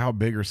don't care how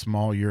big or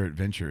small your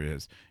adventure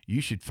is. You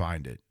should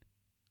find it.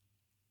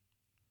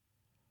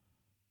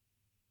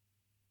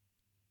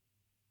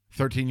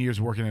 13 years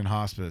working in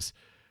hospice,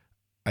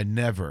 I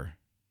never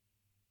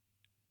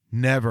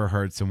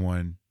heard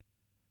someone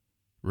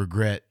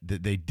regret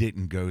that they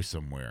didn't go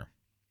somewhere,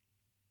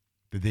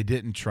 that they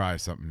didn't try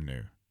something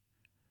new.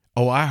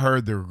 Oh, I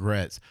heard the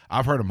regrets.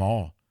 I've heard them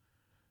all.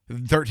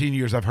 In 13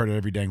 years, I've heard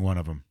every dang one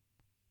of them.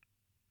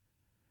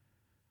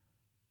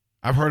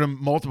 I've heard them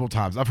multiple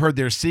times. I've heard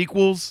their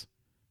sequels.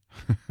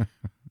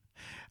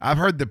 I've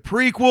heard the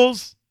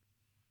prequels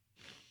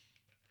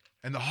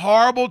and the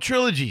horrible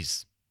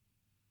trilogies.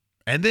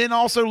 And then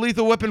also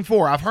Lethal Weapon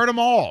 4. I've heard them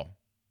all.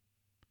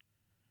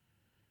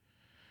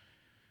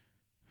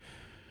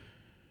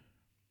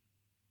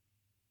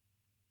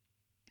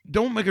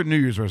 Don't make a New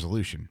Year's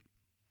resolution.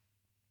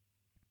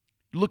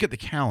 Look at the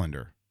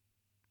calendar.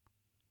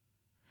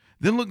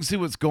 Then look and see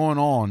what's going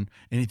on.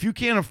 And if you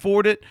can't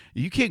afford it,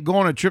 you can't go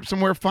on a trip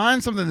somewhere,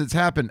 find something that's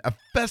happened, a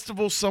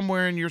festival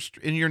somewhere in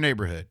your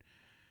neighborhood.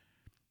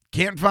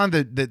 Can't find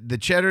the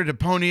cheddar to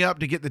pony up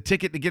to get the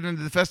ticket to get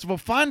into the festival,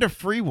 find a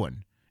free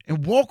one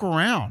and walk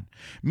around.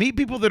 Meet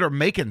people that are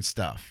making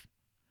stuff.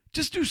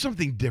 Just do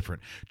something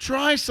different.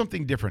 Try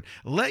something different.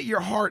 Let your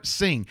heart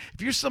sing.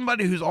 If you're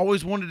somebody who's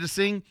always wanted to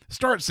sing,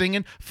 start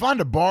singing. Find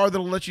a bar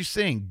that'll let you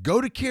sing.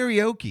 Go to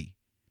karaoke.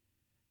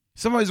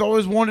 Somebody's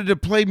always wanted to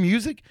play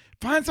music.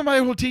 Find somebody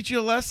who will teach you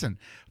a lesson.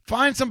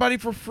 Find somebody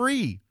for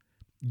free.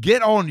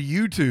 Get on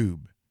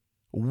YouTube.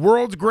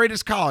 World's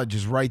Greatest College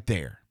is right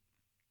there.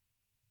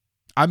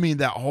 I mean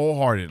that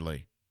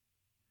wholeheartedly.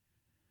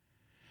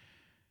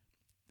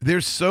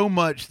 There's so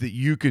much that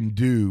you can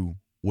do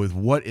with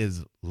what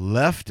is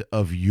left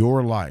of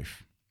your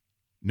life,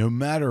 no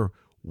matter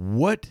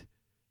what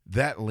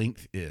that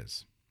length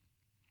is.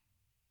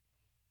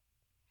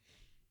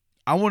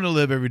 I want to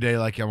live every day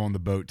like I'm on the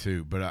boat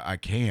too, but I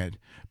can't,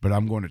 but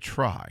I'm going to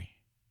try.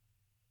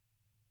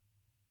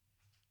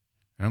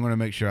 And I'm going to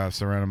make sure I've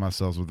surrounded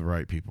myself with the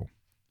right people.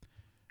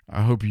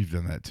 I hope you've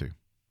done that too.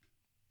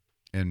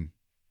 And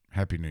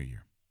Happy New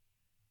Year.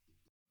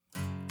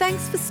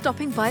 Thanks for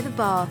stopping by the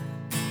bar.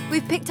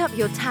 We've picked up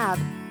your tab,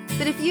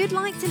 but if you'd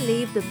like to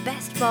leave the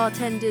best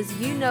bartenders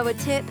you know a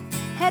tip,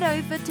 head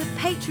over to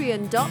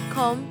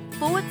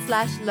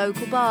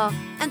patreon.com/local bar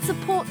and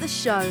support the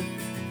show.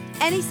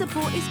 Any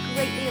support is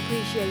greatly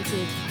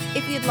appreciated.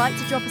 If you'd like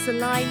to drop us a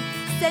line,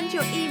 send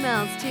your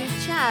emails to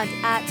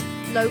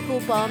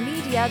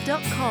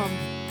chad@localbarmedia.com.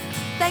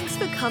 Thanks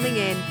for coming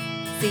in.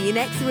 See you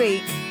next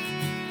week.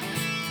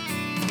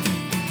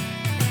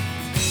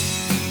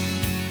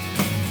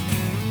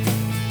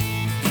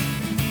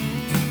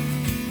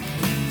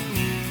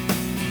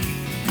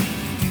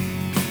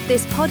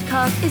 This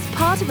podcast is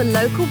part of a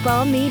Local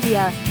Bar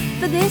Media.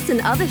 For this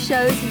and other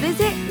shows,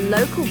 visit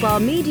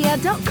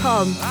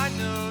localbarmedia.com. I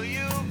know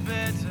you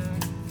better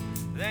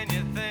than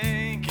you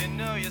think you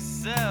know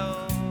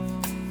yourself.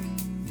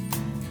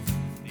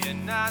 You're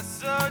not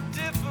so